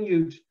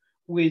continued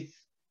with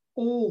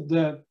all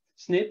the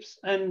SNPs,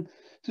 and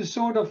to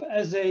sort of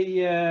as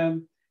a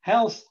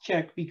health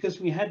check, because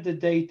we had the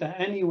data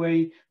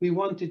anyway, we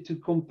wanted to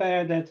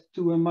compare that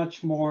to a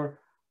much more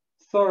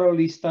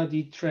thoroughly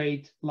studied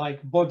trait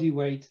like body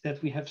weight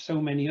that we have so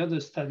many other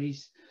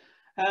studies.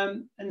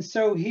 And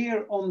so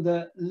here on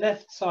the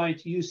left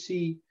side, you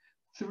see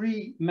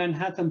 3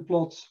 Manhattan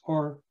plots,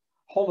 or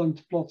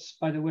Holland plots,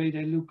 by the way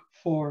they look,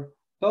 for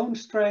bone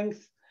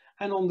strength.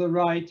 And on the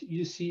right,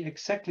 you see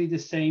exactly the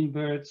same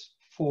birds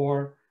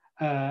for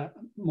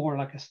more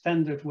like a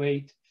standard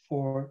weight,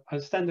 for a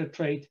standard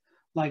trait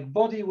like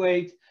body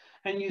weight.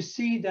 And you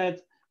see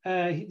that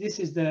this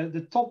is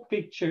the top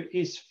picture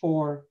is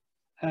for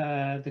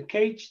the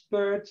caged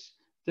birds.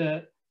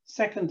 The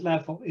second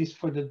level is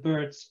for the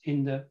birds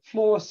in the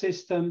floor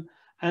system.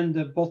 And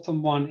the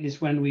bottom one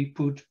is when we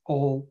put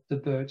all the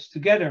birds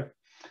together.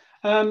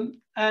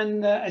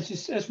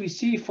 As we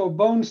see for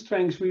bone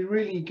strength, we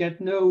really get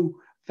no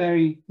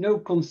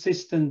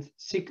consistent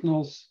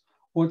signals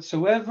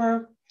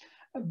whatsoever.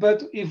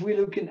 But if we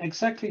look in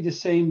exactly the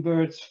same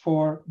birds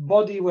for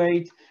body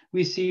weight,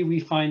 we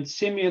find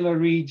similar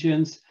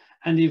regions.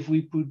 And if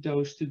we put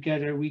those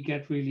together, we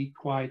get really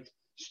quite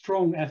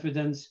strong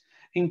evidence,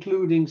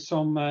 including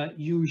some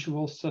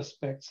usual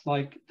suspects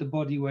like the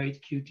body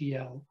weight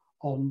QTL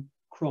on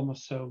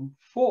chromosome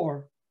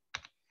 4.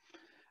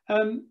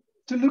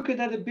 To look at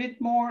that a bit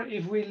more,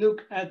 if we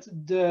look at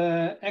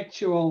the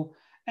actual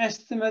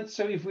estimate,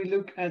 so if we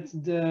look at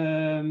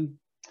the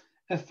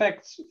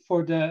effects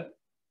for the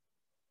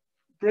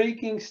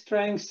breaking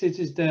strengths, this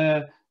is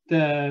the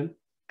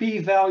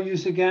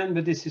p-values again,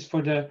 but this is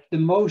for the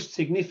most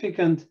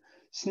significant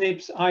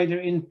SNPs either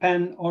in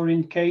pen or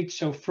in cage,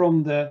 so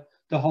from the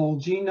whole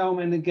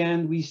genome. And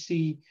again, we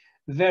see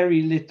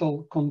very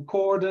little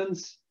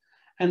concordance.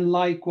 And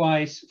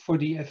likewise for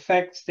the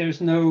effects,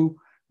 there's no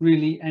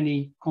really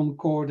any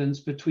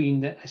concordance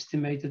between the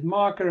estimated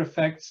marker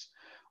effects.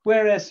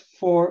 Whereas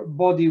for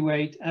body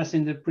weight, as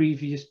in the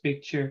previous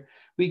picture,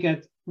 we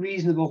get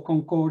reasonable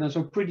concordance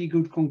or pretty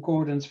good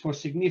concordance for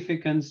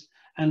significance,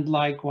 and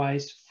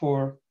likewise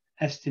for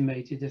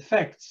estimated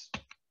effects.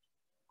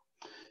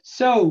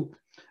 So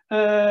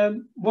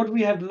what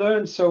we have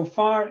learned so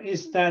far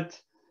is that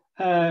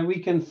we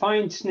can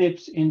find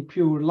SNPs in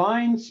pure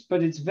lines,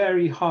 but it's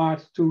very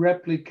hard to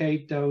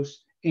replicate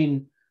those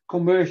in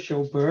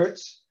commercial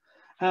birds.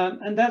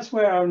 And that's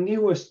where our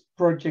newest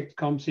project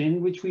comes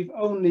in, which we've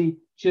only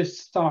just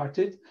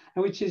started,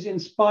 and which is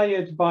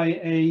inspired by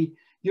a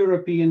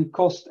European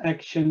cost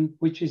action,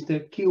 which is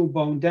the keel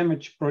bone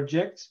damage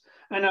project.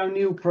 And our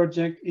new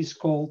project is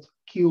called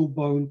Keel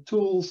Bone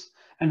Tools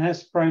and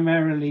has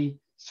primarily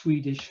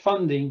Swedish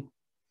funding.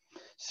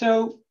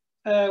 So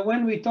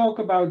when we talk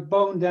about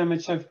bone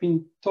damage, I've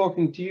been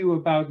talking to you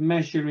about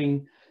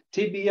measuring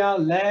tibia,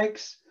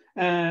 legs.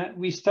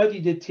 We study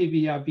the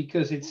tibia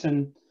because it's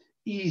an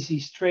easy,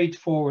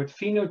 straightforward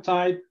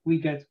phenotype. We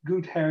get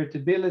good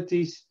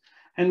heritabilities,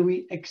 and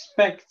we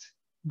expect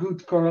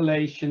good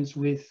correlations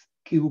with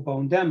keel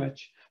bone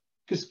damage,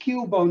 because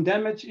keel bone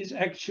damage is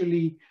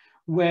actually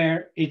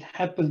where it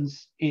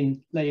happens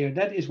in layer.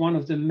 That is one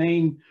of the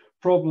main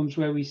problems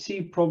where we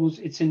see problems.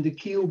 It's in the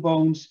keel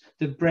bones,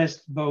 the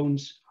breast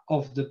bones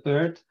of the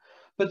bird.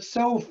 But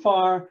so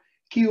far,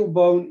 keel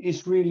bone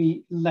is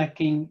really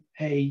lacking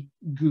a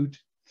good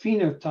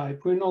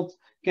phenotype. We're not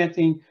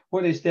getting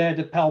what is there,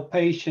 the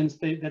palpations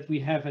that we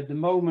have at the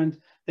moment.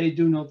 They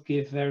do not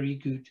give very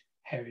good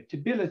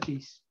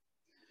heritabilities.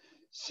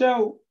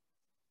 So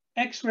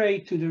X-ray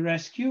to the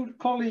rescue.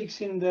 Colleagues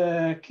in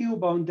the keel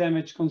bone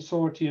damage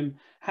consortium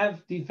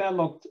have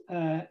developed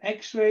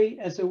X-ray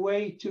as a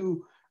way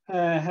to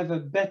have a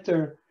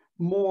better,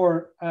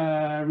 more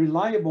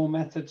reliable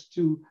method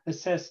to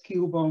assess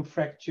keel bone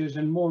fractures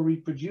and more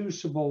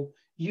reproducible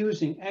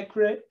using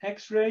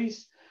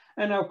X-rays.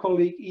 And our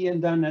colleague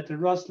Ian Dunn at the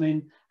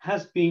Roslin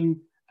has been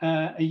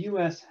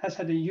has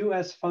had a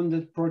US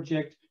funded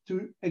project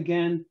to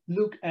again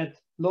look at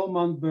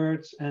low-mount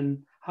birds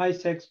and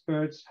high-sex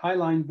birds,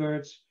 high-line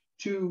birds,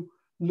 to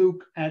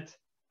look at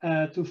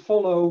to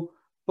follow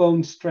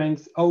bone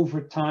strength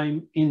over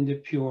time in the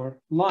pure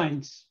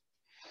lines.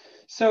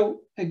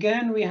 So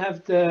again, we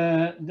have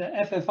the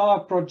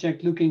FFR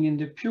project looking in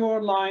the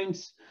pure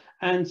lines.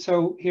 And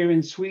so here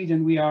in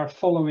Sweden, we are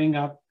following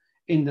up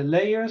in the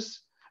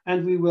layers,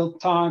 and we will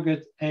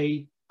target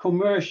a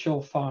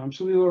commercial farm.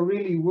 So we will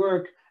really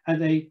work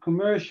at a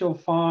commercial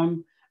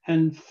farm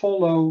and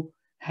follow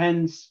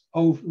hens,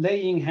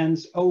 laying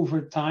hens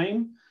over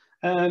time.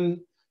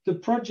 The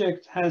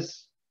project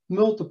has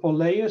multiple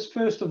layers.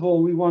 First of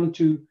all, we want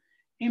to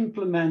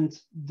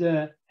implement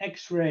the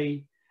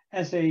X-ray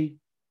as a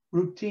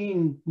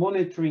routine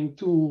monitoring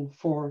tool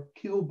for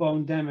keel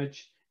bone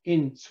damage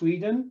in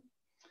Sweden.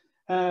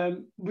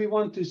 We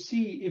want to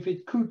see if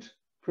it could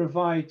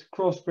provide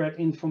crossbred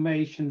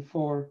information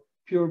for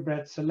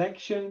purebred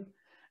selection.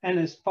 And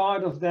as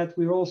part of that,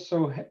 we're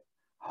also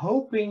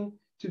hoping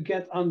to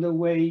get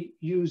underway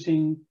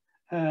using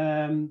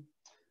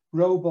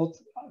robot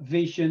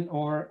vision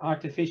or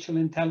artificial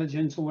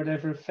intelligence or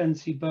whatever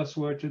fancy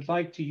buzzword you'd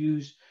like to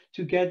use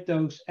to get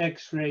those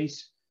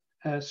X-rays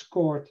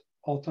scored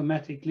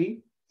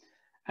automatically.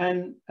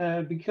 And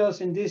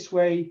because in this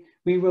way,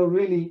 we will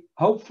really,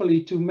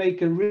 hopefully, to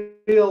make a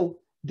real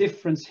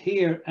difference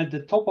here at the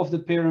top of the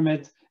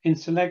pyramid in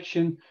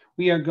selection,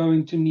 we are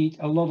going to need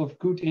a lot of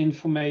good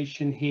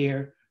information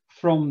here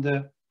from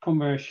the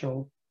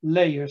commercial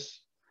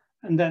layers.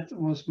 And that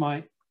was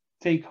my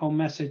take-home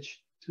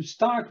message to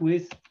start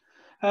with.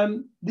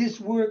 This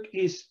work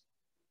is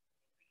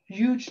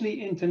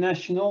hugely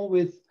international,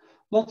 with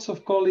lots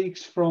of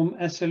colleagues from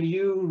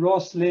SLU,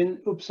 Roslin,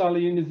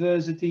 Uppsala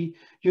University,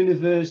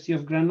 University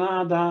of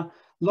Granada,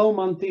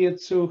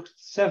 Lohmann-Tierzucht,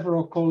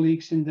 several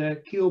colleagues in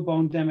the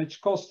keelbone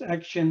damage cost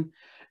action,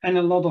 and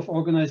a lot of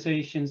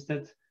organizations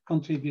that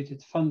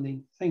contributed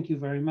funding. Thank you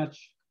very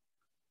much.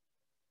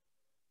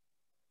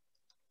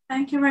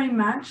 Thank you very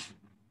much.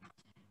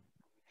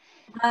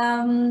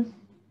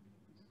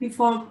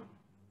 Before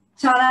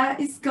Cagla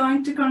is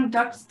going to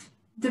conduct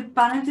the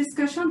panel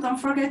discussion, don't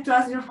forget to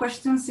ask your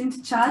questions in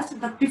the chat.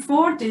 But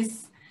before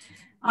this,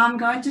 I'm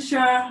going to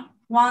share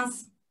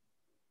once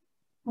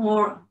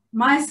more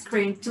my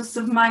screen to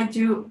submit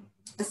you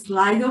a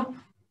Slido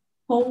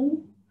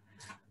poll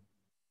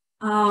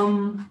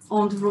on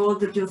the role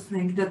that you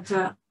think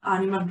that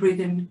animal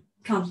breeding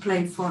can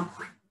play for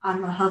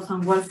animal health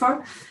and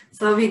welfare.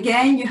 So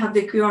again, you have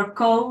the QR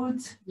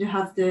code, you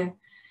have the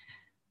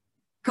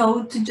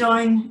code to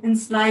join in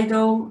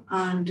Slido,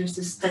 and there's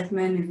a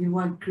statement if you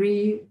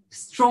agree,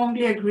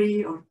 strongly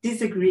agree or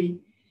disagree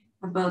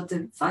about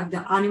the fact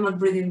that animal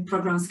breeding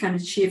programs can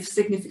achieve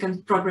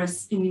significant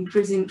progress in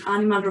increasing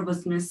animal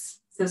robustness,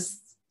 thus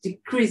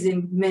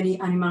decreasing many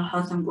animal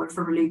health and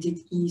welfare related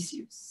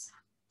issues.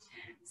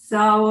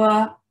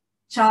 So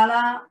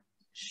Cagla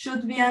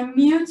should be on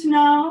mute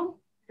now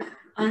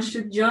and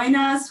should join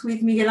us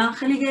with Miguel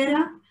Angel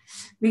Higuera.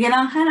 Miguel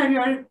Angel,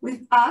 are you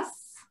with us?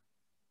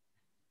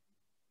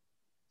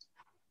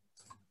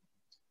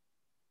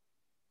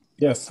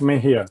 Yes, I'm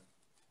here.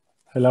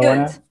 Hello, Good.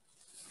 Anna.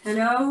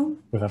 Hello.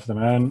 Good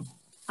afternoon.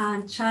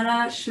 And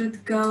Cagla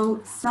should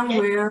go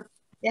somewhere.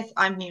 Yes,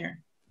 I'm here.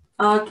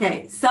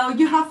 Okay, so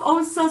you have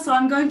also, so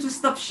I'm going to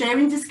stop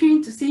sharing the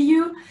screen to see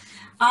you.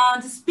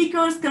 The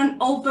speakers can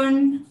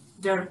open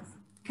their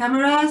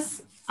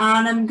cameras,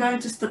 and I'm going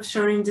to stop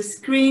sharing the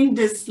screen.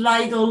 The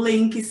Slido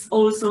link is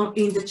also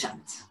in the chat.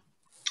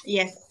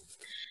 Yes.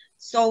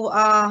 So,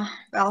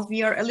 well,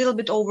 we are a little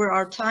bit over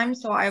our time,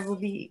 so I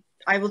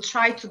will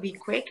try to be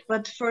quick,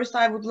 but first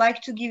I would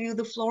like to give you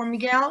the floor,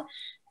 Miguel,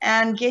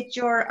 and get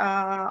your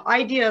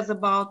ideas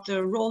about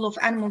the role of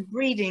animal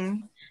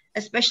breeding,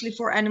 especially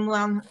for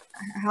animal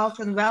health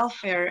and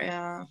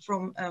welfare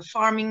from a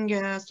farming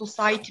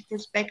society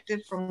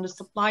perspective, from the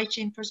supply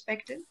chain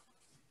perspective.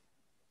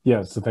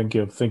 Yes, thank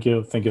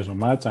you so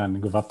much,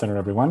 and good afternoon,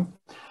 everyone.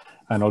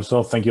 And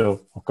also thank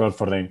you, of course,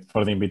 for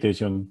the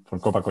invitation for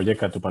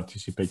COPA-COGECA to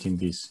participate in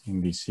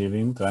this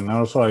event. And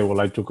also I would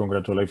like to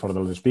congratulate for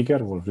all the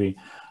speakers. It will be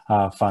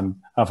a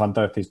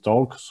fantastic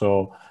talk.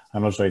 So,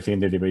 and also I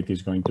think the debate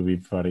is going to be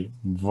very,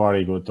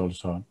 very good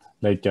also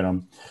later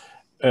on.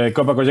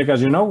 COPA-COGECA,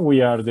 as you know,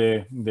 we are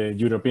the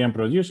European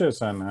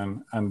producers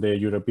and the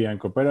European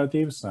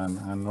cooperatives,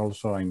 and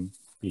also I'm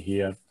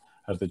here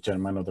as the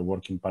chairman of the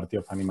Working Party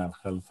of Animal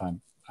Health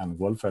and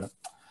Welfare.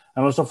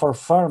 And also for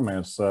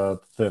farmers,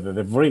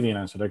 the breeding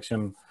and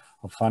selection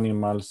of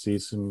animals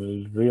is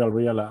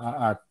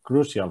real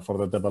crucial for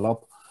the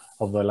development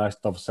of the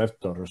livestock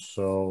sector.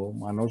 So,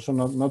 and also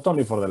not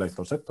only for the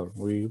livestock sector,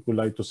 we would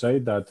like to say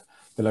that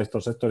the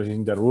livestock sector is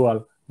in the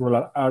rural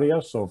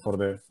areas, so for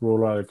the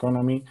rural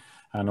economy,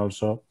 and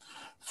also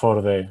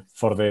for the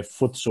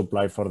food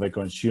supply for the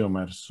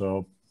consumers.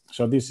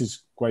 So this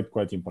is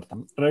quite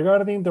important.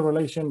 Regarding the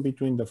relation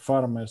between the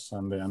farmers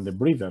and the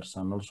breeders,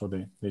 and also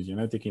the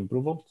genetic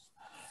improvements,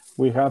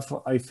 we have,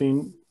 I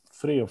think,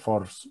 3 or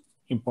 4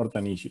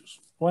 important issues.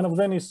 One of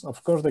them is,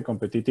 of course, the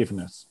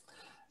competitiveness.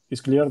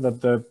 It's clear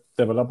that the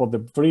development of the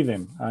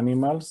breeding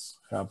animals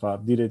have a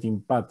direct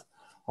impact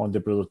on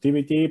the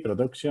productivity,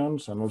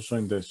 productions, and also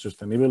in the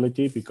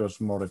sustainability, because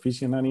more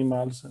efficient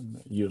animals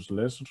use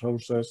less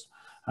resources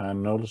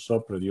and also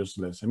produce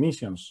less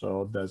emissions.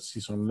 So that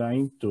is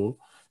online to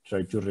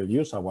try to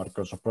reduce our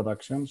cost of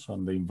productions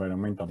on the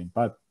environmental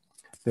impact.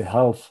 The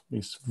health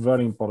is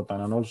very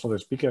important, and also the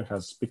speaker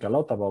has spoken a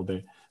lot about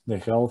the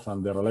health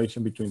and the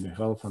relation between the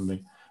health and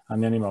the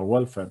animal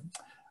welfare.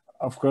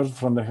 Of course,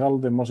 from the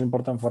health, the most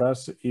important for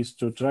us is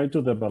to try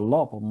to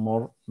develop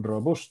more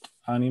robust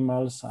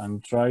animals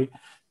and try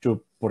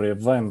to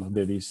prevent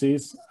the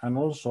disease, and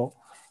also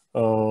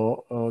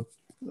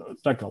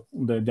tackle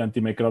the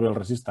antimicrobial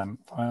resistance.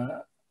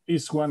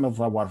 Is one of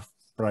our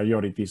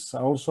priorities.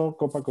 Also,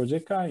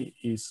 COPA-COGECA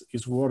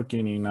is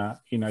working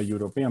in a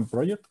European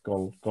project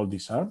called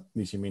DISARM,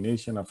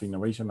 Dissemination of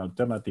Innovation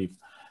Alternative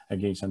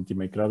Against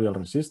Antimicrobial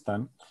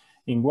Resistance,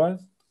 in what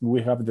we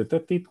have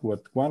detected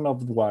what one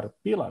of our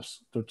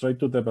pillars to try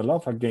to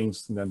develop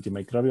against the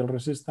antimicrobial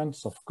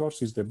resistance, of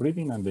course, is the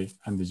breeding and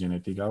the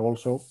genetic. I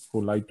also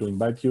would like to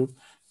invite you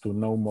to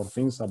know more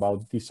things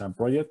about DISARM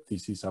project.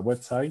 This is a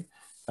website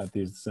that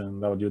is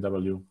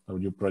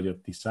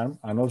www.project.disarm,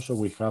 and also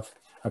we have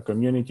a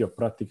community of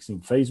practice in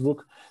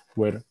Facebook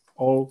where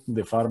all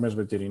the farmers,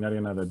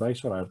 veterinarian, and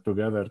advisors are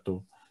together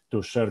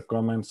to share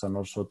comments and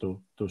also to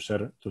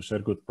share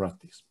good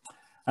practice.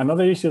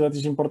 Another issue that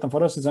is important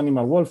for us is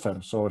animal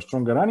welfare. So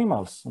stronger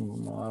animals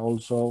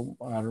also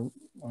are,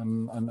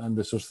 and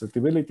the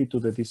susceptibility to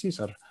the disease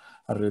are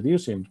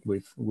reducing.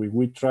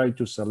 We try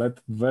to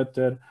select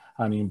better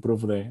and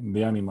improve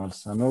the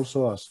animals. And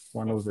also, as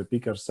one of the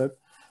speakers said,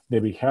 the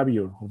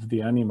behavior of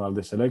the animal,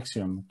 the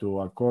selection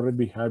to a correct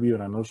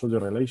behavior, and also the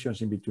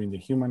relationship between the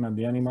human and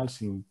the animals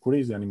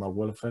increase the animal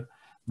welfare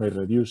by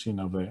reducing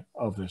of the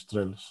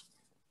stress.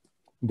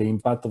 The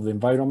impact of the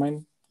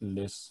environment,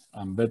 less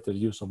and better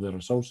use of the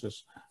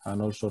resources,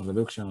 and also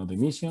reduction of the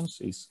emissions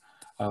is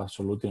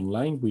absolutely in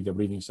line with the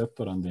breeding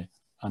sector and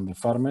the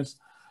farmers.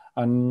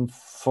 And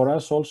for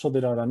us also,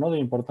 there are another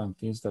important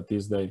things, that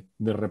is the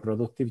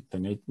reproductive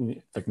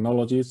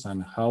technologies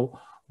and how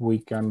we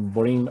can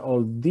bring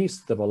all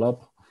this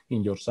develop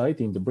in your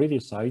site, in the breeding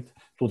site,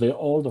 to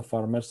all the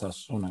farmers as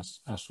soon as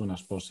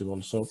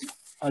possible. So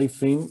I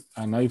think,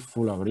 and I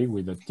fully agree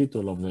with the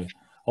title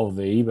of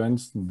the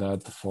events,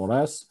 that for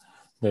us,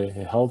 the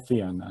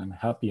healthy and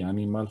happy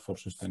animal for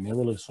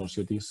sustainable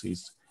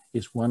societies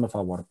is one of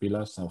our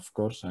pillars. Of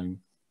course, I'm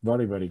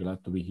very, very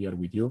glad to be here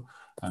with you,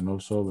 and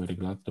also very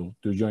glad to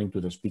join to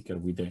the speaker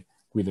with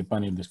the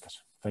panel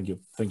discussion. Thank you.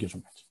 Thank you so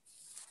much.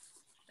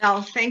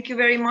 Well, thank you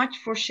very much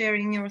for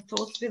sharing your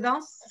thoughts with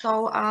us.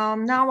 So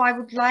now I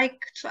would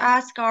like to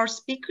ask our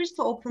speakers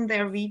to open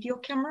their video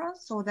camera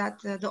so that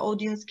the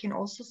audience can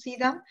also see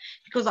them,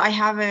 because I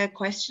have a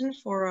question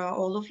for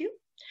all of you.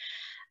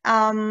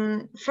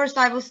 First,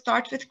 I will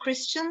start with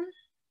Christian.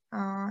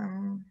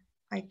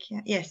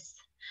 Yes.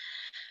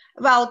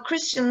 Well,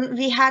 Christian,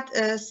 we had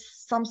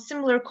some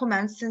similar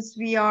comments, since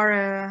we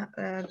are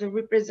the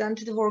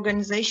representative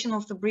organization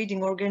of the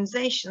breeding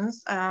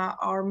organizations.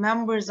 Our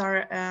members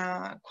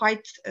are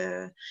quite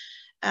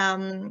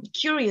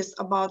curious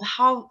about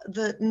how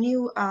the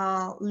new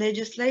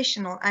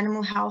legislation on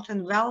animal health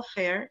and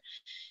welfare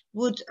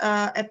would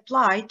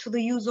apply to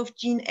the use of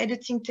gene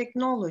editing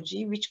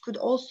technology, which could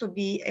also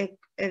be a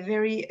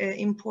very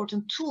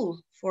important tool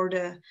for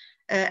the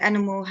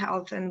animal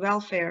health and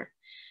welfare.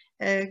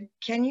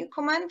 Can you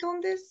comment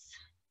on this?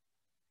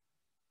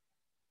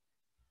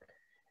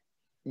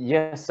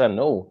 Yes and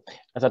no.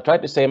 As I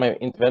tried to say in my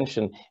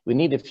intervention, we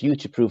need a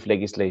future-proof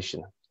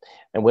legislation.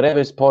 And whatever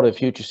is part of a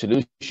future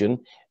solution,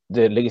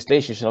 the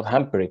legislation should not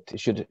hamper it. It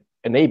should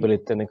enable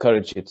it and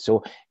encourage it.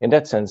 So in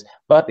that sense,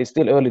 but it's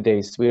still early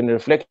days. We're in a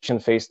reflection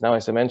phase now.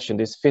 As I mentioned,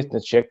 this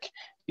fitness check,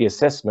 the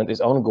assessment is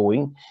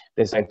ongoing.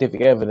 The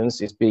scientific evidence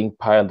is being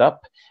piled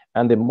up,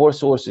 and there are more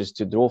sources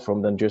to draw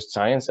from than just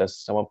science, as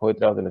someone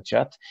pointed out in the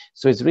chat.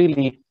 So it's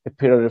really a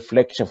period of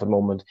reflection for the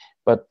moment.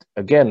 But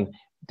again,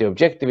 the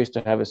objective is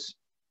to have a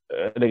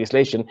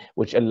legislation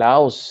which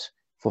allows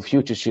for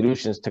future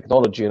solutions,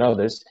 technology and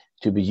others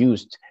to be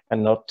used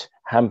and not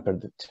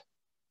hampered it.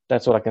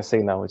 That's all I can say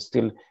now. It's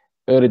still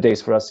early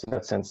days for us in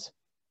that sense.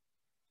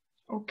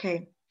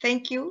 Okay,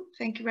 thank you.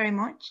 Thank you very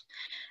much.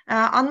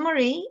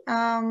 Anne-Marie,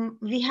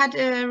 we had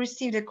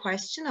received a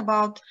question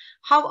about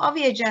how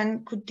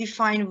Aviagen could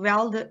define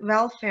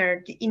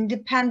welfare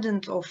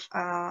independent of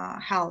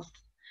health.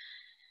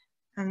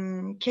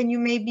 Can you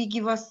maybe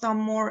give us some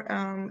more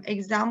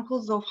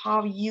examples of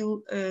how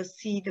you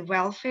see the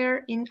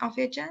welfare in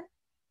Aviagen?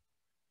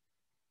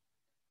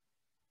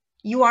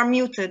 You are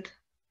muted.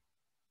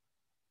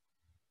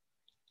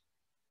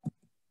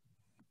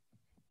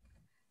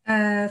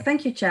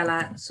 Thank you,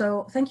 Cella.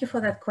 So thank you for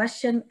that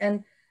question.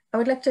 And I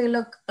would like to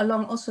look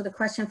along also the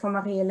question from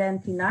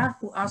Marie-Hélène Pinard,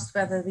 who asked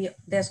whether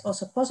there's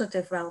also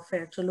positive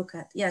welfare to look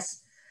at.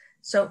 Yes.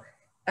 So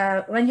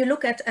when you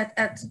look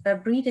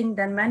at breeding,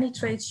 then many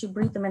traits, you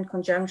breed them in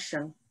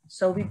conjunction.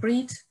 So we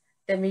breed,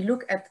 then we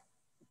look at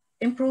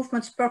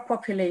improvements per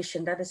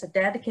population. That is a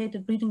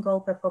dedicated breeding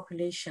goal per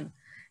population.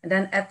 And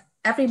then at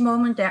every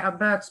moment there are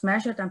birds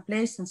measured and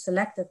placed and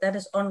selected. That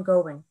is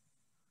ongoing.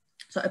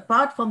 So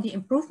apart from the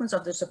improvements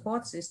of the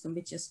support system,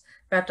 which is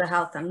better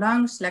health and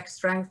lungs, leg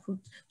strength,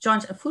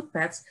 joints and foot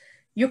pads,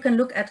 you can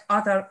look at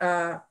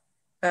other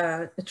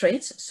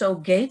traits. So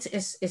gait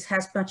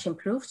has much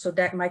improved. So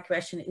that my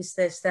question is,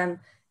 this then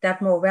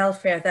that more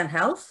welfare than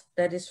health?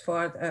 That is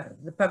for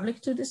the public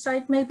to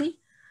decide maybe.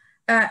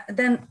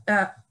 Then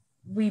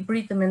we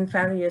breed them in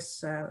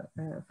various,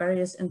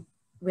 and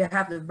we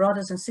have the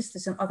brothers and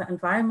sisters in other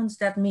environments.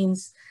 That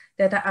means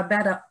that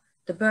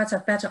the birds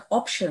have better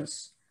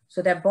options,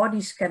 so their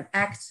bodies can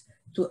act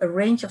to a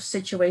range of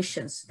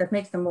situations that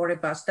make them more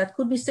robust. That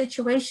could be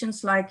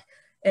situations like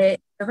the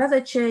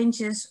weather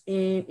changes,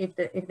 if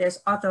there's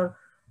other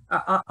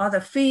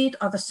feed,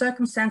 other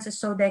circumstances,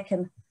 so they're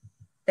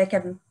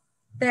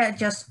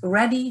just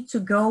ready to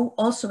go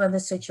also when the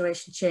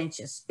situation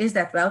changes. Is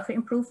that welfare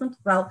improvement?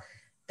 Well,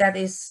 that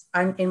is,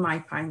 in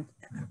my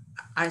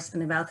eyes, a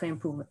welfare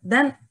improvement.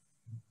 Then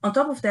on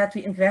top of that,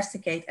 we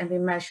investigate and we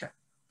measure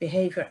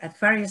behavior at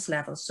various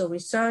levels. So we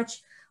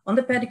search on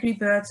the pedigree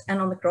birds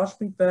and on the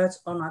crossbreed birds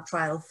on our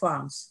trial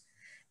farms.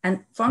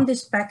 And from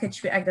this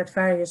package, we act at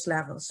various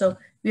levels. So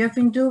we have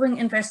been doing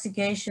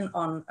investigation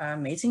on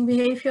mating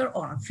behavior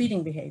or on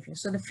feeding behavior.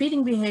 So the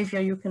feeding behavior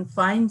you can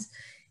find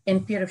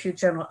in peer-reviewed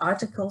journal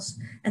articles,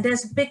 and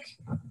there's a big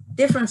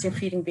difference in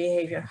feeding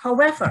behavior.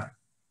 However,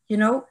 you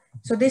know,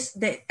 so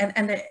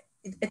it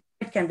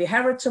can be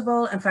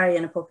heritable and vary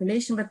in a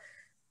population, but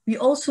we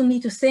also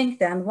need to think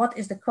then, what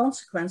is the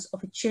consequence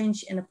of a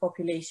change in a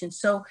population?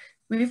 So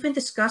we've been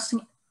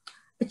discussing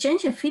a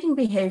change in feeding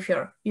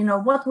behavior. You know,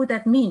 what would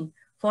that mean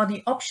for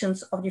the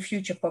options of the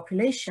future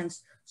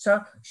populations?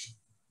 So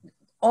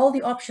all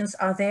the options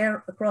are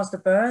there across the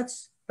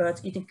birds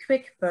eating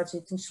quick, birds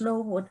eating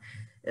slow,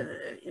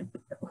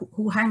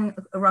 who hang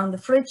around the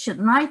fridge at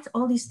night,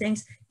 all these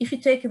things. If you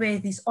take away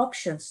these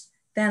options,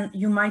 then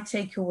you might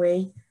take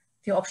away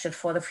the option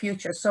for the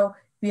future. So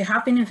we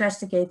have been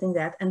investigating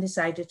that and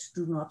decided to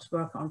do not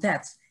work on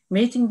that.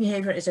 Mating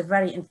behavior is a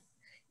very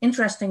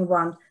interesting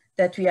one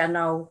that we are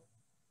now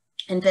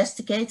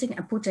investigating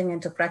and putting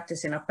into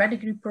practice in our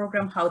pedigree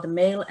program, how the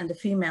male and the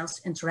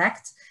females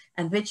interact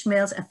and which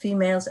males and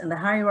females and the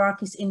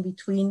hierarchies in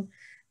between.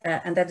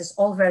 And that is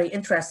all very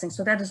interesting.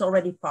 So that is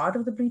already part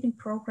of the breeding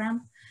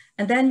program.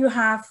 And then you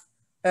have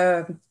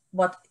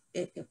what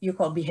you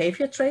call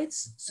behavior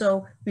traits.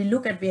 So we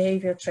look at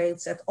behavior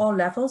traits at all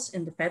levels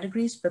in the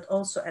pedigrees, but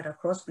also at our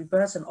crossbreed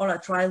birds and all our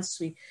trials.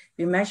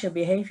 We measure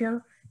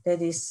behavior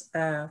that is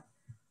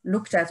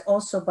looked at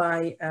also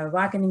by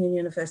Wageningen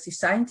University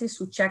scientists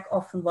who check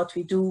often what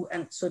we do,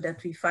 and so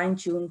that we fine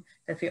tune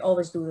that we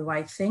always do the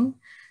right thing.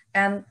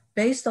 And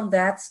based on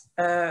that,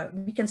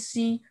 we can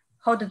see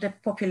how the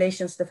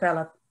populations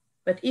develop.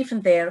 But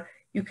even there,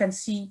 you can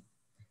see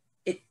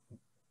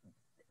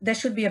there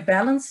should be a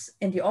balance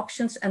in the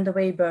options and the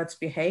way birds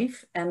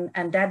behave.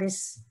 And that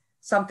is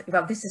something,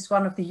 well, this is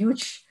one of the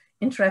huge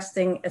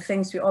interesting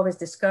things we always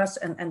discuss,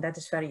 and that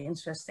is very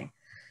interesting.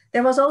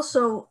 There was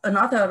also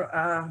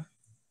another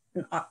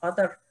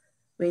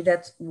way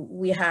that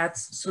we had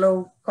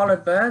slow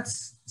colored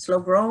birds, slow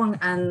growing,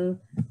 and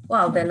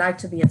well, they like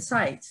to be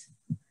inside.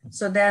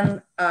 So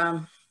then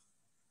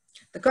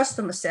the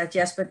customer said,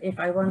 yes, but if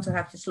I want to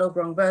have the slow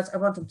growing birds, I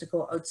want them to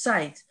go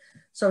outside.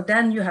 So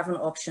then you have an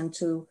option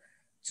to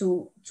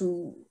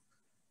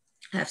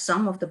have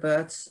some of the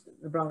birds,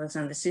 the brothers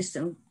and the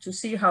system, to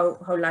see how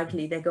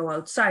likely they go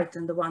outside,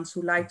 and the ones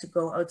who like to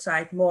go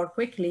outside more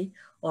quickly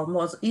or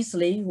more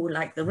easily, who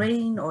like the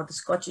rain or the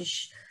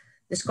Scottish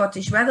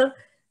weather,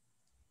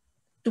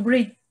 to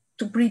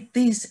breed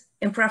these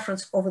in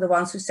preference over the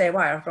ones who say,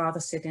 well, I'd rather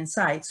sit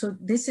inside. So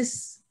this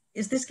is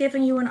this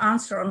giving you an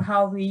answer on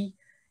how we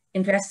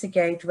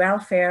investigate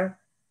welfare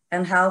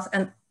and health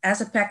and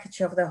as a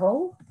package of the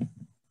whole?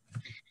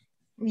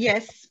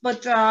 Yes,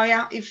 but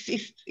yeah,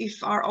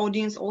 if our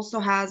audience also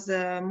has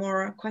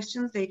more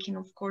questions, they can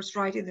of course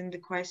write it in the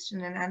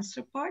question and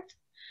answer part.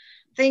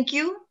 Thank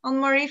you,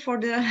 Anne-Marie, for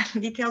the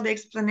detailed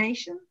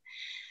explanation.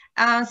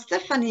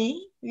 Stefanie,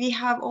 we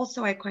have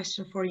also a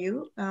question for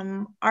you.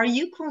 Are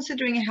you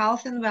considering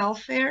health and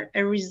welfare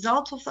a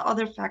result of the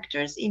other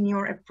factors in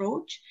your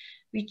approach,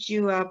 which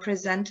you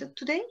presented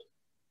today?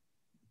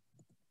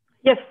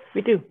 Yes,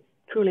 we do.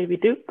 Truly, we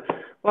do.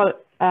 Well,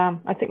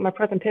 I think my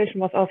presentation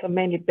was also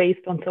mainly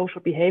based on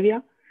social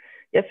behavior.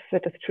 Yes,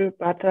 that is true.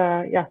 But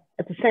yeah,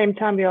 at the same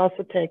time, we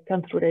also take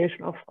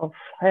consideration of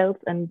health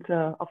and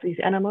of these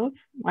animals.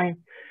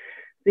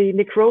 The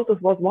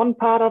necrosis was one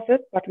part of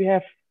it, but we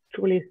have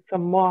truly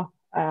some more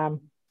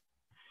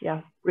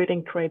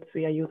breeding traits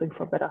we are using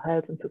for better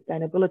health and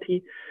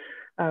sustainability.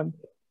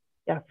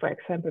 Yeah, for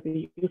example,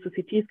 we use the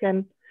CT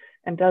scan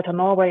and Delta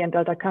Norway and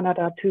Delta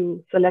Canada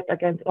to select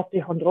against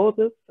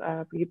osteochondrosis.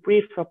 We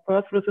breed for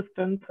birth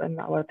resistance in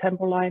our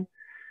tempo line.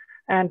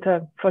 and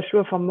for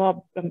sure for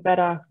more and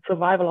better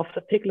survival of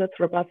the piglets,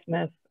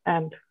 robustness,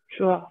 and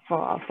sure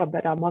for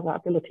better mother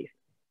abilities.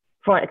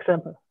 For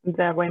example,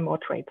 there are way more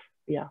traits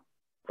we are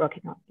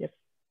working on. Yes.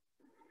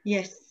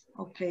 Yes.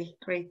 Okay.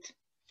 Great.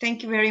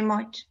 Thank you very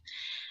much.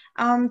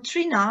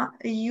 Trina,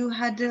 you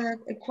had a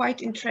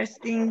quite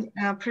interesting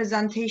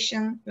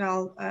presentation.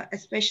 Well,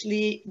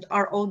 especially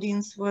our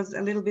audience was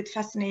a little bit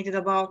fascinated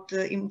about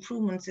the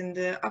improvements in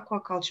the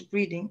aquaculture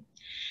breeding.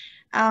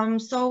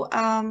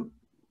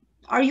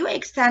 Are you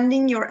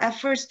extending your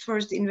efforts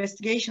towards the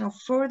investigation of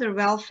further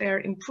welfare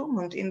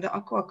improvement in the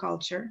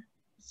aquaculture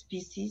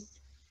species?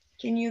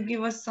 Can you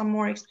give us some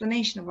more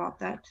explanation about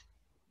that?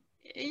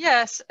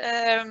 Yes,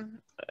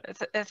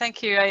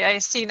 thank you. I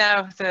see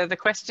now the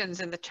questions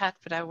in the chat,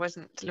 but I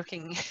wasn't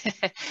looking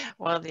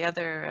while the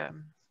other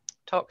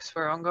talks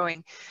were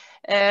ongoing.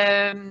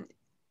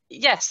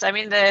 Yes, I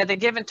mean, the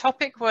given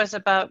topic was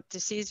about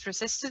disease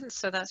resistance,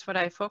 so that's what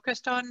I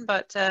focused on.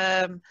 But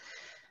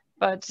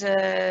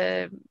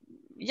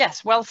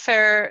yes,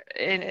 welfare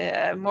in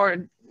a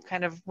more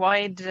kind of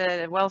wide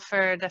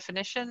welfare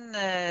definition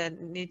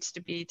needs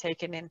to be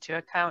taken into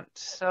account.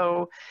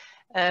 So,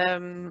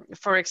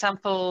 for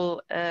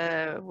example,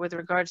 with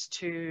regards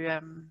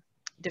to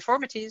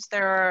deformities,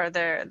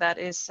 that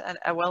is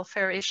a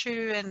welfare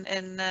issue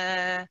in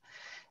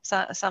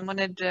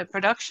salmonid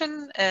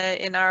production.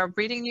 In our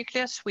breeding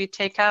nucleus, we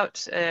take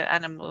out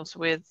animals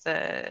with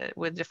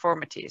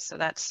deformities, so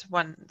that's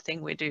one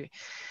thing we do.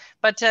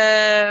 But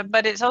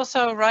it's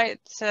also right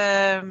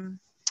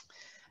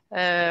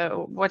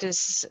what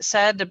is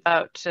said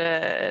about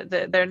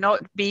there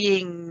not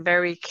being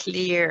very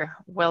clear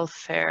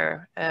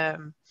welfare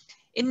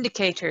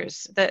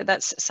indicators.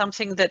 That's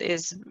something that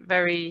is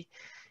very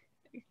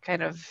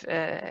kind of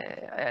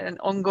an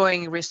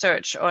ongoing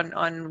research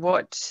on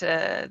what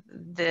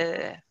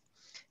the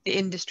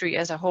industry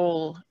as a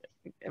whole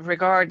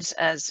regards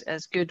as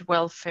good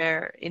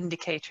welfare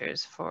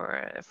indicators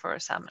for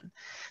salmon.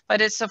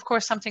 But it's of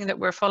course something that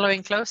we're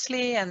following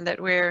closely and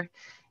that we're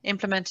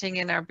implementing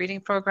in our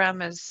breeding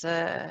program as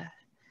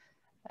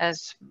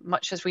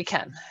much as we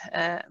can.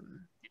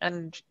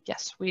 And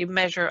yes, we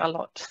measure a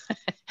lot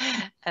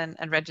and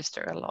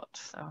register a lot.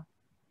 So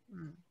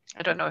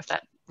I don't know if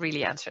that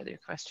really answered your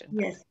question.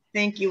 Yes,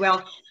 thank you.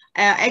 Well,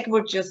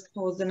 Egbert just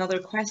posed another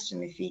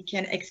question, if we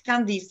can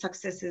extend these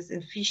successes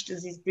in fish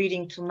disease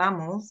breeding to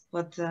mammals,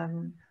 but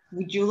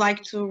would you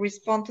like to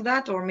respond to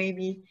that, or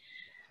maybe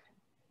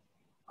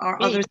are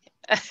others?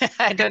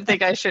 I don't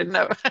think I should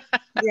know.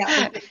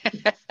 Yeah.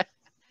 Okay.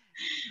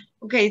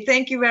 Okay,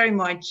 thank you very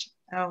much.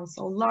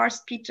 So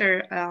Lars,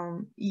 Peter,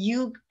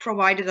 you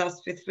provided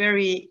us with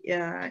very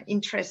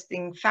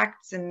interesting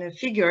facts and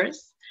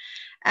figures.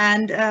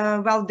 And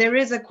well, there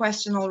is a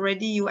question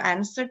already you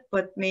answered,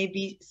 but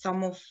maybe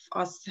some of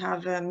us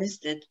have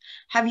missed it.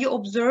 Have you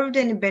observed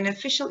any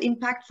beneficial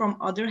impact from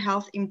other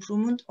health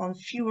improvement on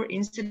fewer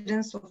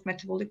incidents of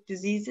metabolic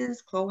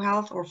diseases, claw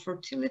health, or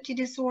fertility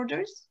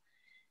disorders?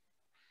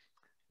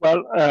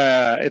 Well,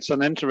 it's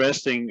an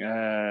interesting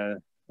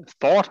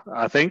thought,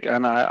 I think,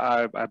 and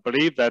I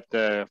believe that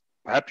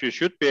perhaps you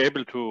should be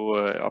able to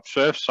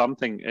observe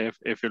something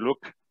if you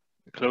look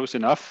close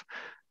enough.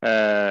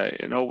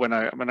 You know, when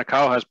a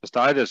cow has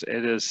mastitis,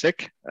 it is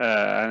sick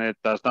and it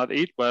does not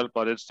eat well,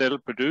 but it still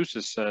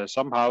produces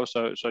somehow.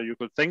 So you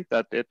could think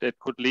that it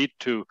could lead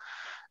to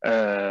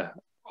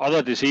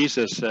other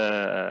diseases,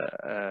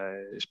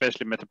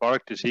 especially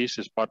metabolic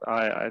diseases. But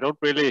I don't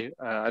really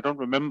I don't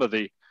remember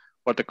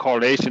what the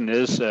correlation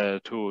is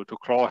to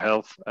claw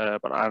health.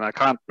 And I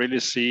can't really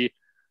see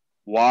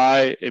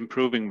why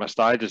improving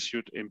mastitis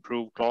should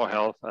improve claw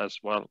health as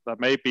well. There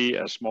may be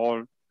a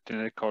small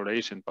genetic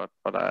correlation, but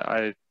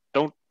I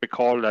don't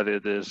recall that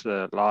it is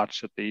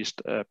large, at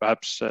least.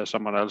 Perhaps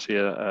someone else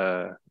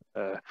here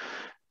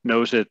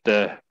knows it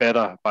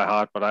better by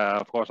heart, but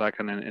of course I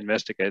can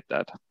investigate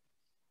that.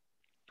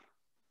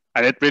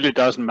 And it really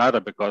doesn't matter,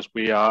 because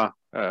we have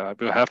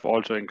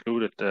also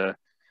included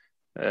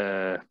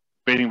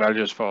breeding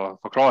values for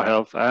claw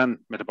health and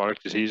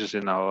metabolic diseases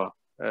in our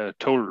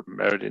total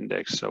merit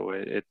index. So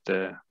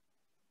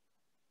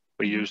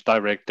we use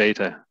direct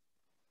data,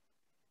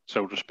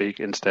 so to speak,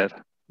 instead.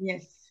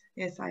 Yes,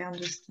 yes, I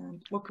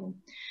understand. Okay,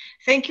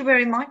 thank you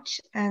very much.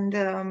 And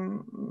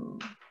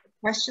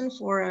question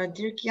for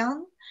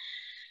Dirk-Jan.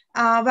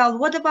 Well,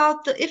 what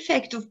about the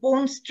effect of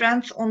bone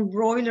strength on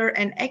broiler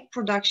and egg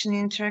production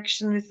in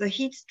interaction with the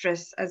heat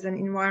stress as an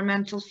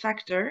environmental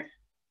factor?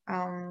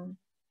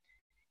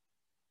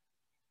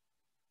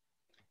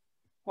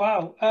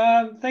 Wow,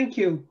 thank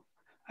you,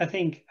 I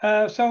think.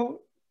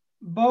 So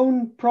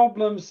bone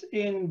problems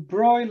in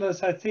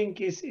broilers, I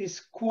think,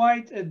 is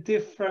quite a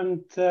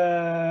different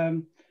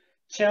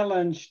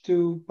challenge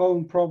to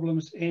bone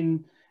problems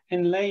in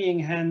laying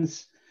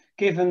hens,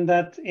 given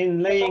that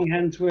in laying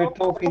hens we're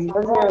talking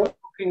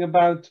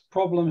about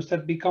problems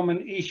that become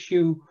an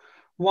issue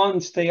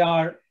once they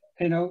are,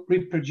 you know,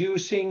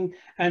 reproducing,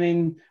 and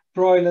in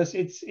broilers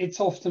it's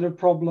often a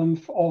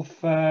problem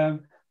of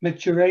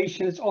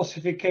maturation, it's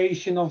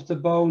ossification of the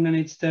bone, and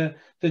it's the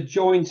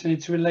joints, and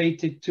it's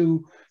related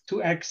to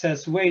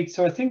excess weight.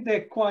 So I think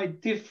they're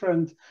quite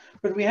different,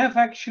 but we have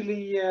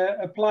actually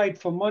applied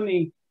for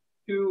money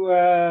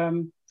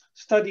to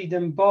study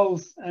them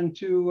both and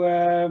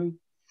to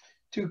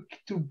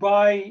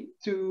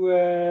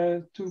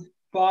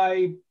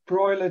buy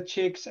broiler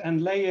chicks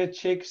and layer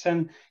chicks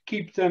and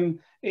keep them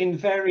in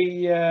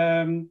very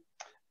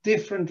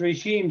different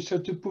regimes. So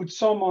to put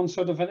some on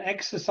sort of an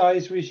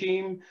exercise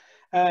regime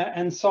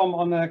and some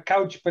on a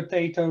couch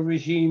potato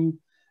regime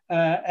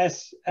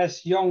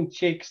as young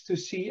chicks to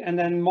see, and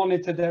then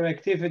monitor their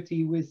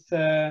activity with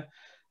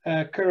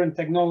current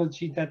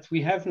technology that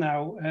we have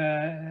now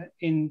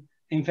in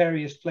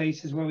various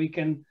places where we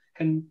can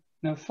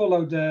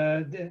follow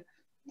the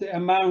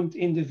amount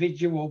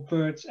individual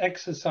birds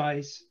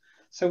exercise.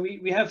 So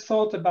we have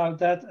thought about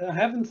that. I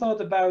haven't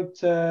thought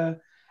about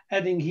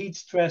adding heat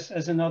stress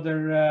as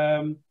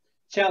another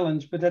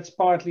challenge, but that's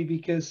partly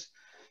because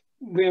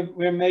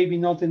we're maybe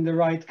not in the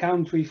right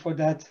country for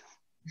that.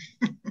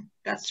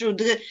 That's true.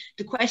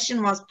 The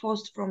question was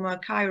posed from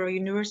Cairo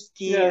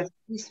University. Yeah,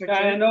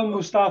 I know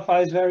Mustafa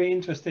is very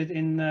interested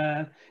in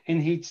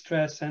heat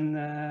stress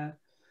and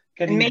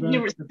getting. And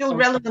maybe still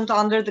relevant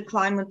under the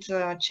climate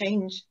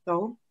change,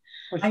 though.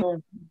 For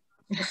sure.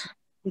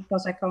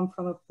 Because I come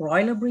from a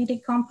broiler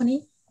breeding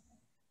company,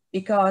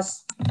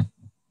 because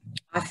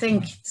I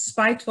think,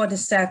 despite what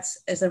is said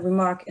as a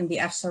remark in the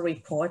EFSA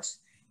report,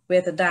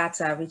 where the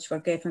data which were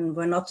given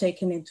were not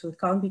taken into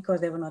account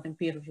because they were not in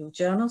peer-reviewed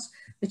journals,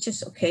 which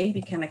is okay,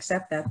 we can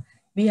accept that.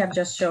 We have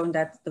just shown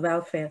that the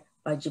welfare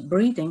by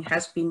breeding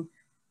has been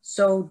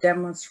so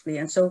demonstrably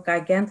and so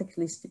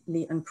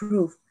gigantically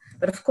improved.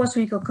 But of course,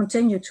 we will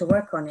continue to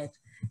work on it.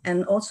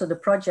 And also the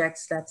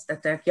projects that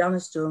Dirk-Jan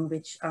is doing,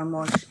 which are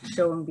more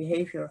showing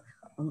behavior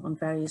on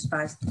various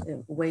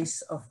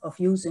ways of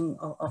using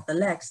of the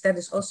legs, that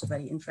is also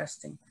very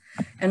interesting.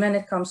 And when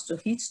it comes to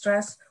heat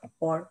stress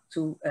or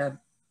to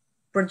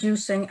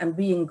producing and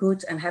being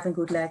good and having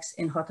good legs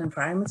in hot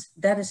environments,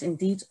 that is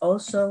indeed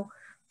also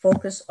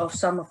focus of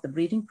some of the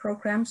breeding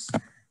programs,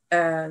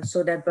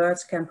 so that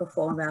birds can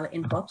perform well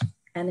in hot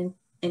and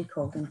in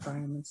cold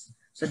environments.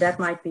 So that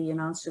might be an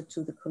answer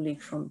to the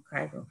colleague from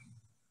Cairo.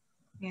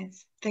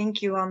 Yes,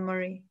 thank you,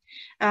 Anne-Marie.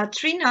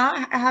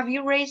 Trina, have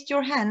you raised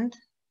your hand?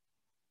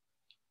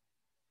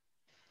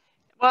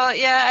 Well,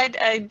 yeah,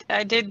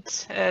 I did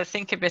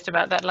think a bit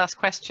about that last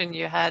question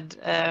you had.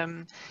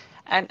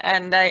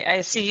 And I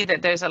see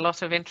that there's a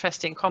lot of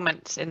interesting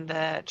comments in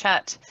the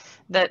chat.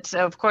 That,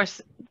 of course,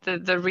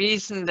 the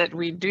reason that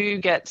we do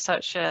get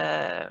such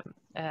a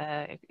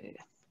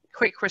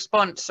quick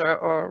response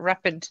or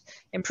rapid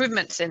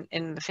improvements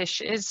in the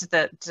fish is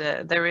that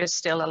there is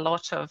still a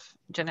lot of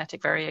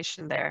genetic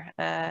variation there.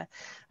 I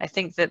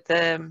think that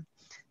the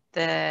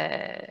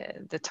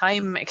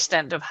time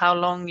extent of how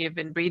long you've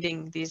been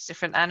breeding these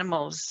different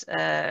animals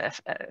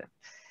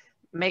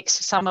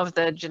makes some of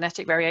the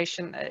genetic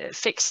variation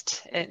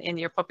fixed in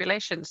your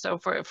population. So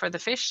for the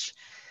fish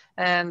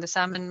and the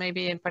salmon,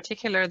 maybe in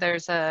particular,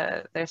 there's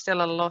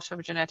still a lot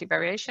of genetic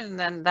variation,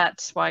 and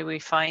that's why we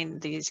find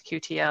these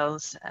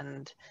QTLs.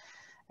 And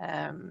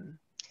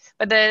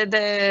but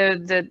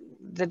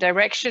the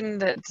direction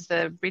that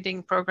the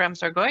breeding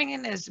programs are going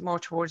in is more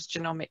towards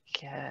genomic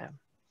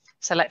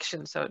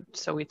selection. So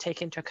we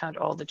take into account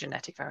all the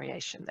genetic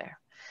variation there.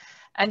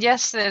 And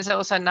yes, there's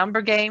also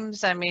number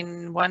games. I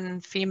mean, one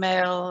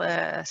female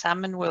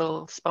salmon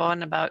will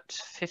spawn about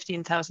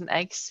 15,000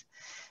 eggs.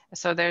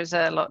 So there's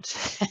a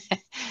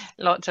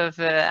lot of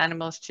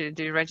animals to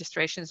do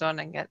registrations on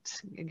and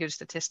get good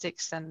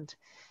statistics. And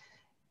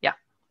yeah,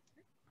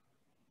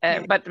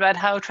 but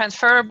how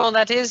transferable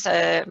that is,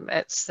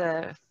 it's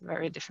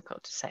very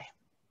difficult to say.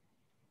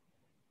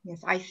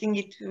 Yes, I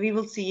think we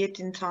will see it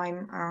in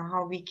time,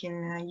 how we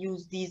can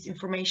use these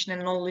information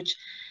and knowledge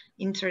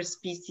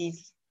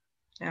interspecies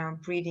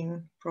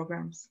breeding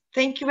programs.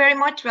 Thank you very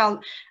much.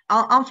 Well,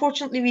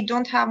 unfortunately, we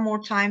don't have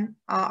more time.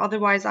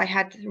 Otherwise, I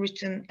had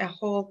written a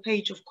whole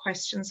page of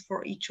questions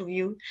for each of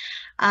you.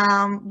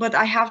 But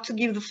I have to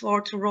give the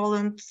floor to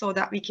Roland so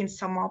that we can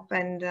sum up.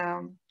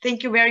 And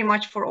thank you very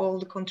much for all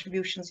the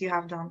contributions you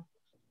have done.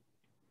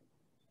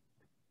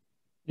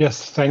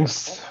 Yes,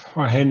 thanks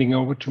for handing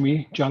over to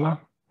me,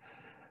 Jana.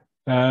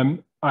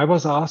 I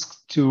was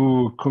asked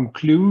to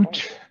conclude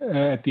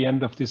at the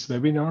end of this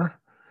webinar,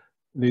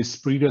 this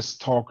Breeders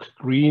Talk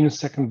Green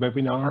second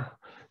webinar,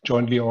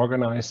 jointly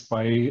organized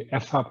by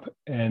EFFAB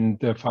and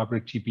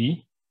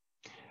FABRE-TP.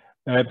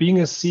 Being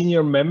a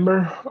senior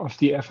member of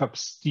the EFFAB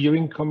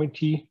steering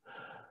committee,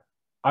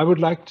 I would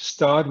like to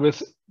start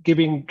with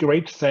giving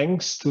great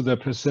thanks to the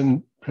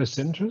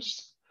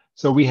presenters.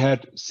 So we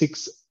had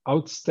 6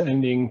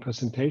 outstanding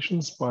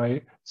presentations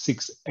by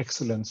 6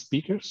 excellent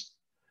speakers.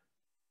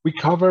 We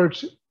covered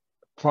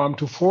farm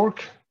to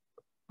fork,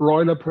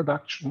 broiler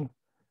production,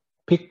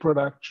 pig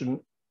production,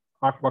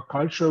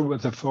 aquaculture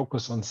with a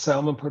focus on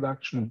salmon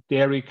production,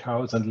 dairy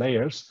cows and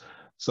layers.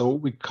 So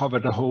we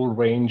covered a whole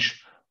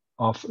range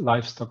of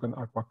livestock and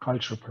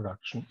aquaculture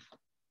production.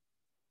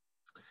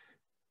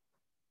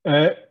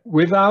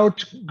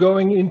 Without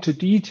going into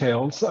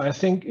details, I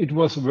think it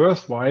was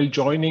worthwhile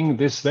joining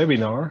this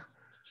webinar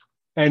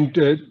and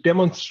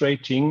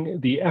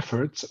demonstrating the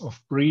efforts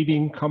of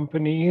breeding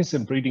companies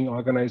and breeding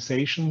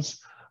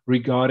organizations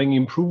regarding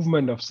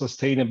improvement of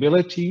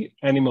sustainability,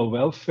 animal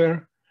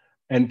welfare,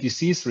 and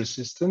disease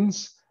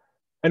resistance.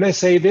 And I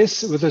say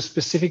this with a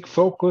specific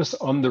focus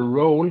on the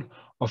role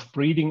of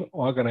breeding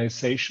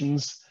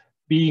organizations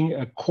being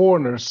a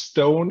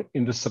cornerstone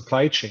in the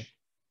supply chain.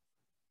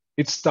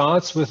 It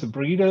starts with the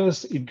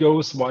breeders, it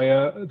goes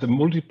via the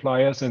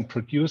multipliers and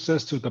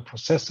producers to the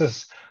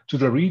processors, to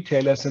the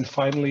retailers, and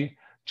finally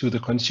to the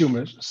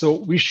consumers. So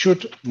we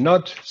should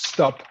not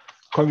stop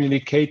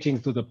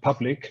communicating to the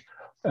public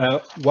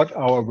what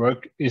our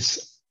work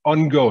is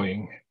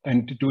ongoing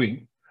and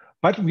doing.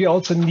 But we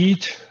also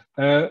need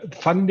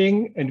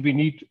funding, and we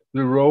need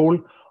the role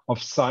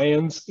of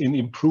science in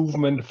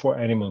improvement for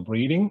animal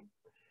breeding.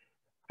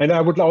 And I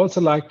would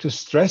also like to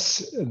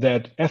stress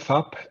that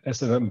EFFAB,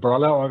 as an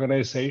umbrella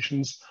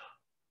organization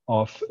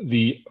of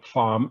the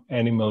farm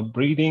animal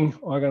breeding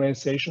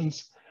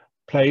organizations,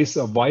 plays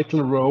a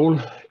vital role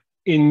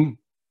in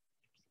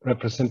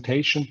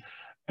representation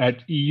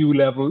at EU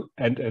level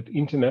and at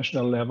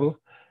international level.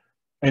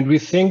 And we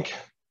think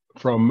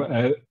from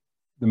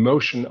the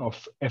motion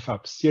of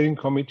EFFAB steering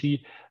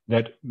committee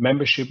that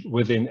membership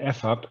within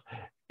EFFAB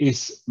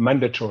is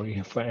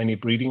mandatory for any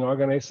breeding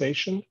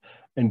organization.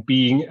 And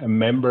being a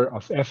member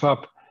of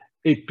EFFAB,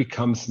 it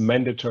becomes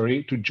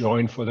mandatory to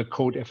join for the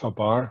Code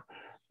FABR,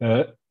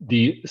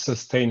 the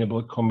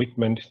Sustainable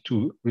Commitment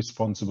to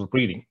Responsible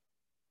Breeding.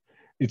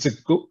 It's a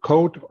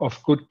code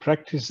of good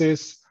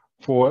practices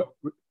for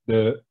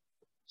the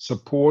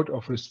support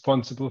of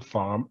responsible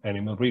farm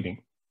animal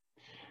breeding.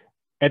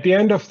 At the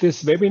end of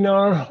this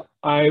webinar,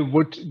 I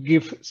would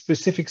give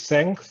specific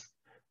thanks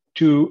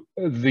to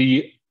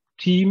the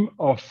team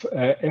of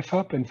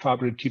EFFAB and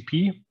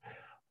FABRE-TP.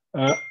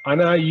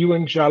 Anna, you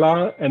and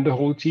Jala and the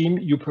whole team,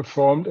 you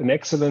performed an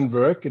excellent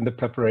work in the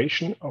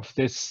preparation of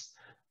this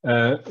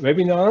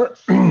webinar.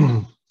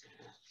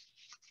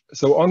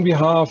 So on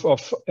behalf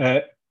of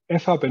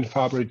EFFAB and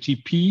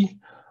FABRE-TP,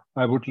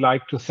 I would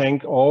like to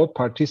thank all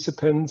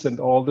participants and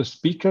all the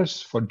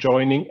speakers for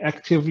joining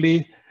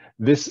actively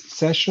this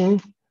session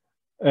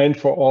and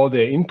for all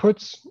their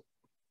inputs.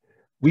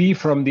 We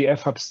from the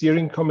EFFAB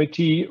steering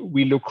committee,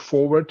 we look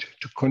forward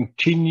to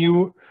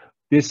continue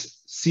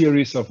this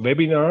series of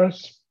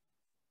webinars,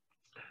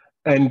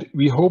 and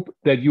we hope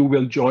that you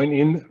will join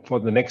in for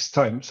the next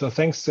time. So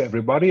thanks to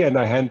everybody, and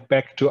I hand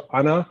back to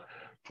Anna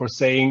for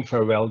saying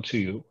farewell to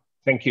you.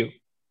 Thank you.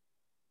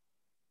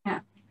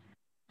 Yeah.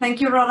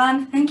 Thank you,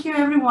 Roland. Thank you,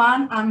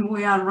 everyone. And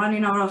we are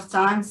running out of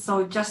time.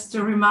 So just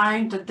to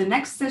remind that the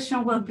next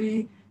session will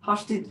be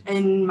hosted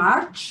in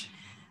March,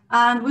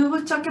 and we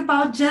will talk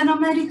about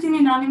genome editing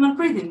in animal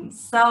breeding.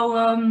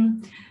 So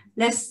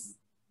let's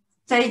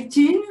stay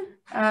tuned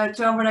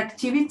to our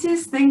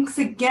activities. Thanks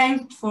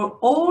again for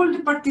all the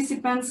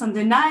participants and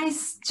the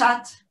nice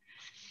chat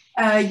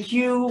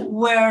you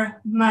were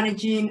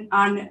managing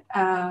and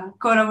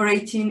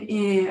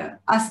collaborating,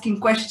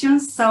 asking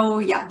questions. So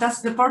yeah,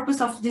 that's the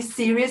purpose of this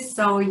series.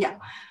 So yeah,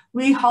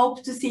 we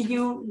hope to see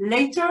you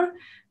later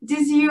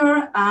this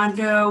year,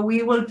 and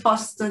we will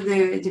post the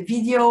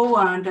video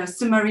and a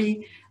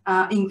summary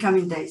in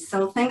coming days.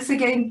 So thanks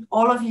again,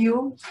 all of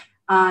you,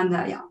 and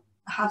yeah,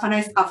 have a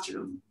nice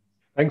afternoon.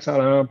 Thanks,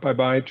 Anna.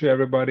 Bye-bye to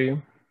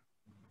everybody.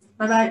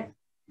 Bye-bye.